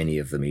for any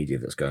of the media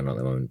that's going on at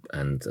the moment,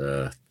 and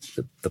the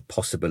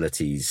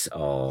possibilities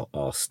are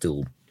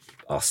still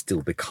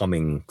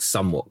becoming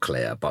somewhat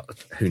clear.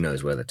 But who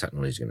knows where the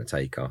technology is going to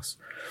take us?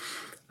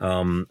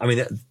 I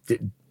mean, the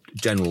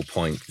general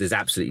point. There's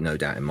absolutely no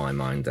doubt in my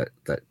mind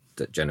that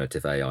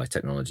generative AI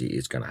technology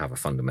is going to have a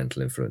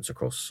fundamental influence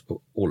across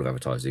all of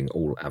advertising,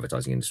 all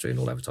advertising industry and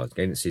all advertising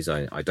agencies.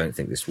 I don't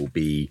think this will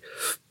be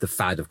the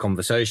fad of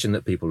conversation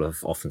that people have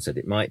often said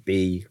it might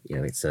be.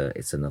 It's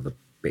another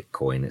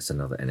Bitcoin, it's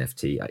another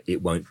NFT.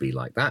 It won't be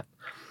like that.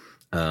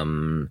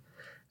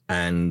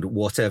 And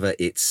whatever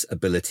its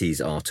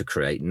abilities are to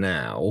create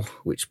now,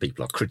 which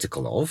people are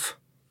critical of,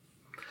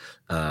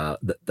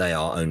 that they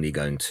are only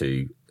going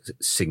to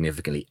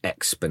significantly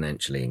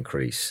exponentially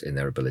increase in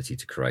their ability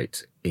to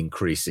create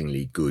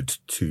increasingly good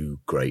to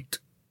great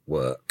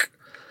work.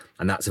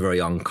 And that's a very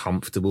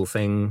uncomfortable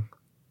thing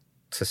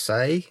to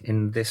say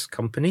in this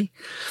company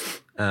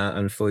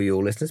and for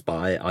your listeners,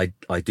 but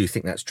I do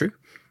think that's true.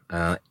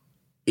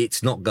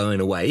 It's not going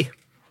away.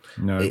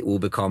 No. It will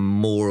become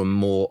more and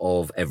more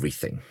of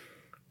everything.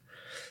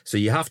 So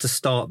you have to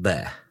start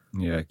there.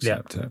 Yeah,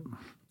 accept it.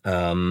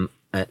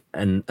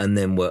 And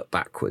then work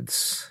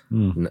backwards,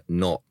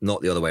 not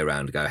the other way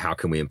around. Go, how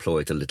can we employ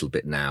it a little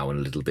bit now and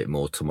a little bit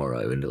more tomorrow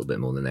and a little bit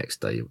more the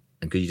next day?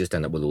 And because you just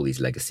end up with all these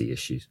legacy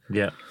issues.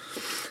 Yeah.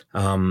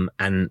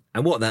 And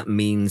what that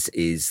means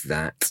is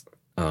that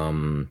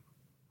all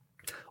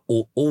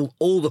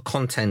the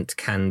content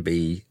can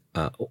be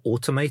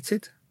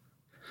automated.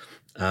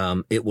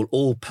 It will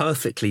all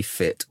perfectly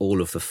fit all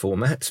of the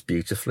formats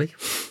beautifully.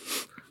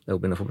 There will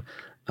be no format.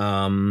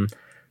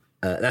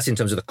 That's in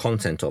terms of the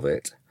content of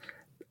it.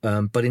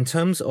 But in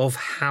terms of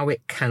how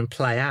it can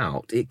play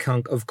out, it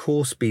can, of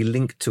course, be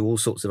linked to all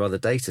sorts of other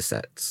data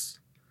sets.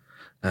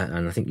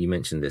 And I think you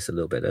mentioned this a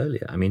little bit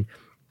earlier. I mean,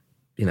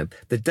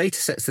 the data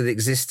sets that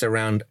exist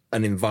around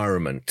an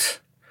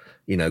environment,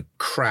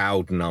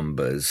 crowd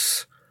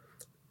numbers,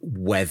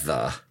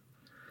 weather,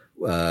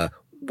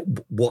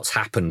 what's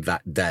happened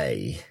that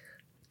day,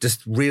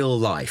 just real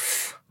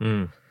life,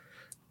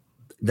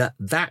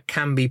 that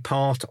can be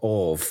part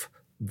of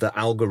the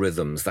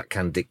algorithms that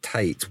can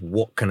dictate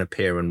what can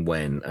appear and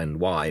when and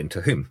why and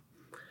to whom.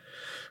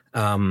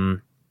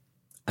 And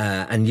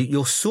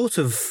you're sort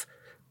of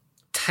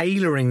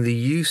tailoring the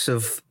use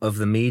of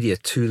the media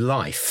to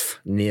life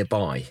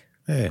nearby.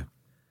 Yeah.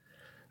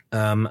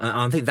 And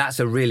I think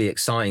that's a really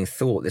exciting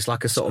thought. It's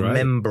like a sort of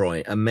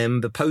membrane.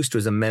 The poster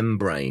is a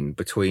membrane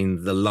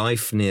between the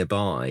life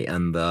nearby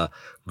and the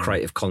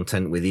creative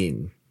content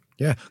within.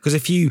 Yeah, because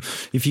if you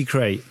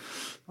create,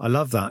 I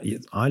love that.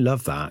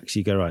 Because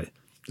you go, right,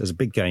 there's a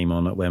big game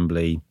on at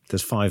Wembley.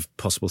 There's 5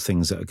 possible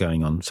things that are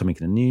going on. Something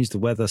in the news, the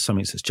weather,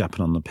 something that's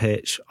japping on the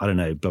pitch. I don't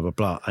know, blah, blah,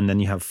 blah. And then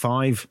you have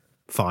 5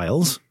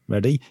 files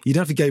ready. You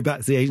don't have to go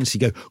back to the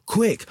agency and go,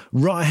 quick,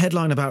 write a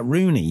headline about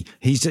Rooney.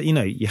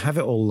 You have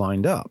it all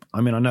lined up. I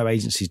mean, I know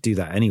agencies do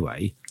that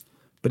anyway,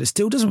 but it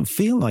still doesn't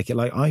feel like it.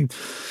 Like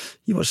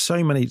you watch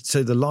so many.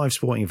 So the live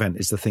sporting event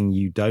is the thing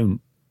you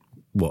don't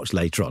watch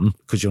later on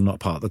because you're not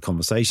part of the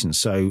conversation.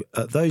 So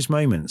at those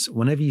moments,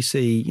 whenever you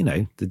see,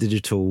 the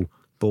digital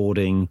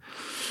boarding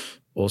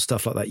or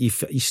stuff like that, you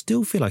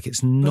still feel like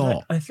it's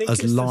not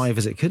as live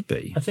as it could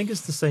be. I think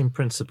it's the same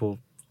principle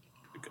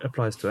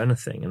applies to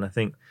anything. And I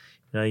think,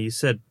 you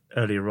said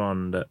earlier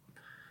on that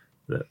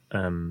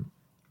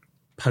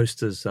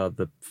posters are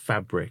the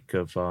fabric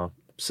of our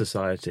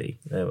society.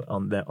 They're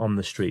on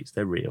the streets.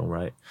 They're real,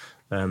 right?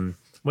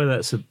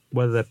 Whether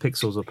they're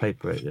pixels or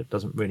paper, it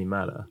doesn't really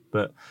matter.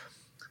 But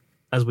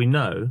as we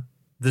know,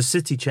 the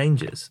city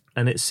changes,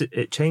 and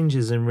it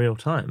changes in real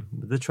time.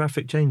 The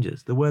traffic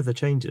changes, the weather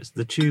changes,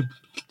 the tube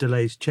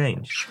delays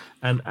change,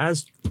 and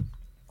as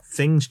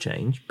things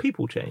change,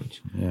 people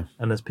change. Yeah.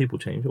 And as people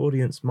change,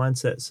 audience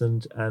mindsets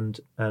and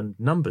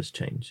numbers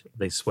change.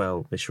 They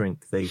swell, they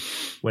shrink.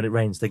 When it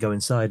rains, they go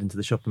inside into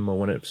the shopping mall.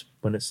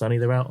 When it's sunny,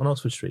 they're out on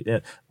Oxford Street. Yeah.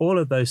 All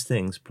of those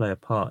things play a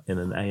part in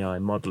an AI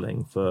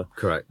modelling for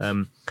Correct.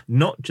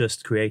 Not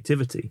just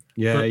creativity,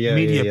 Yeah, but yeah,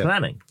 media yeah.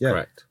 planning. Yeah.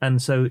 Correct.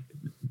 And so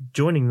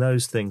joining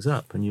those things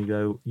up, and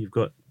you've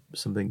got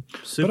something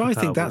super But I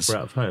powerful think that's- for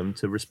out of home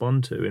to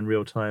respond to in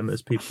real time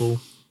as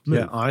people move.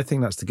 Yeah, I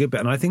think that's the good bit.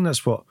 And I think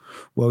that's what,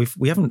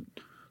 we haven't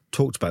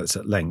talked about this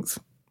at length.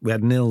 We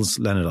had Nils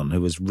Leonard on,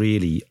 who was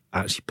really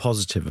actually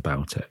positive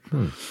about it.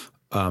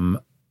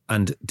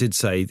 And did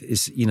say,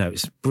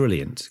 it's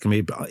brilliant. It can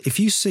be, if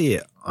you see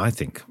it, I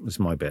think, this is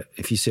my bit,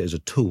 if you see it as a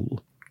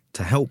tool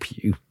to help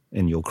you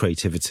in your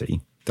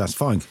creativity, that's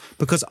fine.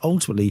 Because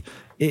ultimately,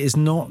 it is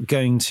not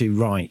going to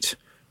write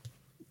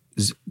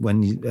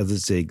the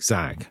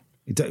zigzag.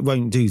 It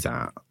won't do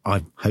that.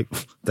 I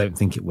don't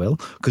think it will.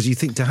 Because you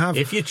think to have...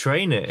 If you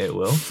train it, it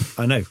will.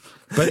 I know.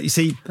 But you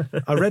see,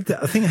 I read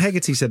that, I think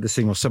Hegarty said this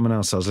thing, or someone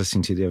else I was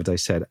listening to the other day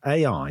said,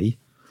 AI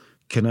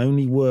can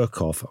only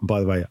work off, and by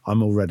the way,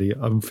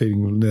 I'm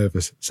feeling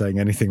nervous saying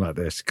anything like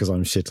this because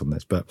I'm shit on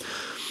this, but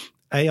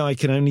AI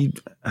can only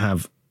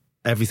have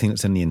everything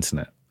that's in the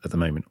internet at the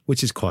moment,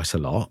 which is quite a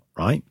lot,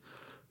 right?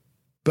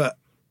 But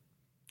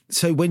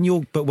so when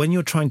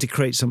you're trying to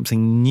create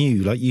something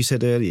new, like you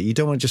said earlier, you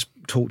don't want to just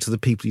talk to the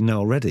people you know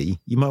already.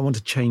 You might want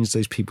to change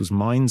those people's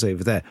minds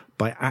over there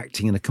by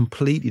acting in a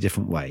completely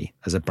different way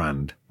as a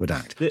brand would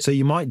act. So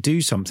you might do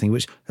something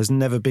which has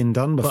never been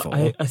done before.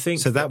 I think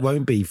so that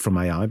won't be from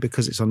AI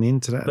because it's on the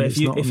internet. But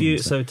and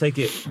so take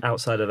it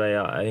outside of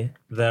AI,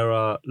 there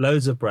are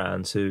loads of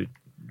brands who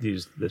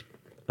use this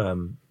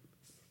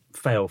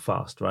fail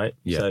fast, right?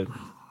 Yeah. So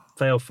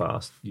fail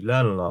fast, you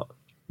learn a lot,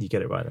 you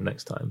get it right the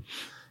next time.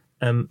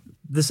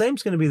 The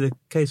same's going to be the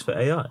case for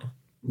AI.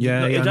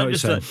 Yeah, Like,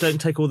 yeah. don't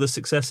take all the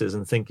successes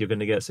and think you're going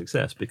to get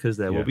success, because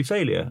there will be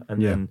failure,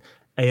 and Yeah. then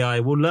AI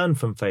will learn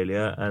from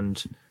failure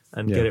and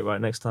get it right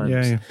next time.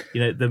 Yeah,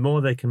 yeah. The more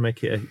they can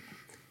make it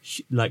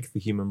like the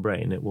human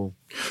brain, it will.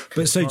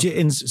 But so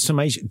in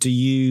summation,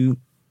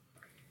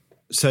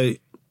 so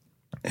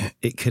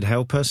it could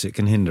help us, it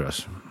can hinder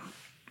us,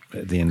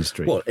 the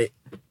industry. Well,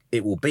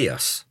 it will be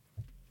us.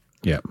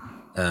 Yeah.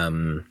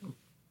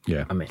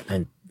 Yeah. I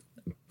mean,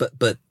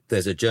 but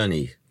there's a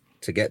journey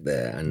to get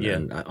there,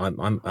 and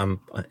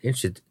I'm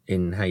interested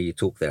in how you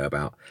talk there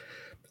about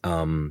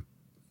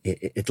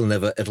it'll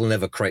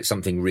never create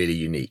something really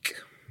unique.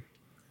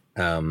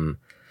 And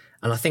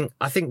I think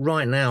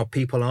right now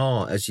people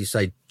are, as you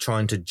say,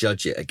 trying to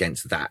judge it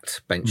against that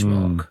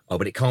benchmark. Oh,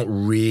 but it can't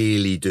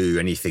really do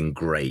anything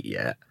great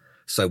yet.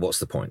 So what's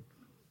the point?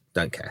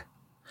 Don't care.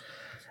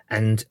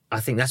 And I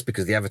think that's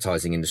because the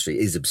advertising industry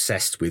is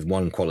obsessed with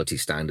one quality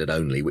standard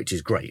only, which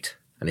is great.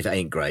 And if it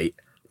ain't great,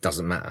 it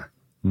doesn't matter.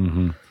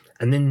 Mm-hmm.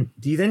 And then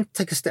do you then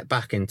take a step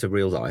back into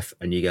real life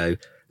and you go,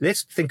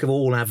 let's think of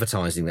all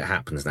advertising that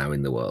happens now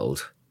in the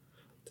world.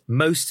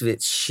 Most of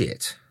it's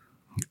shit.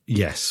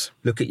 Yes.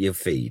 Look at your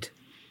feed,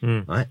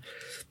 right?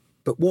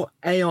 But what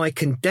AI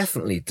can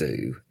definitely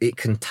do, it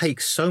can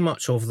take so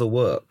much of the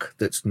work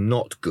that's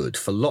not good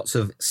for lots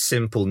of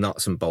simple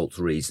nuts and bolts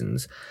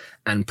reasons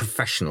and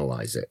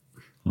professionalize it.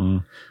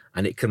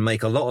 And it can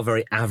make a lot of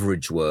very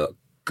average work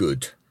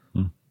good.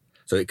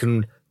 So it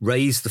can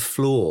raise the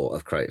floor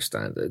of creative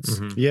standards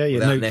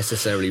without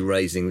necessarily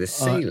raising the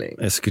ceiling.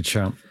 It's a good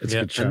shout. It's a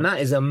good shout. And that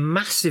is a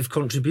massive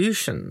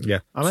contribution. Yeah.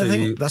 I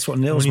think that's what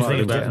Neil's When you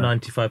think about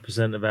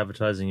 95% of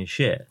advertising is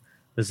shit,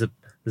 there's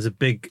a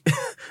big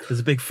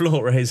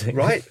floor raising,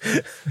 right?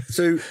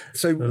 So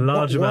a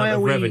large amount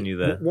of revenue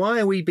there.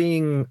 Why are we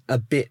being a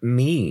bit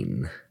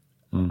mean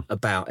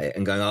about it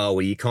and going, oh,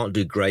 well, you can't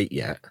do great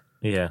yet?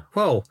 Yeah.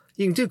 Well,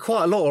 you can do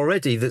quite a lot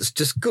already that's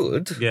just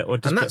good. Yeah, or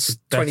just and that's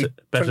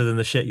better than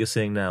the shit you're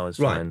seeing now is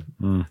right.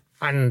 fine.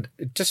 And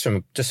just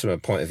from a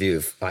point of view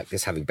of like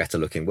this having better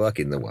looking work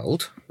in the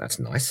world, that's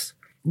nice.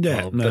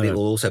 Yeah, But it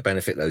will also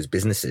benefit those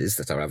businesses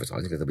that are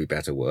advertising because there'll be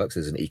better work. So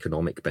there's an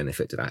economic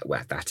benefit to that.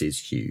 Well, that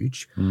is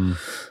huge.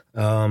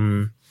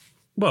 Well,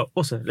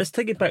 also, let's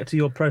take it back to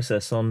your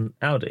process on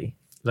Audi.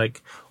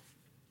 Like,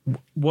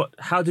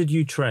 how did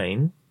you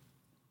train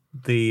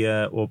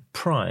or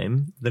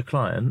prime the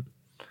client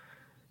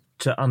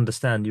to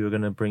understand you were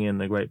going to bring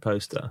in a great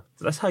poster?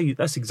 That's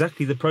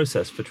exactly the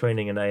process for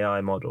training an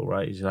AI model,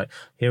 right? You're like,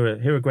 here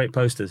are great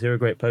posters, here are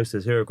great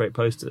posters, here are great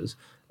posters.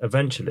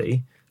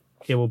 Eventually,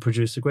 it will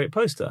produce a great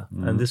poster.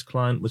 And this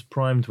client was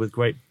primed with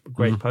great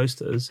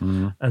posters.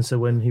 And so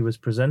when he was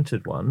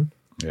presented one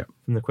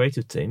from the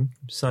creative team,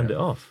 signed it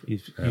off.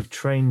 You've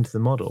trained the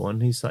model,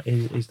 and he's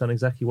done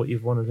exactly what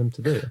you've wanted him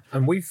to do.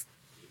 And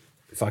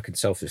if I could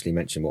selfishly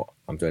mention what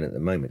I'm doing at the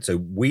moment. So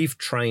we've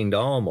trained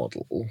our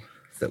model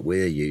that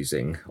we're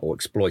using or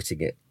exploiting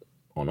it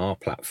on our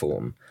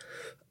platform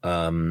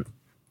to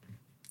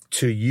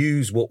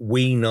use what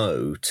we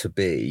know to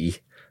be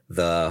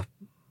the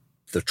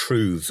the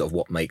truths of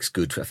what makes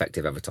good,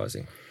 effective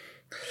advertising.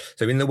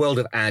 So in the world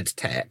of ad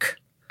tech,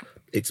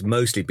 it's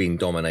mostly been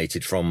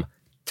dominated from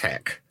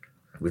tech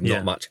with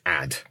not much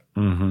ad.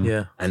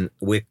 Yeah. And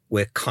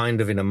we're kind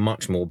of in a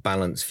much more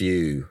balanced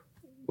view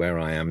where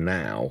I am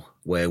now,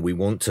 where we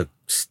want to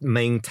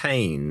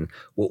maintain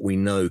what we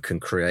know can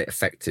create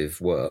effective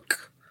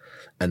work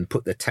and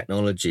put the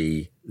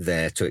technology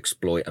there to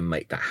exploit and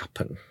make that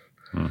happen.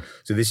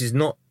 So this is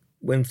not,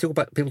 when people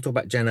talk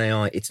about Gen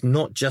AI, it's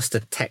not just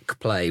a tech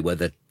play where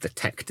the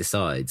tech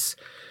decides.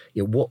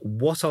 You know,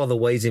 what are the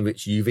ways in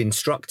which you've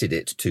instructed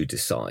it to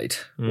decide?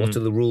 What are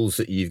the rules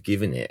that you've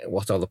given it?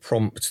 What are the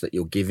prompts that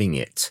you're giving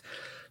it?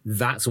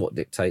 That's what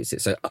dictates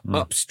it. So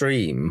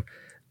upstream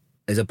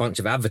is a bunch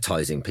of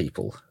advertising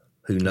people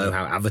who know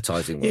how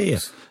advertising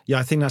works. Yeah,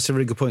 I think that's a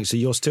really good point. So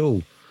you're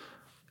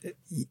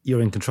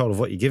in control of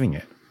what you're giving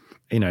it,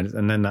 you know,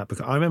 and then that.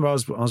 I remember I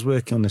was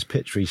working on this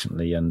pitch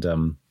recently, and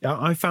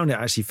I found it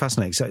actually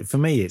fascinating. So for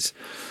me,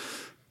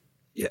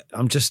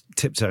 I'm just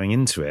tiptoeing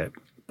into it.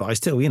 But I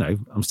still, you know,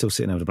 I'm still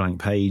sitting over a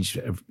blank page,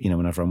 you know,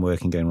 whenever I'm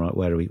working, going, right,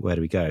 where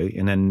do we go?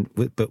 And then,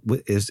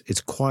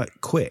 it's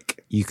quite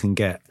quick. You can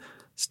get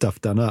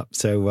stuff done up.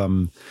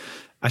 So,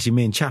 actually,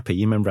 me and Chappie,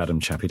 you remember Adam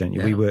Chappie, don't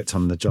you? Yeah. We worked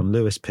on the John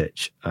Lewis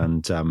pitch,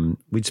 and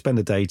we'd spend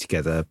a day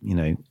together, you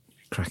know,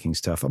 cracking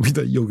stuff. I mean,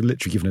 you're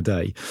literally given a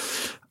day.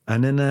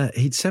 And then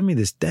he'd send me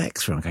this deck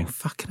through. I'm going,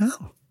 fucking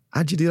hell.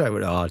 How'd you do that? I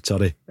went, oh,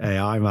 sorry,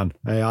 AI, man,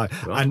 AI.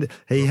 Right. And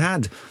he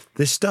had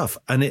this stuff.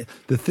 And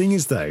the thing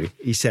is, though,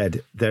 he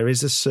said, there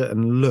is a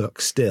certain look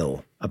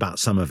still about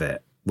some of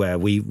it where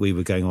we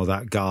were going, oh,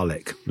 that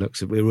garlic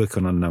looks, we were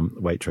working on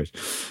Waitrose.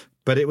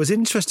 But it was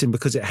interesting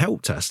because it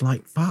helped us,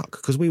 like, fuck,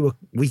 because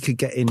we could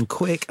get in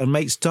quick and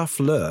make stuff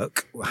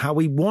look how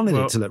we wanted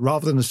it to look,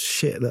 rather than a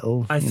shit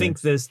little. I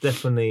think there's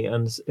definitely,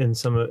 and in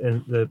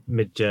the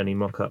Mid-Journey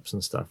mock-ups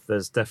and stuff,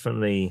 there's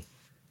definitely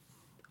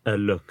a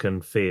look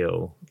and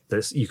feel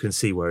that you can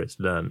see where it's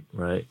learned,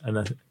 right?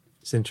 And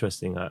it's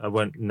interesting. I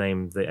won't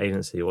name the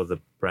agency or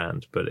the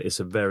brand, but it's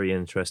a very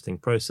interesting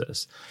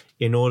process.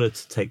 In order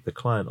to take the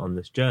client on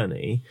this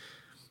journey,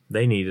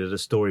 they needed a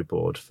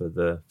storyboard for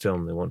the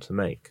film they want to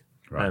make.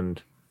 Right. And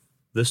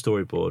the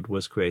storyboard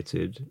was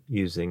created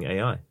using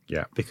AI.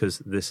 Yeah. Because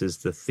this is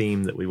the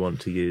theme that we want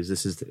to use.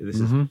 This is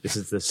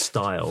the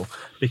style.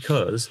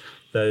 Because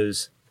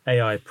those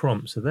AI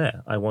prompts are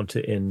there. I want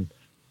it in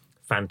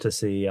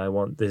fantasy, I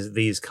want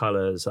these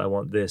colors, I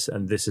want this,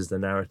 and this is the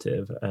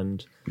narrative.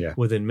 And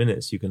within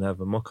minutes you can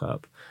have a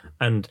mock-up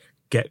and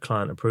get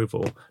client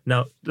approval.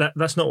 Now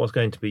that's not what's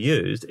going to be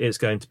used. It's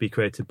going to be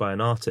created by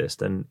an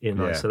artist and in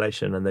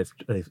isolation, and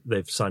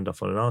they've signed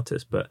off on an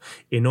artist. But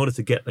in order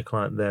to get the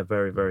client there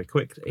very, very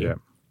quickly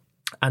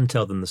and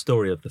tell them the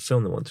story of the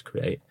film they want to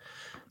create,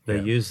 they're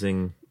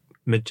using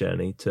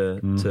Mid-Journey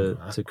to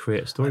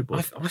create a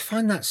storyboard. I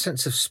find that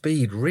sense of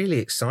speed really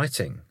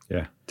exciting.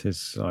 Yeah, it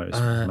is. It's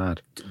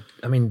mad.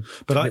 I mean,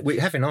 but we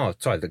have in our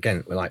side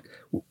again. We're like,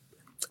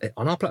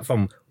 on our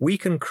platform, we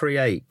can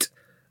create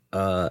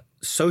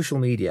social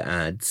media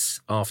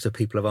ads after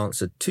people have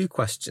answered 2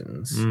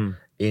 questions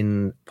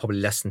in probably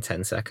less than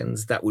 10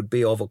 seconds. That would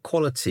be of a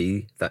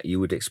quality that you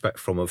would expect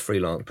from a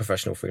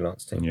professional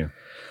freelance team.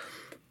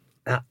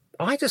 Yeah,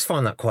 I just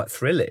find that quite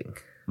thrilling.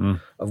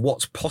 Of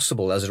what's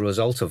possible as a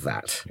result of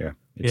that.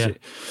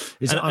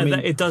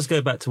 It does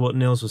go back to what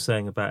Niels was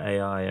saying about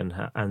AI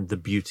and the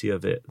beauty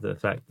of it, the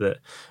fact that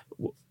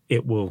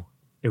it will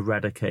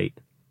eradicate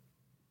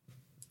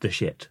the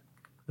shit.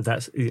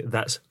 That's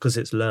because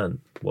it's learned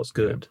what's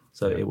good,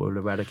 so it will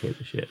eradicate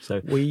the shit. So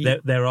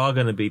there are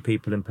going to be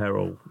people in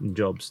peril in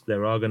jobs.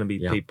 There are going to be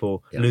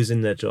people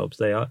losing their jobs.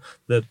 They are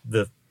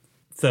the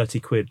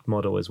 30 quid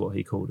model is what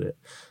he called it.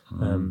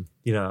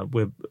 You know,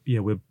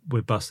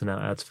 we're busting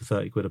out ads for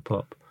 30 quid a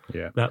pop.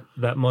 Yeah.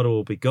 That model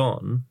will be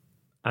gone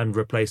and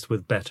replaced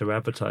with better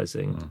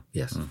advertising.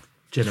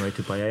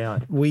 Generated by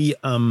AI. We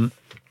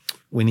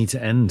need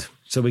to end.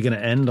 So we're going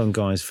to end on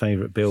Guy's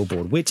favourite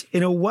billboard, which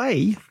in a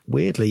way,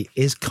 weirdly,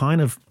 is kind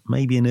of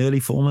maybe an early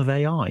form of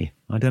AI.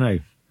 I don't know.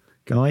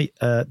 Guy,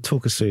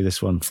 talk us through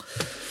this one.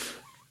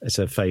 It's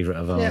a favourite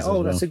of ours.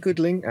 Yeah, that's a good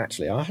link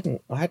actually. I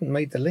hadn't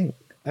made the link.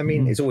 I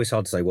mean, it's always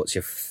hard to say what's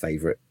your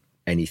favourite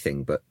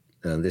anything, but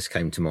this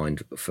came to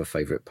mind for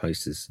favourite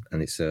posters,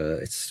 and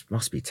it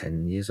must be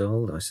 10 years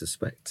old, I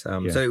suspect.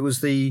 So it was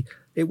the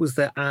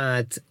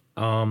ad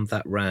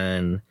that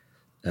ran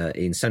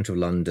in central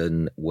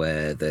London,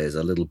 where there's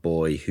a little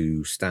boy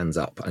who stands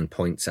up and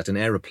points at an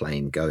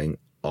aeroplane going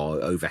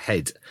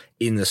overhead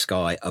in the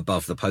sky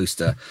above the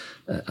poster,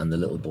 and the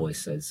little boy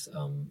says,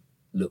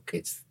 "Look,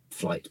 it's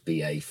flight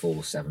BA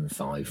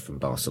 475 from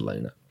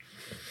Barcelona."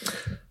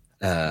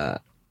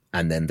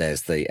 And then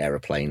there's the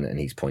aeroplane, and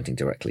he's pointing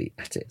directly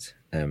at it.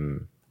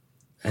 And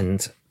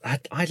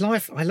I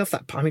love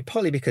that. I mean,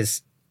 partly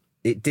because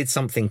it did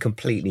something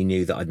completely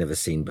new that I'd never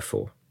seen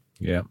before.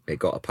 Yeah, it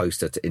got a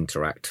poster to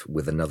interact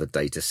with another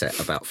data set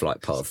about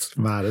flight paths. It's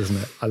mad, isn't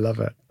it? I love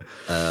it.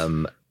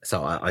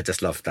 So I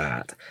just love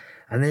that.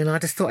 And then I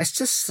just thought, it's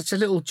just such a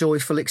little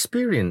joyful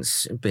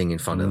experience being in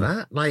front of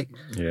that. Like,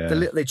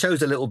 they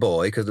chose a little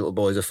boy because little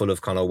boys are full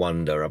of kind of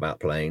wonder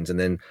about planes. And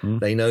then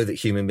they know that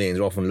human beings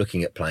are often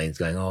looking at planes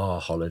going, oh,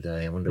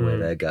 holiday, I wonder where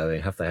they're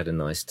going. Have they had a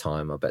nice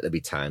time? I bet they'll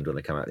be tanned when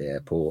they come out the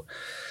airport.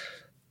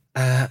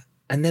 And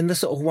then the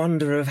sort of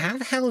wonder of how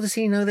the hell does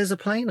he know there's a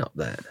plane up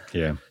there?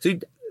 Yeah. So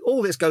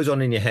all this goes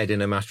on in your head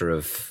in a matter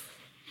of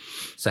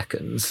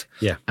seconds.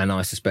 Yeah. And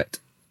I suspect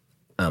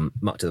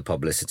much of the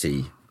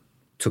publicity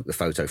took the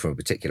photo from a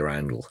particular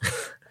angle.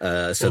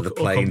 The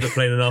plane... Or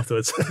complaining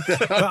afterwards.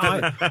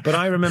 but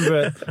I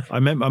remember, I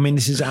mean,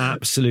 this is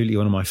absolutely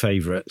one of my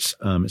favourites.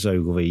 It's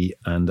Ogilvy,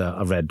 and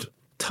I've read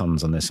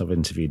tons on this. I've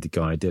interviewed the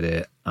guy who did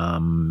it.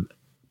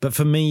 But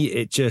for me,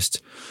 it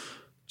just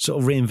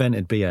sort of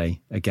reinvented BA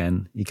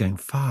again. You're going,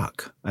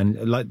 fuck.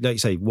 And like you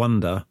say,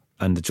 wonder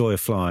and the joy of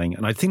flying.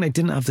 And I think they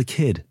didn't have the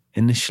kid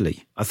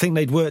initially. I think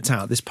they'd worked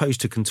out this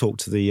poster can talk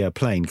to the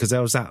plane, because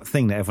there was that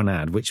thing that everyone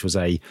had, which was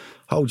a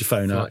hold your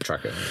phone up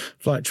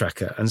flight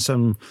tracker. And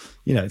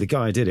the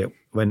guy who did it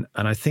went,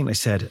 and I think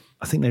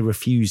they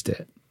refused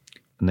it,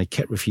 and they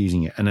kept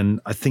refusing it. And then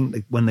I think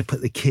that when they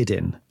put the kid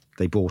in,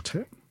 they bought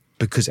it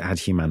because it had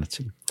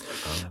humanity.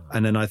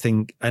 And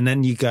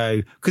then you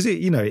go, because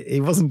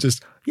it wasn't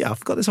just,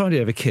 I've got this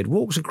idea of a kid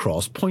walks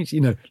across, points,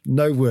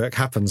 no work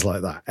happens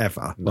like that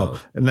ever. No. Well,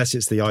 unless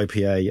it's the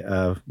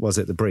IPA,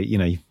 the brief,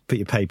 you put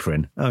your paper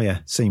in. Oh yeah,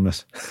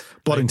 seamless.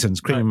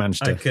 Boddington's, Cream in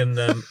Manchester.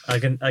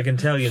 I can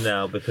tell you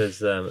now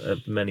because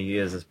many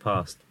years has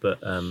passed, but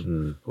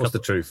what's the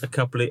truth? A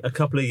couple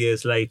of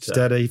years later.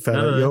 Steady,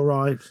 fella, you're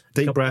right.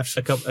 Deep breaths.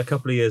 A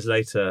couple of years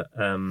later,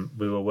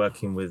 we were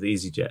working with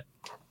EasyJet.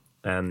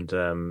 And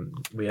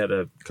we had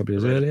a couple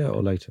of years earlier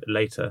or later?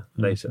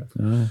 Later.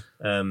 Oh.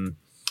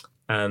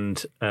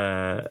 And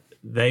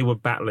they were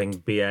battling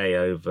BA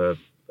over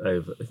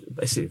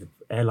basically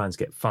airlines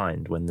get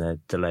fined when they're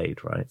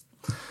delayed, right?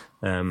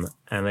 And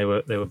they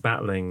were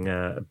battling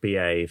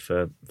BA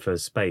for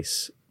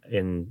space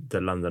in the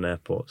London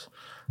airports.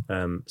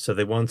 So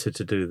they wanted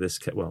to do this.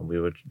 Well, we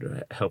were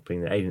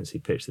helping the agency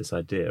pitch this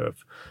idea of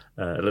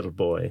a little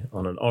boy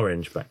on an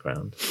orange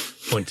background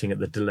pointing at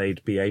the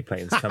delayed BA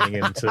planes coming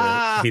into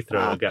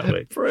Heathrow or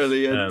Gatwick.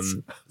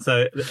 Brilliant.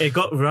 So it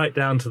got right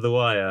down to the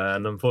wire,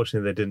 and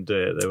unfortunately they didn't do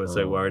it. They were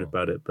so worried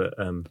about it. But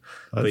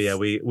yeah,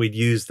 we'd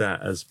use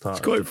that as part.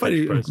 It's quite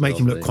funny. Make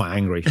him look quite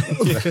angry.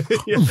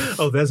 Yeah.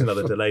 Oh, there's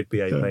another delayed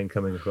BA plane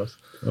coming across.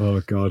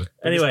 Oh God.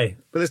 Anyway,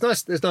 but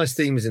there's nice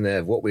themes in there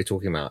of what we're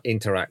talking about: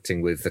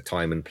 interacting with the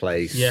time and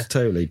place. Yeah,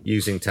 totally.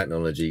 Using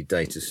technology,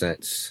 data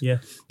sets. Yeah.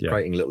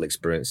 Creating little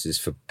experiences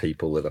for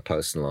people that are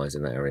personalised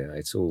in that area.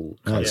 It's all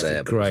kind of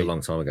there, but it was a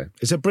long time ago.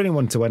 It's a brilliant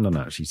one to end on,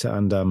 actually.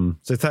 And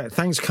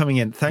thanks for coming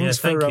in. Thanks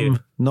for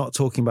not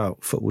talking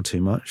about football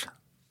too much.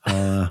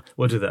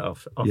 We'll do that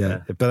off yeah,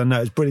 there. But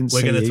no, it's brilliant.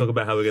 We're going to talk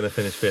about how we're going to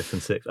finish 5th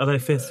and 6th. Although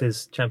 5th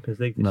is Champions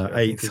League. No,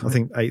 8th. I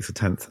think 8th or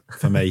 10th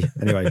for me.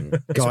 Anyway,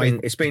 Guy,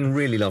 it's been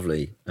really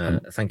lovely.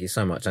 Thank you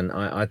so much. And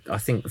I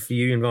think for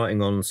you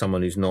inviting on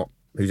someone who's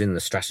in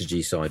the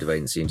strategy side of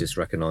agency and just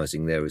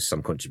recognising there is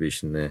some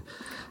contribution there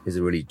is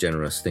a really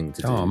generous thing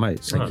to do. Oh,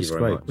 mate, thank you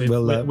very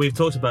much. We've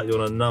talked about you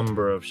on a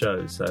number of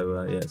shows,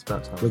 so it's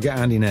about time. We'll get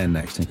Andy Nairn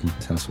next and he can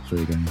tell us what's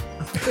really going on.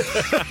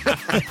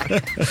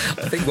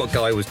 I think what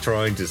Guy was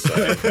trying to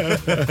say.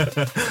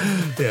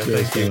 Yeah,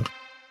 thank you.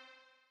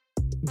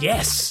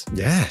 Yes.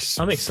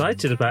 I'm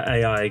excited about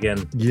AI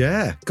again.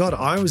 Yeah. God,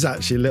 I was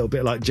actually a little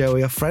bit like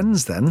Joey, our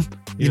friends then.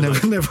 When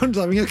everyone's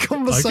having a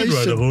conversation.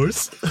 I could ride a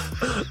horse.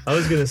 I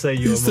was going to say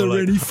Is there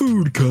any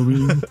food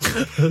coming? I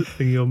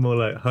think you're more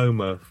like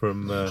Homer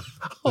from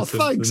oh,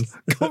 thanks.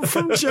 Gone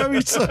from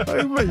Joey to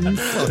Homer, you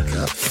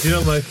fucker. Do you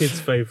know what my kid's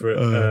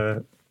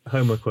favourite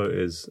Homer quote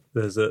is?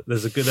 There's a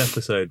good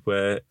episode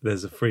where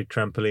there's a free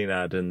trampoline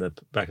ad in the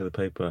back of the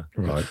paper.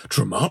 Right.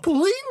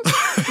 Trampoline?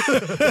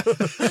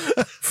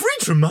 Free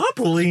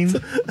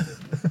trampoline?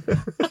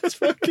 That's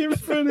fucking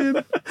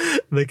brilliant.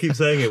 And they keep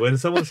saying it. When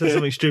someone says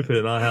something stupid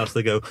in our house,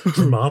 they go,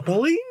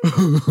 trampoline?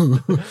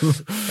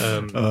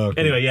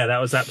 Anyway, yeah, that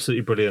was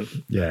absolutely brilliant.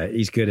 Yeah,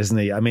 he's good, isn't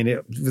he? I mean,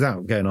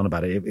 without going on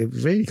about it, it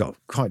really got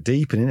quite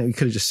deep in it. We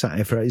could have just sat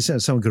here for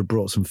someone could have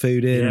brought some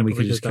food in and we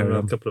could just carry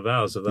on. A couple of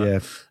hours of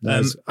that.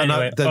 Yeah.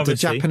 Anyway, the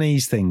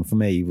Japanese thing for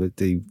me with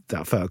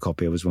that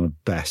photocopier was one of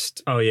the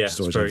best. Oh yeah,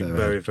 stories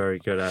it's very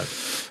good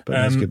at. But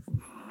that's good.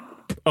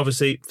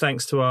 Obviously,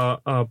 thanks to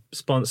our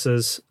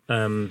sponsors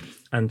and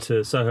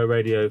to Soho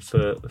Radio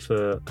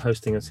for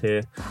hosting us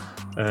here,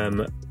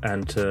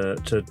 and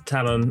to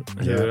Talon,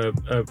 who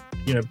are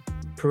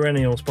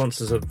perennial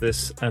sponsors of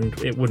this, and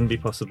it wouldn't be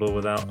possible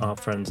without our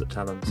friends at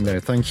Talon. So. No,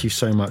 thank you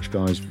so much,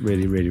 guys.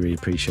 Really, really, really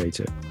appreciate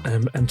it.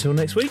 Until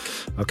next week.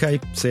 Okay,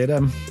 see you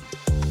then.